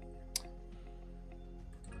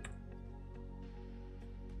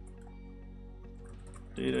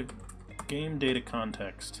game data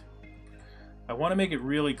context. I want to make it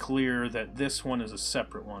really clear that this one is a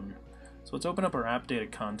separate one. So let's open up our app data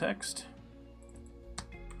context.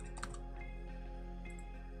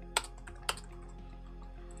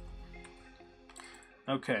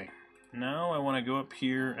 Okay, now I want to go up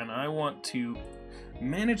here and I want to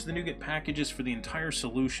manage the NuGet packages for the entire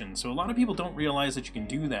solution. So a lot of people don't realize that you can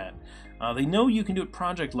do that. They know you can do it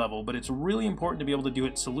project level, but it's really important to be able to do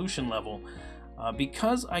it solution level.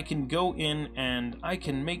 Because I can go in and I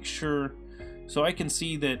can make sure, so I can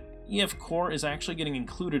see that EF Core is actually getting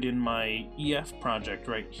included in my EF project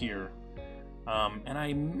right here. And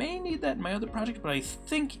I may need that in my other project, but I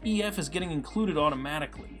think EF is getting included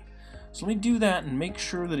automatically. So let me do that and make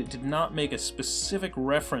sure that it did not make a specific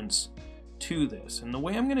reference to this. And the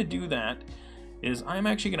way I'm going to do that is I'm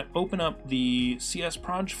actually going to open up the CS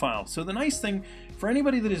proj file. So the nice thing for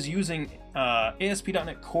anybody that is using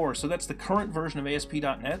ASP.NET Core, so that's the current version of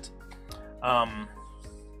ASP.NET,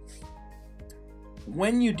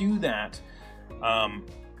 when you do that,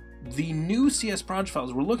 the new CS project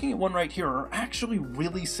files, we're looking at one right here, are actually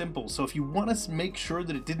really simple. So if you want to make sure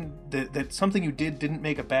that it that something you didn't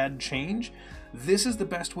make a bad change, this is the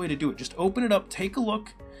best way to do it. Just open it up, take a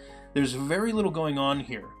look. There's very little going on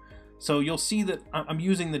here. So you'll see that I'm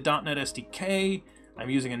using the .NET SDK. I'm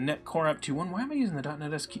using a .NET Core App 2.1. Why am I using the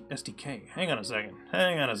 .NET SDK? Hang on a second.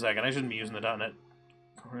 I shouldn't be using the .NET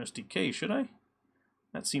Core SDK, should I?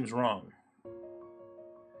 That seems wrong.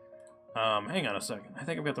 Hang on a second. I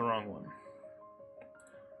think I've got the wrong one.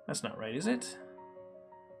 That's not right, is it?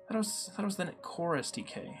 I thought it was the .NET Core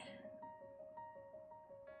SDK.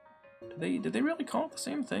 Did they really call it the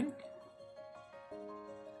same thing?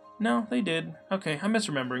 No, they did. Okay, I'm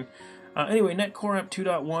misremembering. Anyway, .NET Core App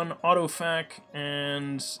 2.1, AutoFac,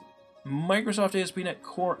 and Microsoft ASP.NET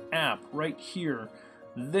Core App right here.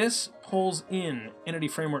 This pulls in Entity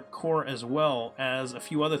Framework Core as well as a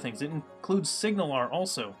few other things. It includes SignalR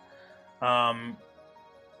also. Oh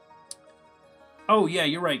yeah,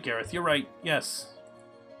 you're right, Gareth. You're right. Yes.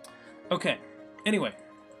 Okay. Anyway.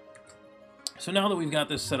 So now that we've got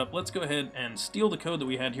this set up, let's go ahead and steal the code that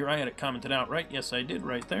we had here. I had it commented out, right? Yes, I did,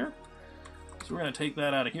 right there. So we're going to take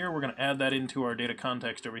that out of here. We're going to add that into our data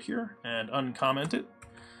context over here and uncomment it.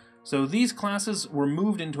 So these classes were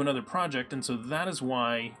moved into another project, and so that is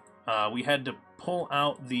why we had to pull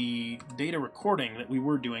out the data recording that we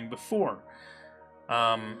were doing before.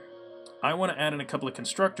 I want to add in a couple of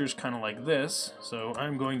constructors kind of like this, so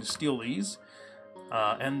I'm going to steal these.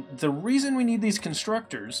 And the reason we need these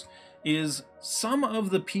constructors is some of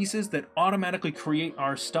the pieces that automatically create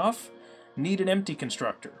our stuff need an empty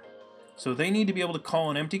constructor. So they need to be able to call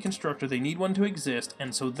an empty constructor, they need one to exist,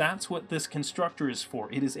 and so that's what this constructor is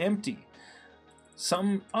for. It is empty.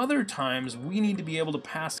 Some other times we need to be able to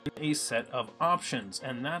pass in a set of options,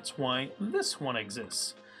 and that's why this one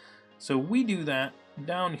exists. So we do that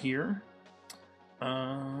down here.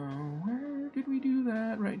 Where did we do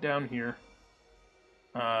that? Right down here.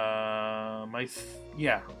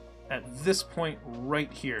 Yeah, at this point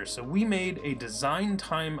right here. So we made a design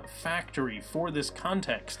time factory for this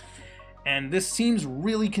context, and this seems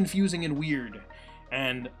really confusing and weird.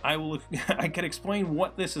 And I can explain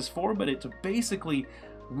what this is for, but it's basically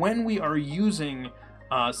when we are using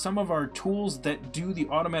some of our tools that do the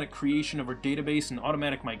automatic creation of our database and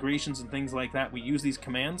automatic migrations and things like that. We use these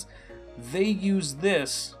commands. They use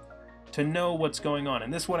this to know what's going on.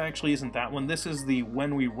 And this one actually isn't that one. This is the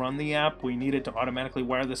when we run the app, we need it to automatically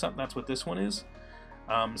wire this up. That's what this one is.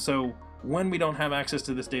 So when we don't have access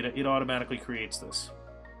to this data, it automatically creates this.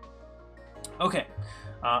 Okay,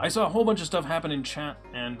 I saw a whole bunch of stuff happen in chat,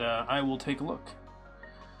 and I will take a look.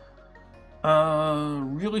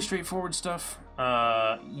 Really straightforward stuff.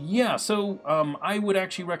 Yeah, so I would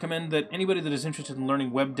actually recommend that anybody that is interested in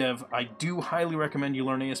learning web dev, I do highly recommend you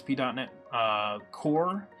learn ASP.NET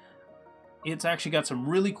Core. It's actually got some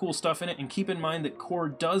really cool stuff in it, and keep in mind that Core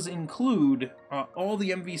does include all the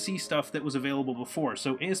MVC stuff that was available before.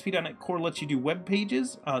 So ASP.NET Core lets you do web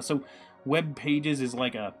pages. So web pages is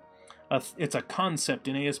like it's a concept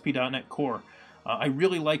in ASP.NET Core. I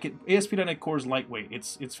really like it. ASP.NET Core is lightweight.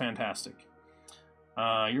 It's fantastic.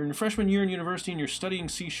 You're in your freshman year in university and you're studying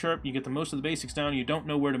C#. You get the most of the basics down. You don't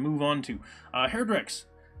know where to move on to. Hairdrex,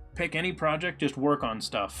 pick any project. Just work on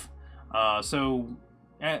stuff.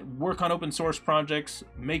 Work on open source projects,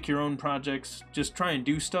 make your own projects, just try and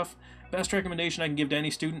do stuff. Best recommendation I can give to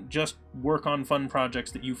any student, just work on fun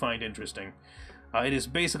projects that you find interesting. It is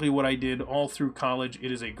basically what I did all through college.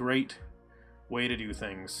 It is a great way to do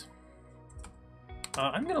things.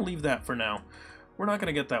 I'm going to leave that for now. We're not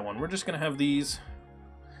going to get that one. We're just going to have these.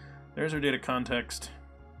 There's our data context.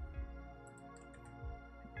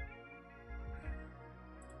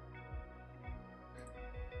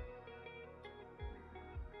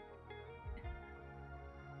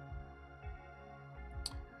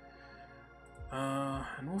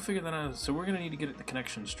 And we'll figure that out. So we're going to need to get at the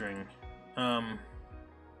connection string. What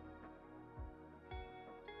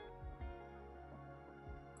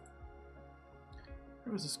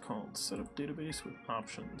was this called? Set up database with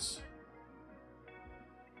options.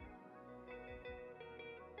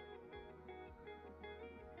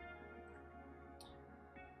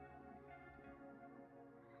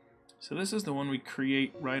 So this is the one we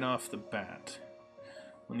create right off the bat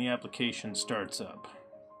when the application starts up.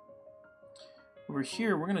 Over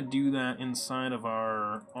here, we're going to do that inside of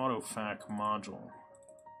our AutoFac module.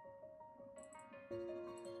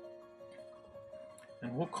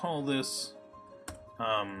 And we'll call this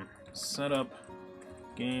setup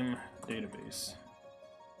game database.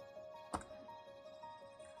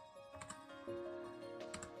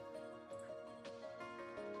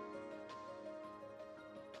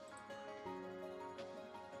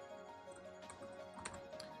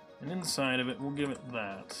 And inside of it, we'll give it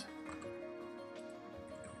that.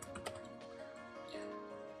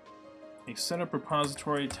 A setup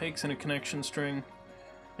repository takes in a connection string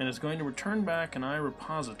and is going to return back an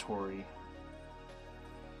iRepository.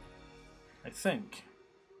 I think.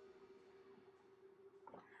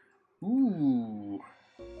 Ooh.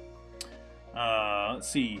 Let's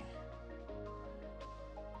see.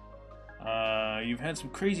 You've had some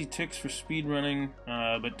crazy ticks for speedrunning,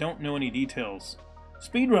 but don't know any details.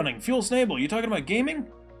 Speedrunning! Fuel Snable! You talking about gaming?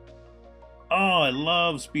 Oh, I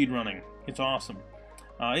love speedrunning. It's awesome.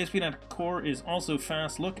 ASP.NET Core is also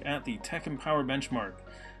fast. Look at the Tech and Power benchmark.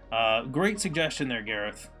 Great suggestion there,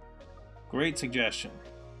 Gareth. Great suggestion.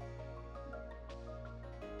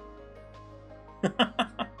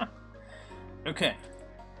 Okay.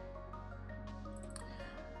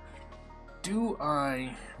 Do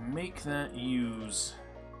I make that use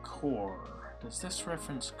core? Does this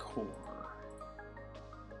reference core?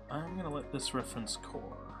 I'm gonna let this reference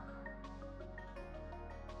core.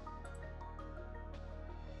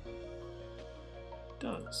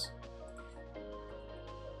 Does.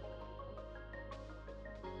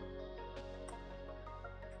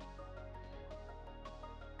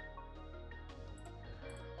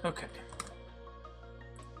 Okay.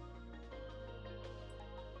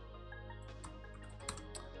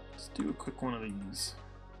 Let's do a quick one of these.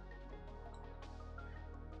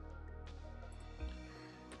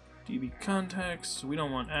 DB context. We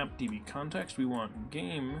don't want app DB context. We want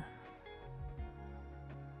game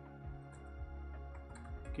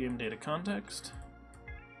data context.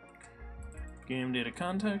 Game data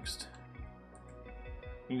context.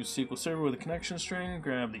 Use SQL Server with a connection string.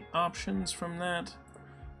 Grab the options from that.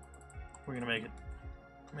 We're gonna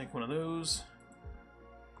make one of those.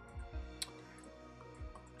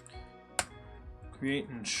 Create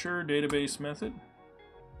ensure database method.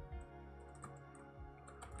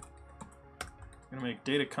 I'm gonna make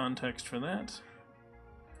data context for that.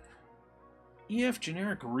 EF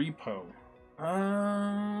generic repo.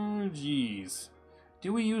 Geez.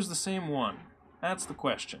 Do we use the same one? That's the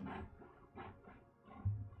question.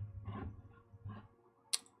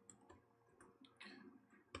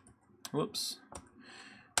 Whoops.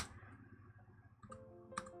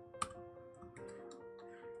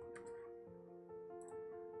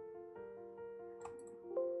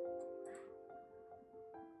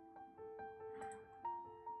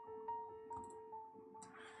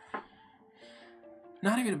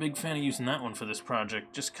 Not even a big fan of using that one for this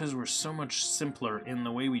project, just because we're so much simpler in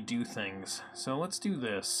the way we do things. So let's do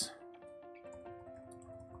this.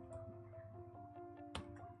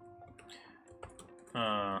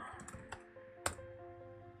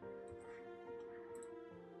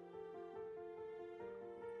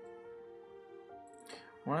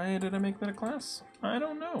 Why did I make that a class? I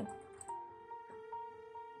don't know.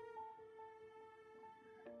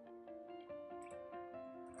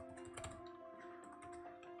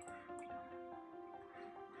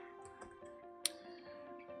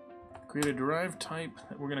 Create a derived type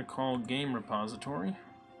that we're going to call game repository.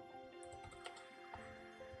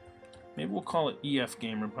 Maybe we'll call it EF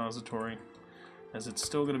game repository, as it's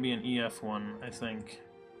still going to be an EF one, I think.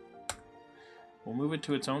 We'll move it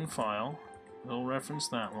to its own file. It'll reference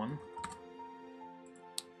that one.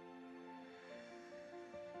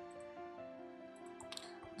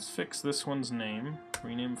 Let's fix this one's name.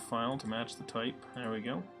 Rename file to match the type. There we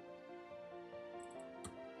go.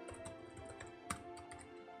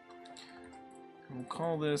 We'll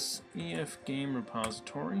call this EF game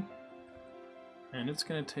repository. And it's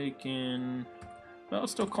going to take in... Well,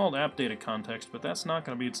 it's still called app data context, but that's not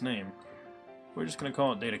going to be its name. We're just going to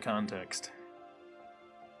call it data context.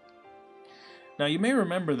 Now, you may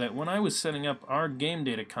remember that when I was setting up our game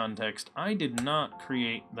data context, I did not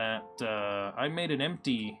create that. I made an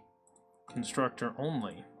empty constructor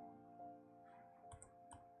only.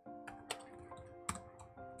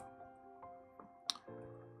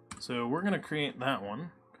 So we're going to create that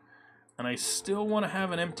one. And I still want to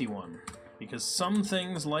have an empty one, because some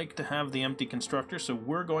things like to have the empty constructor, so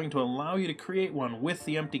we're going to allow you to create one with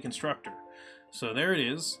the empty constructor. So there it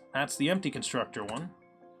is. That's the empty constructor one.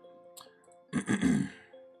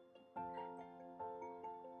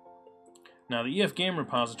 Now, the EF game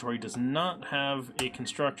repository does not have a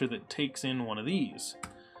constructor that takes in one of these.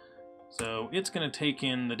 So it's going to take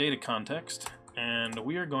in the data context, and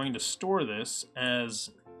we are going to store this as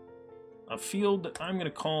a field that I'm going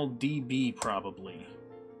to call DB probably.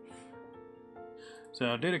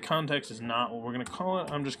 So data context is not what we're going to call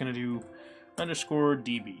it. I'm just going to do underscore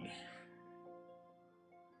DB.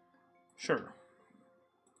 Sure.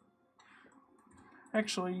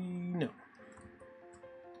 Actually, no.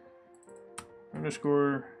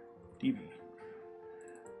 Underscore db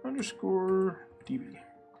underscore db.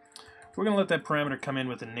 We're going to let that parameter come in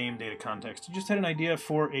with a name data context. You just had an idea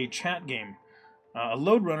for a chat game. A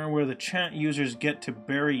load runner where the chat users get to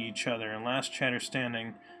bury each other, and last chatter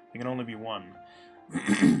standing, there can only be one.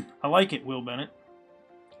 I like it, Will Bennett.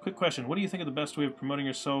 Quick question, what do you think of the best way of promoting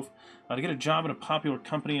yourself to get a job in a popular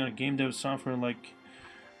company on a game dev software like,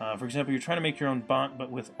 for example, you're trying to make your own bot,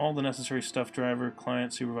 but with all the necessary stuff, driver,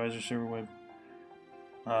 client, supervisor, server, web.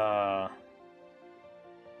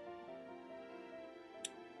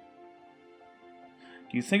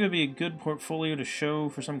 Do you think it would be a good portfolio to show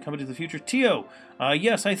for some companies in the future? Tio,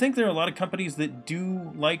 yes, I think there are a lot of companies that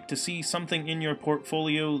do like to see something in your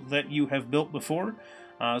portfolio that you have built before.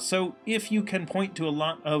 So if you can point to a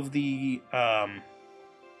lot of the...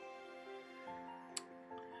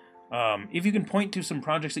 if you can point to some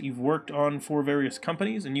projects that you've worked on for various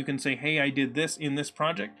companies, and you can say, hey, I did this in this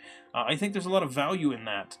project, I think there's a lot of value in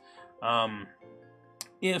that.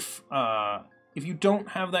 If you don't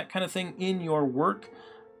have that kind of thing in your work,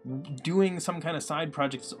 doing some kind of side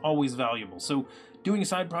project is always valuable. So doing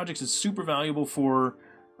side projects is super valuable for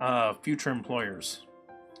future employers.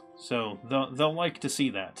 So they'll like to see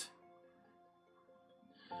that.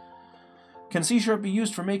 Can C# be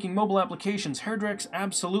used for making mobile applications? Hairdrex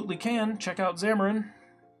absolutely can. Check out Xamarin.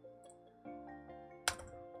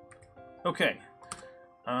 Okay.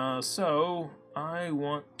 So I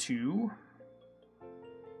want to...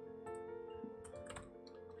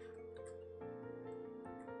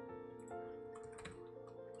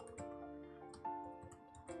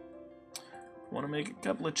 make a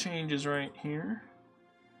couple of changes right here.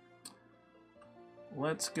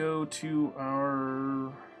 Let's go to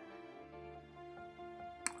our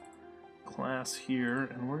class here,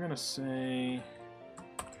 and we're going to say,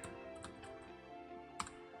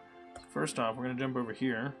 first off, we're going to jump over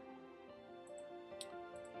here.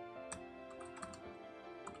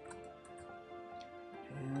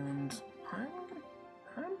 And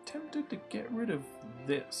I'm tempted to get rid of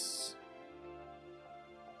this.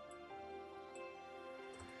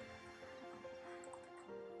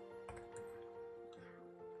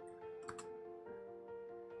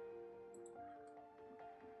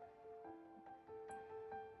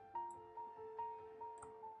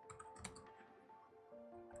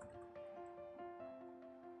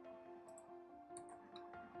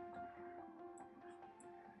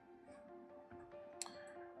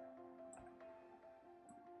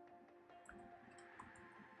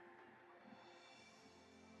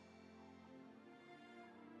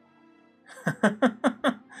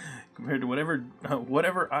 Compared to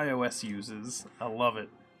whatever iOS uses. I love it.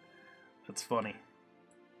 That's funny.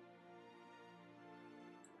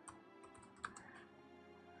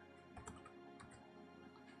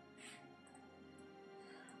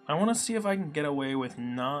 I want to see if I can get away with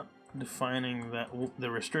not defining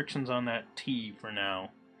the restrictions on that T for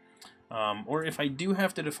now. Or if I do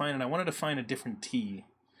have to define it, I want to define a different T.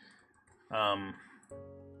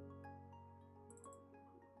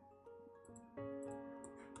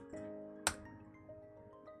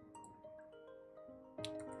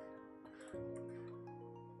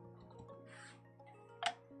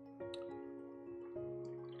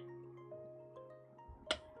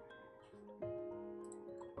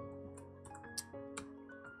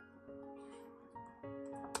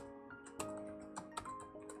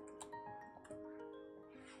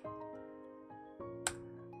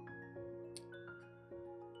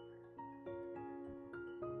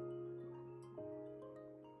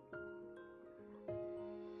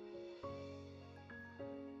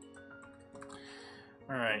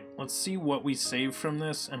 Alright, let's see what we save from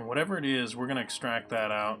this, and whatever it is, we're going to extract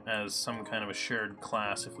that out as some kind of a shared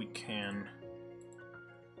class if we can.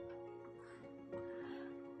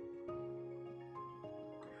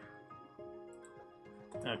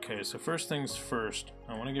 Okay, so first things first,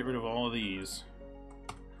 I want to get rid of all of these.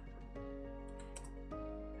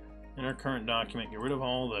 In our current document, get rid of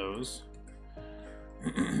all those.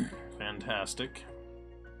 Fantastic.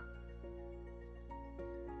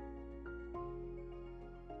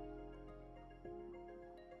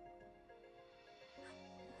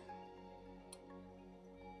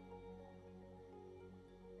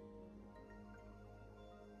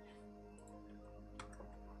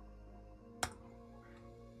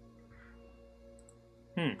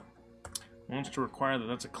 Wants to require that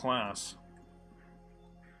that's a class.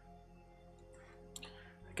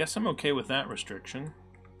 I guess I'm okay with that restriction.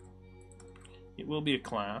 It will be a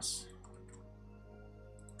class.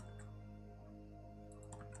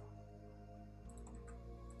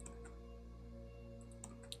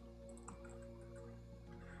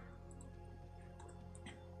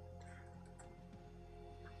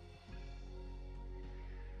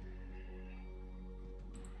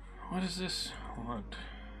 what is this? What?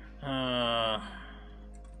 Hang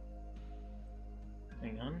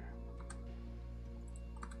on.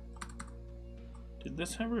 Did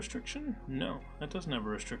this have a restriction? No, that doesn't have a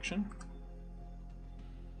restriction.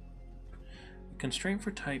 Constraint for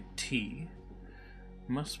type T.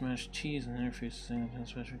 Must match T's and interface.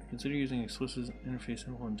 Consider using explicit interface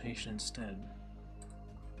implementation instead.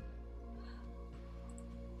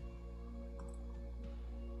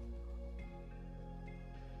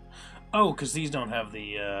 Oh, because these don't have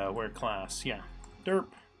the where class. Yeah. Derp.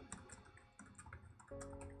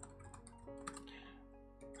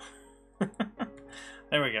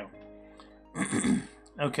 There we go.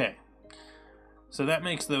 Okay. So that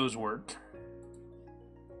makes those work.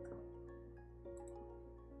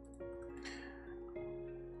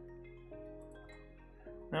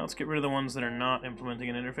 Now let's get rid of the ones that are not implementing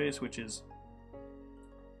an interface, which is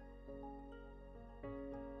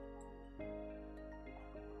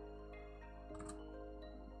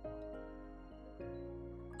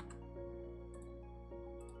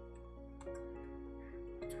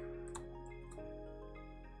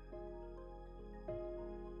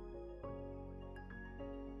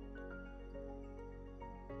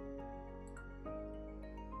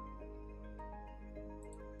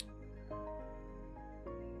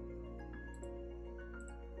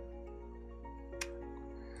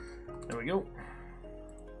there we go.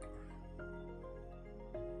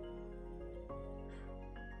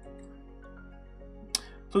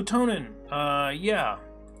 Plutonin, yeah.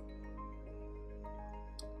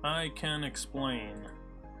 I can explain.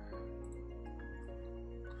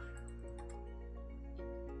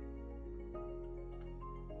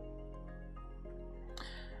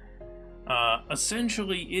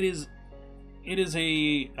 Essentially, it is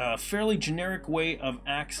a fairly generic way of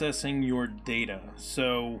accessing your data.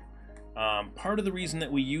 So part of the reason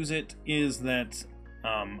that we use it is that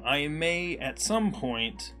I may at some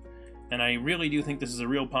point, and I really do think this is a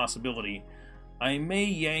real possibility, I may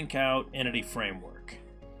yank out Entity Framework.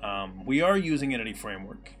 We are using Entity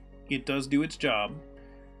Framework. It does do its job.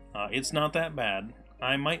 It's not that bad.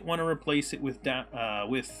 I might want to replace it with Dapper,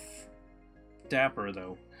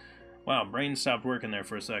 though. Wow, brain stopped working there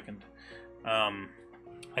for a second.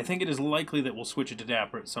 I think it is likely that we'll switch it to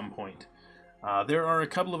Dapper at some point. There are a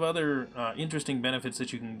couple of other interesting benefits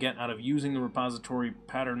that you can get out of using the repository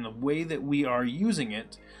pattern the way that we are using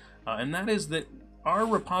it, and that is that our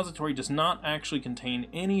repository does not actually contain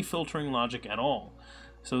any filtering logic at all.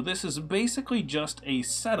 So this is basically just a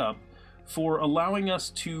setup for allowing us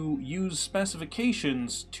to use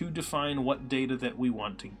specifications to define what data that we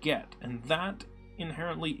want to get, and that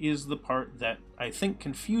inherently is the part that I think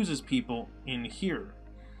confuses people in here.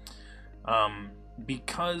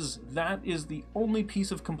 Because that is the only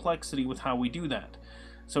piece of complexity with how we do that.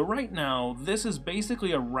 So right now, this is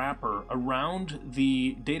basically a wrapper around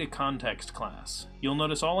the data context class. You'll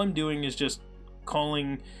notice all I'm doing is just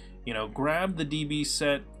calling, grab the DB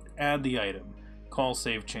set, add the item, call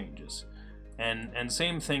save changes. And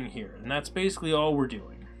same thing here. And that's basically all we're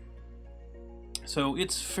doing. So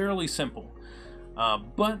it's fairly simple.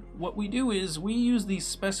 But what we do is we use these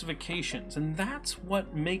specifications, and that's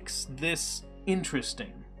what makes this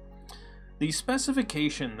interesting. The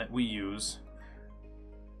specification that we use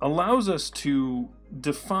allows us to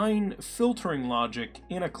define filtering logic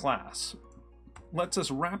in a class. Lets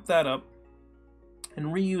us wrap that up and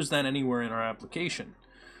reuse that anywhere in our application.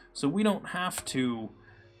 So we don't have to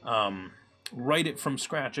write it from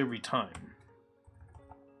scratch every time.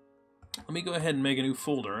 Let me go ahead and make a new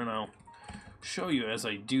folder, and I'll show you as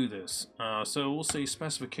I do this. So we'll say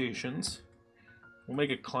specifications. We'll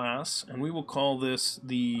make a class, and we will call this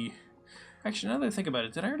the... Actually, now that I think about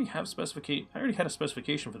it, did I already have specification? I already had a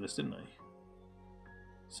specification for this, didn't I?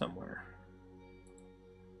 Somewhere.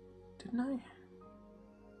 Didn't I?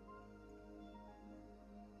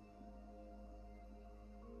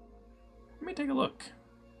 Let me take a look.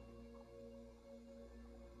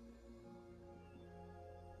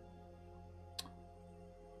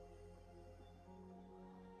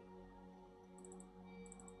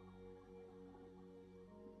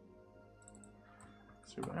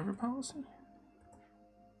 Survivor policy?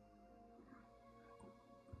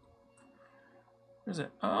 Where's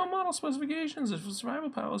it? Oh, model specifications. The survival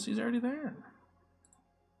policy is already there.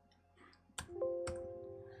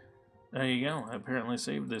 There you go. I apparently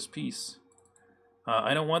saved this piece.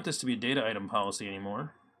 I don't want this to be a data item policy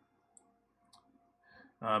anymore.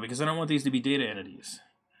 Because I don't want these to be data entities.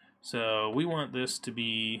 So we want this to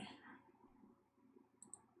be...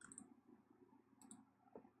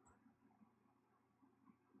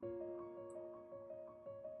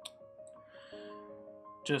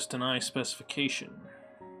 just an I specification.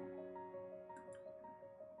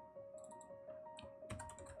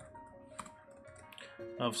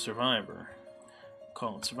 of survivor.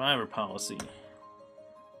 Call it survivor policy.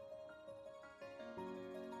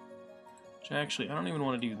 Which actually, I don't even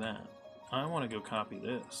want to do that. I want to go copy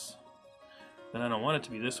this. Then I don't want it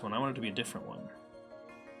to be this one. I want it to be a different one.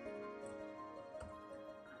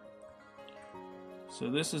 So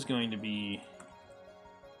this is going to be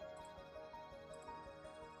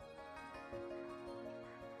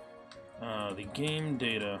the game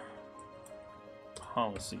data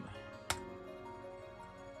policy.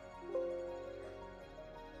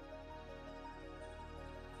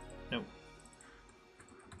 Nope.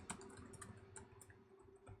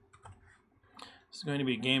 This is going to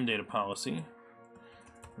be a game data policy.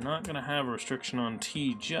 I'm not going to have a restriction on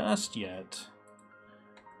T just yet.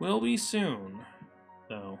 Will be soon,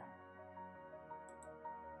 though.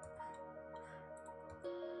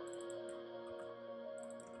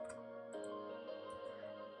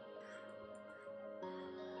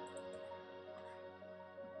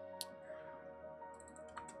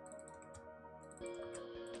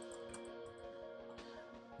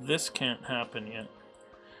 This can't happen yet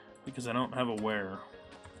because I don't have a where.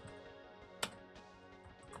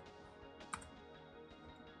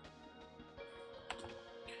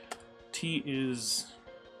 T is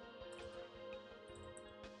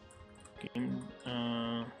game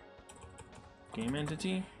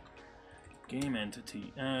entity? Game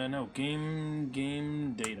entity. No, game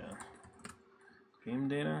data. Game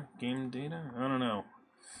data? Game data? I don't know.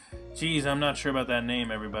 Jeez, I'm not sure about that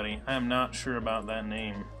name, everybody. I am not sure about that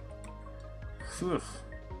name. Phew.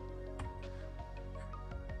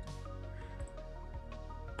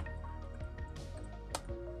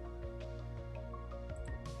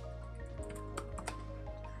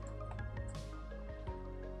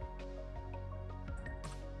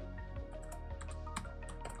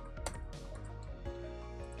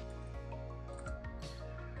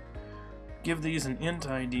 Give these an int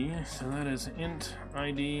ID, so that is int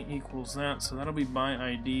ID equals that, so that'll be by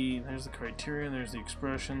ID. There's the criteria, there's the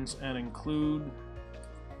expressions, add include.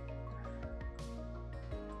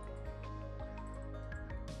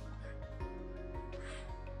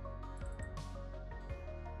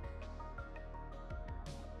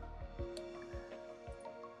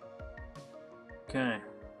 Okay.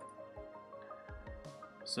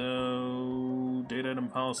 So, data item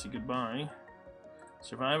policy, goodbye.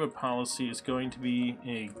 Survivor policy is going to be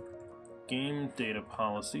a game data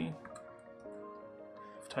policy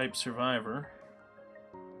of type survivor.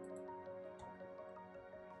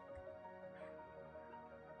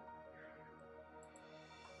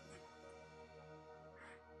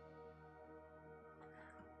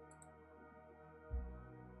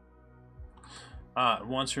 It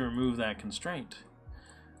wants to remove that constraint.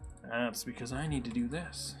 That's because I need to do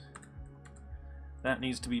this. That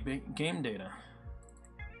needs to be game data.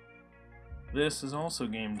 This is also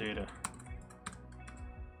game data.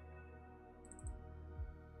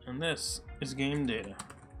 And this is game data.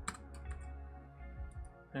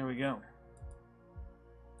 There we go.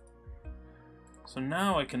 So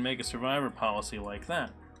now I can make a survivor policy like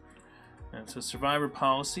that. And it's a survivor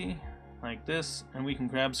policy like this, and we can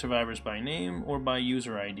grab survivors by name or by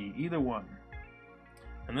user ID, either one.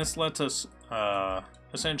 And this lets us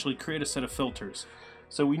essentially create a set of filters.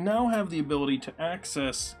 So we now have the ability to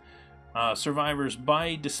access survivors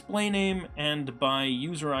by display name and by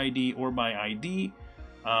user ID or by ID.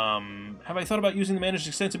 Have I thought about using the Managed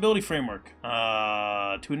Extensibility Framework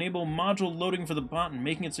to enable module loading for the bot and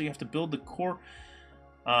making it so you have to build the core?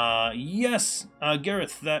 Yes,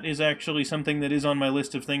 Gareth, that is actually something that is on my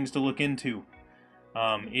list of things to look into,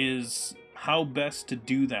 is how best to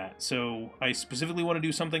do that. So I specifically want to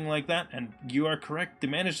do something like that, and you are correct, the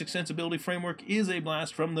Managed Extensibility Framework is a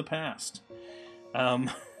blast from the past.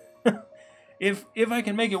 If I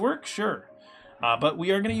can make it work, sure. But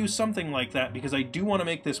we are going to use something like that because I do want to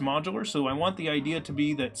make this modular, so I want the idea to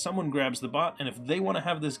be that someone grabs the bot, and if they want to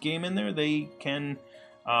have this game in there, they can,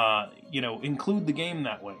 you know, include the game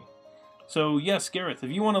that way. So yes, Gareth, if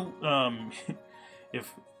you want to,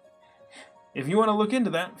 if you want to look into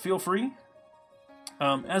that, feel free.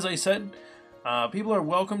 As I said, people are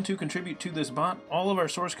welcome to contribute to this bot. All of our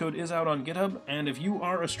source code is out on GitHub, and if you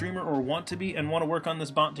are a streamer or want to be and want to work on this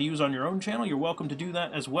bot to use on your own channel, you're welcome to do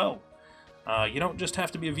that as well. You don't just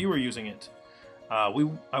have to be a viewer using it. I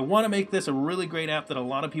want to make this a really great app that a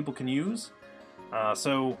lot of people can use.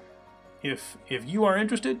 So if you are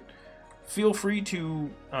interested, feel free to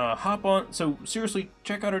hop on. So seriously,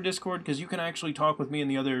 check out our Discord, because you can actually talk with me and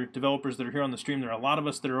the other developers that are here on the stream. There are a lot of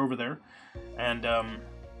us that are over there, and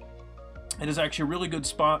it is actually a really good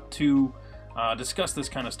spot to discuss this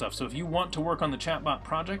kind of stuff. So if you want to work on the chatbot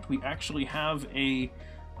project, we actually have a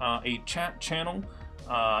chat channel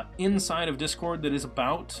inside of Discord that is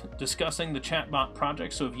about discussing the chatbot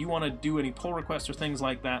project. So if you want to do any pull requests or things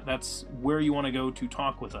like that, that's where you want to go to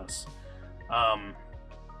talk with us.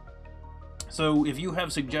 So if you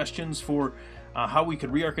have suggestions for how we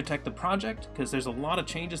could re-architect the project, because there's a lot of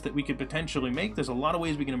changes that we could potentially make, there's a lot of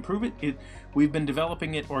ways we can improve it. We've been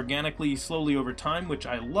developing it organically, slowly over time, which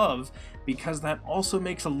I love, because that also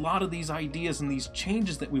makes a lot of these ideas and these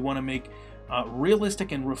changes that we want to make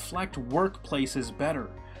realistic and reflect workplaces better.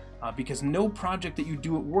 Because no project that you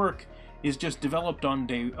do at work is just developed on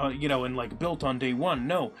day, and like built on day one.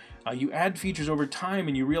 No, you add features over time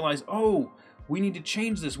and you realize, oh, we need to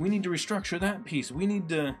change this, we need to restructure that piece, we need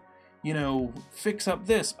to, fix up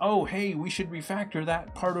this. Oh, hey, we should refactor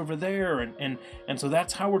that part over there, and so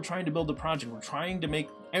that's how we're trying to build the project. We're trying to make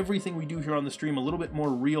everything we do here on the stream a little bit more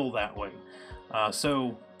real that way.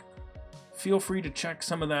 So feel free to check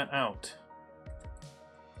some of that out.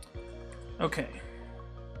 Okay,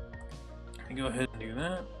 I go ahead and do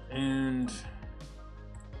that, and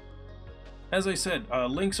as I said,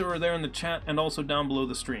 links are there in the chat and also down below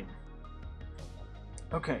the stream.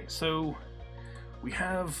 Okay, so we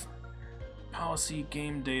have policy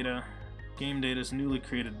game data. Game data is a newly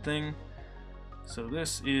created thing. So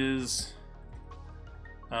this is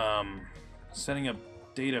setting up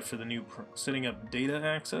data for the new setting up data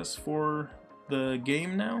access for the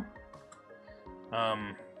game now.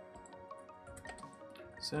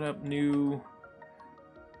 Set up new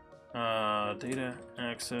data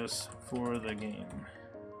access for the game.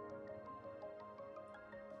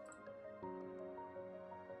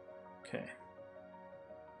 Okay.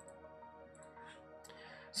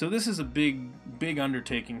 So this is a big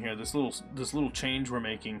undertaking here. This little change we're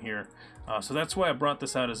making here. So that's why I brought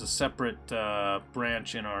this out as a separate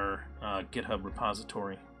branch in our GitHub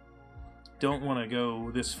repository. Don't want to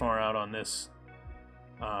go this far out on this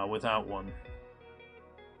without one.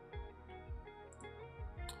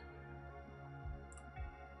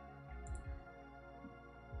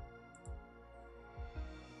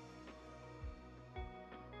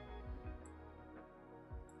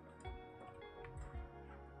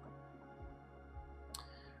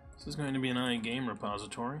 This is going to be an iGame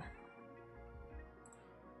repository.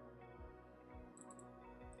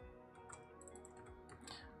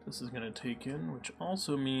 This is going to take in, which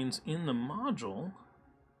also means in the module,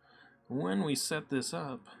 when we set this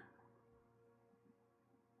up,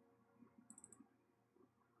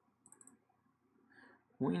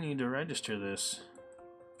 we need to register this.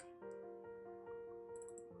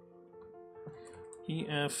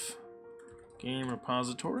 EF game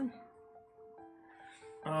repository.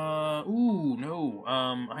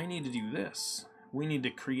 I need to do this. We need to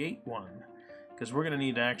create one, because we're going to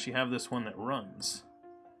need to actually have this one that runs.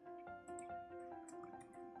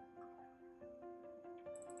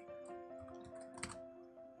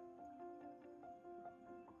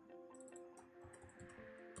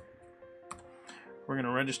 We're going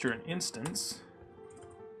to register an instance.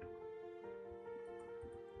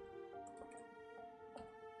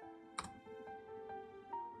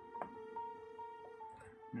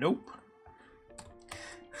 Nope.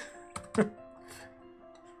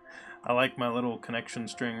 I like my little connection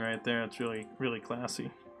string right there. It's really, really classy.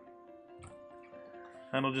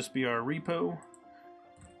 That'll just be our repo.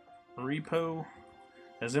 Repo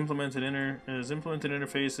as implemented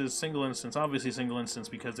interfaces, single instance, obviously single instance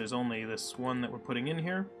because there's only this one that we're putting in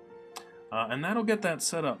here. And that'll get that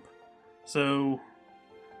set up. So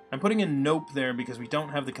I'm putting in nope there because we don't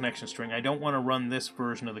have the connection string. I don't want to run this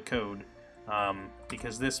version of the code.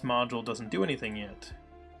 Because this module doesn't do anything yet.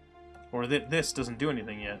 Or this doesn't do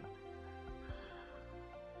anything yet.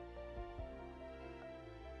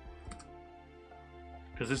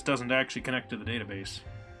 Because this doesn't actually connect to the database.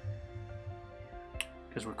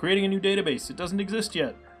 Because we're creating a new database. It doesn't exist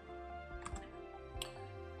yet.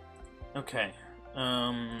 Okay.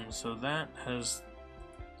 So that has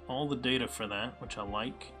all the data for that, which I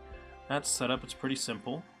like. That's set up. It's pretty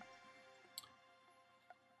simple.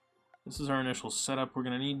 This is our initial setup. We're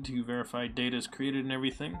going to need to verify data is created and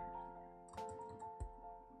everything.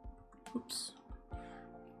 Oops.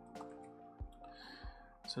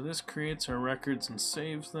 So this creates our records and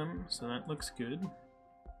saves them, so that looks good.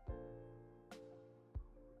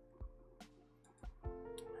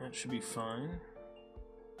 That should be fine.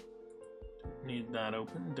 Don't need that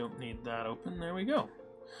open, don't need that open. There we go.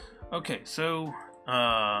 Okay, so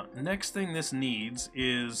next thing this needs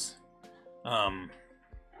is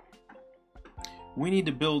we need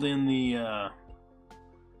to build in the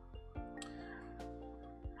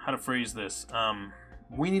how to phrase this.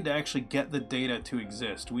 We need to actually get the data to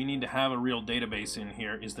exist. We need to have a real database in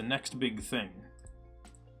here is the next big thing.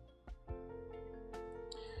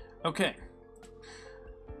 Okay.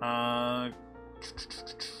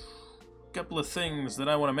 Couple of things that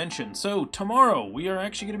I want to mention. So tomorrow we are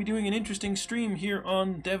actually going to be doing an interesting stream here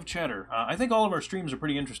on DevChatter. I think all of our streams are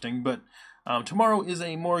pretty interesting, but tomorrow is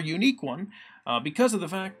a more unique one because of the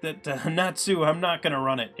fact that Natsu, I'm not going to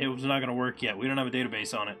run it. It was not going to work yet. We don't have a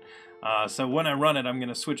database on it. So when I run it, I'm going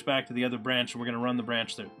to switch back to the other branch, and we're going to run the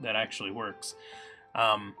branch that actually works.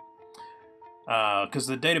 Because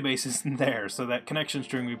the database isn't there, so that connection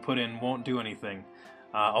string we put in won't do anything.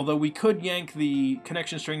 Although we could yank the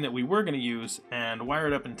connection string that we were going to use and wire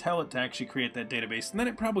it up and tell it to actually create that database, and then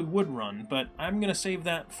it probably would run, but I'm going to save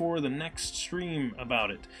that for the next stream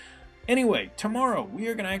about it. Anyway, tomorrow we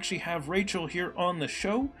are going to actually have Rachel here on the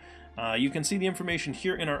show. You can see the information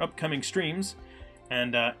here in our upcoming streams,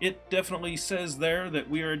 and it definitely says there that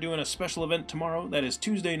we are doing a special event tomorrow. That is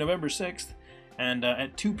Tuesday, November 6th, and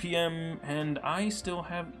at 2 p.m., and I still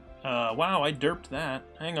have... wow, I derped that.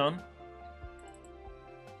 Hang on.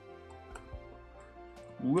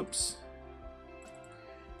 Whoops.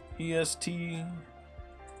 EST.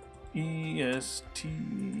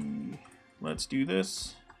 Let's do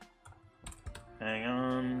this. Hang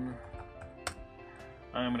on.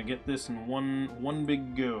 I'm gonna get this in one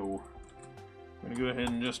big go. I'm gonna go ahead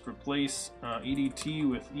and just replace EDT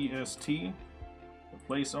with EST.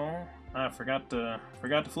 Replace all. I forgot to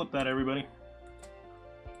flip that, everybody.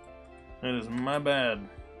 That is my bad.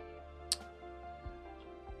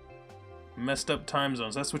 Messed up time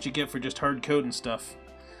zones. That's what you get for just hard code and stuff.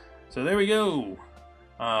 So there we go.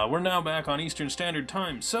 We're now back on Eastern Standard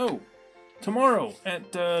Time. So tomorrow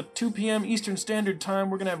at 2 p.m. Eastern Standard Time,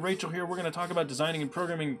 we're going to have Rachel here. We're going to talk about designing and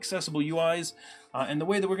programming accessible UIs. And the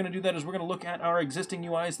way that we're going to do that is we're going to look at our existing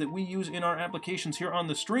UIs that we use in our applications here on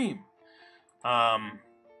the stream. Nope.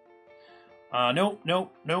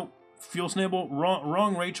 Fuel Snibble,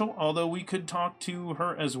 wrong Rachel, although we could talk to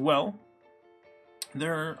her as well.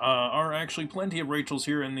 There are actually plenty of Rachels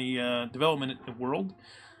here in the development world.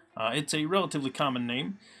 It's a relatively common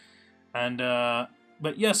name. And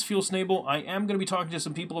but yes, Fuel Snable, I am going to be talking to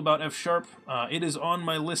some people about F#. It is on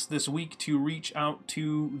my list this week to reach out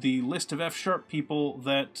to the list of F# people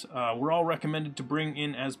that were all recommended to bring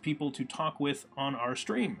in as people to talk with on our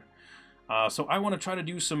stream. So I want to try to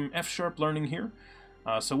do some F# learning here.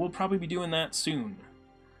 So we'll probably be doing that soon.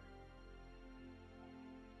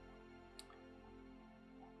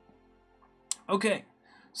 Okay,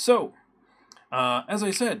 so, as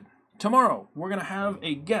I said, tomorrow we're going to have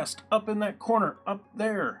a guest up in that corner, up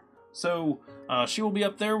there. So, she will be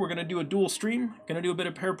up there. We're going to do a dual stream, going to do a bit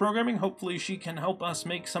of pair programming. Hopefully she can help us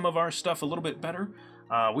make some of our stuff a little bit better.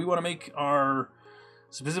 We want to make our,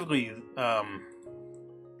 specifically,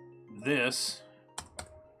 this,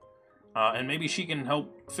 and maybe she can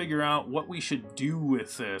help figure out what we should do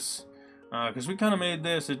with this. Because we kind of made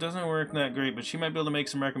this, it doesn't work that great, but she might be able to make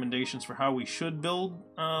some recommendations for how we should build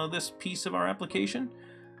this piece of our application.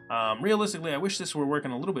 Realistically, I wish this were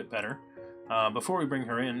working a little bit better before we bring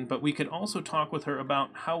her in, but we could also talk with her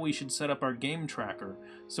about how we should set up our game tracker.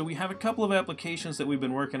 So we have a couple of applications that we've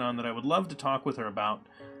been working on that I would love to talk with her about.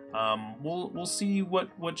 We'll see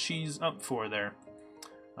what she's up for there.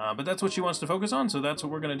 But that's what she wants to focus on, so that's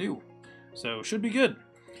what we're going to do. So, should be good.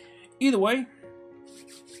 Either way,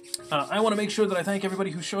 I want to make sure that I thank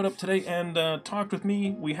everybody who showed up today and talked with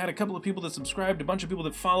me. We had a couple of people that subscribed, a bunch of people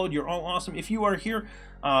that followed. You're all awesome. If you are here,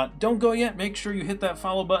 don't go yet. Make sure you hit that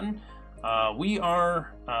follow button. We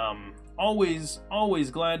are always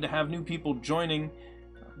glad to have new people joining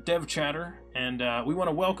DevChatter, and we want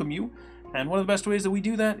to welcome you. And one of the best ways that we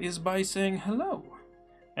do that is by saying hello.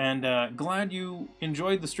 And glad you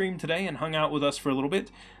enjoyed the stream today and hung out with us for a little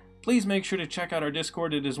bit. Please make sure to check out our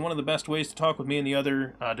Discord. It is one of the best ways to talk with me and the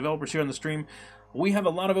other developers here on the stream. We have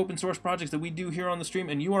a lot of open source projects that we do here on the stream,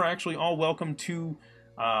 and you are actually all welcome to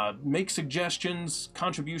make suggestions,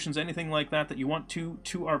 contributions, anything like that you want to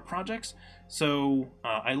our projects. So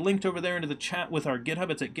I linked over there into the chat with our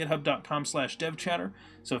GitHub. It's at github.com/devchatter.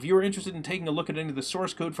 So if you are interested in taking a look at any of the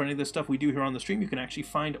source code for any of the stuff we do here on the stream, you can actually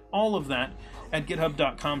find all of that at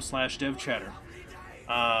github.com/devchatter.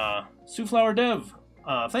 Souflower Dev,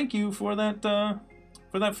 thank you for that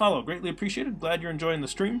follow. Greatly appreciated. Glad you're enjoying the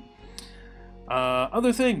stream.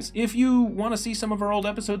 Other things, if you want to see some of our old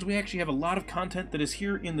episodes, we actually have a lot of content that is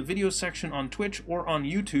here in the video section on Twitch or on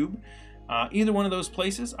YouTube. Either one of those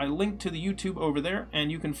places, I linked to the YouTube over there, and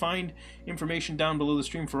you can find information down below the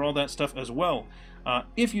stream for all that stuff as well.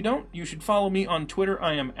 If you don't, you should follow me on Twitter.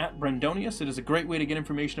 I am at Brendonius. It is a great way to get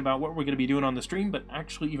information about what we're going to be doing on the stream, but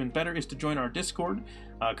actually even better is to join our Discord,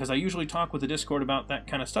 because I usually talk with the Discord about that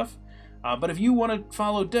kind of stuff. But if you want to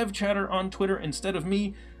follow DevChatter on Twitter instead of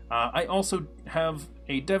me, I also have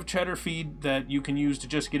a DevChatter feed that you can use to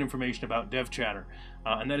just get information about DevChatter.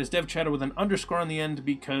 And that is DevChatter with an underscore on the end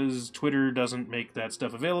because Twitter doesn't make that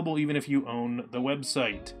stuff available even if you own the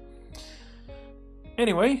website.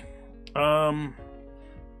 Anyway,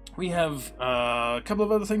 we have a couple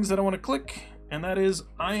of other things that I want to click, and that is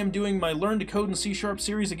I am doing my Learn to Code in C#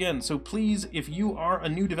 series again. So please, if you are a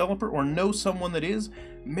new developer or know someone that is,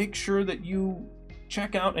 make sure that you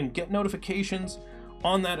check out and get notifications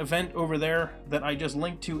on that event over there that I just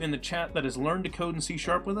linked to in the chat. That is Learn to Code in C#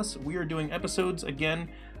 with us. We are doing episodes again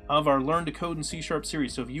of our Learn to Code in C#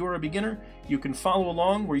 series. So if you are a beginner, you can follow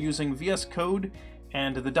along. We're using VS Code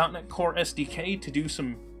and the .NET Core SDK to do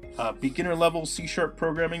some beginner level C#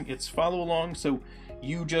 programming. It's follow along, so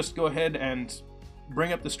you just go ahead and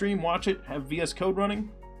bring up the stream, watch it, have VS Code running,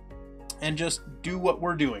 and just do what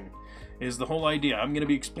we're doing is the whole idea. I'm going to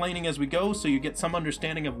be explaining as we go so you get some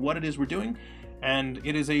understanding of what it is we're doing, and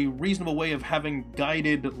it is a reasonable way of having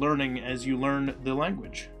guided learning as you learn the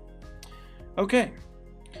language. Okay,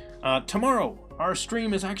 tomorrow our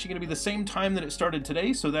stream is actually going to be the same time that it started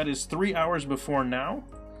today, so that is 3 hours before now.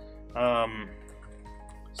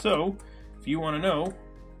 So if you want to know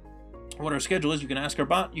what our schedule is, you can ask our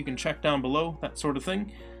bot, you can check down below, that sort of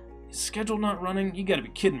thing. Is schedule not running? You gotta be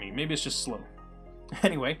kidding me. Maybe it's just slow.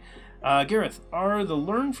 Anyway, Gareth, are the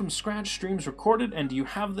Learn from Scratch streams recorded and do you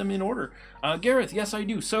have them in order? Gareth, yes I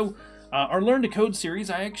do. So our Learn to Code series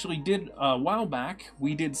I actually did a while back.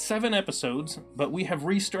 We did 7 episodes, but we have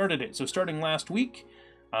restarted it. So starting last week,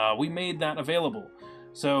 we made that available.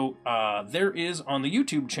 So there is on the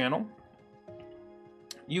YouTube channel,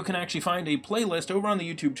 you can actually find a playlist over on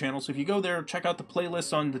the YouTube channel. So if you go there, check out the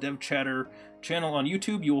playlist on the DevChatter channel on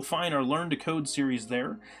YouTube, you will find our Learn to Code series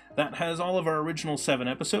there. That has all of our original 7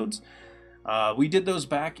 episodes. We did those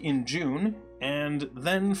back in June, and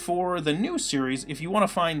then for the new series, if you want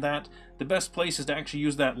to find that, the best place is to actually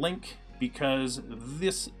use that link, because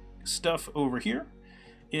this stuff over here,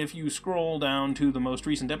 if you scroll down to the most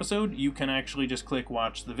recent episode, you can actually just click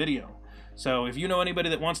watch the video. So if you know anybody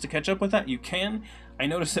that wants to catch up with that, you can. I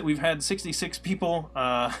noticed that we've had 66 people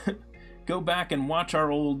go back and watch our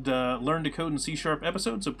old Learn to Code in C#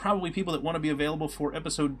 episode, so probably people that want to be available for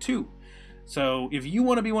episode 2. So if you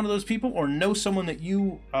want to be one of those people or know someone that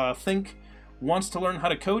you think wants to learn how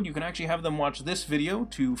to code, you can actually have them watch this video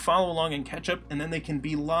to follow along and catch up, and then they can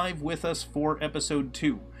be live with us for episode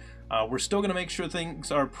 2. We're still going to make sure things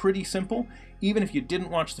are pretty simple. Even if you didn't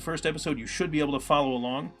watch the first episode, you should be able to follow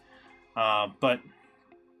along. But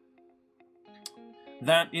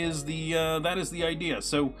that is the idea.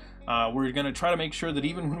 So we're going to try to make sure that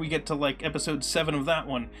even when we get to like episode 7 of that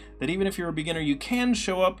one, that even if you're a beginner, you can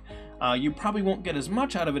show up. You probably won't get as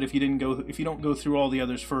much out of it if you don't go through all the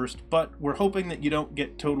others first. But we're hoping that you don't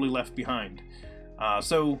get totally left behind.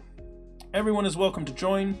 So everyone is welcome to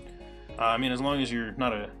join. I mean, as long as you're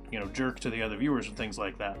not a jerk to the other viewers and things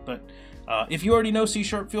like that. But if you already know C#,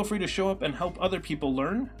 feel free to show up and help other people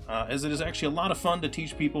learn, as it is actually a lot of fun to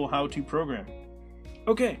teach people how to program.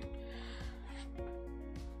 Okay,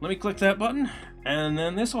 let me click that button, and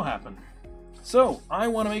then this will happen. So I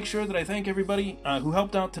want to make sure that I thank everybody who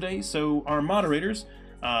helped out today. So our moderators,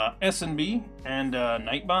 S&B and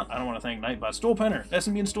Nightbot. I don't want to thank Nightbot. Stoolpenner,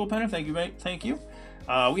 S&B and Stoolpenner, thank you, mate. Thank you.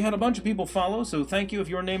 We had a bunch of people follow, so thank you if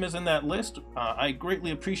your name is in that list. I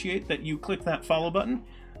greatly appreciate that you click that follow button.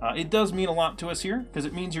 It does mean a lot to us here, because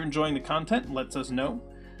it means you're enjoying the content and lets us know.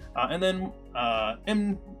 And then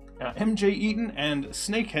MJ Eaton and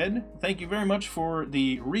Snakehead, thank you very much for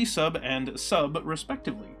the resub and sub,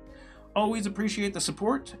 respectively. Always appreciate the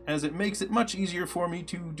support, as it makes it much easier for me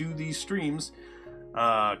to do these streams,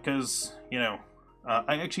 because,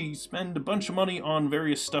 I actually spend a bunch of money on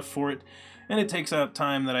various stuff for it, and it takes out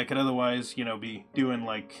time that I could otherwise, be doing,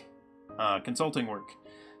 like, consulting work.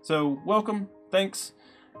 So, welcome, thanks,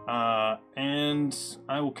 and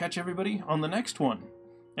I will catch everybody on the next one.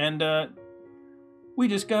 And, we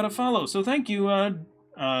just got a follow, so thank you,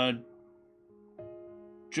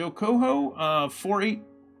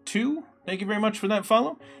 Jokoho482, thank you very much for that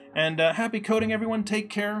follow, and happy coding, everyone. Take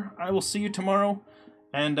care. I will see you tomorrow,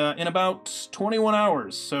 and in about 21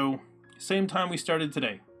 hours, so same time we started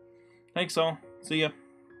today. Thanks all. See ya.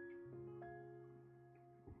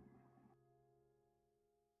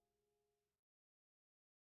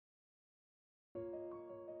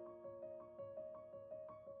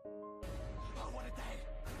 Oh, what a day!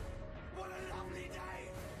 What a lovely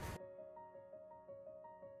day!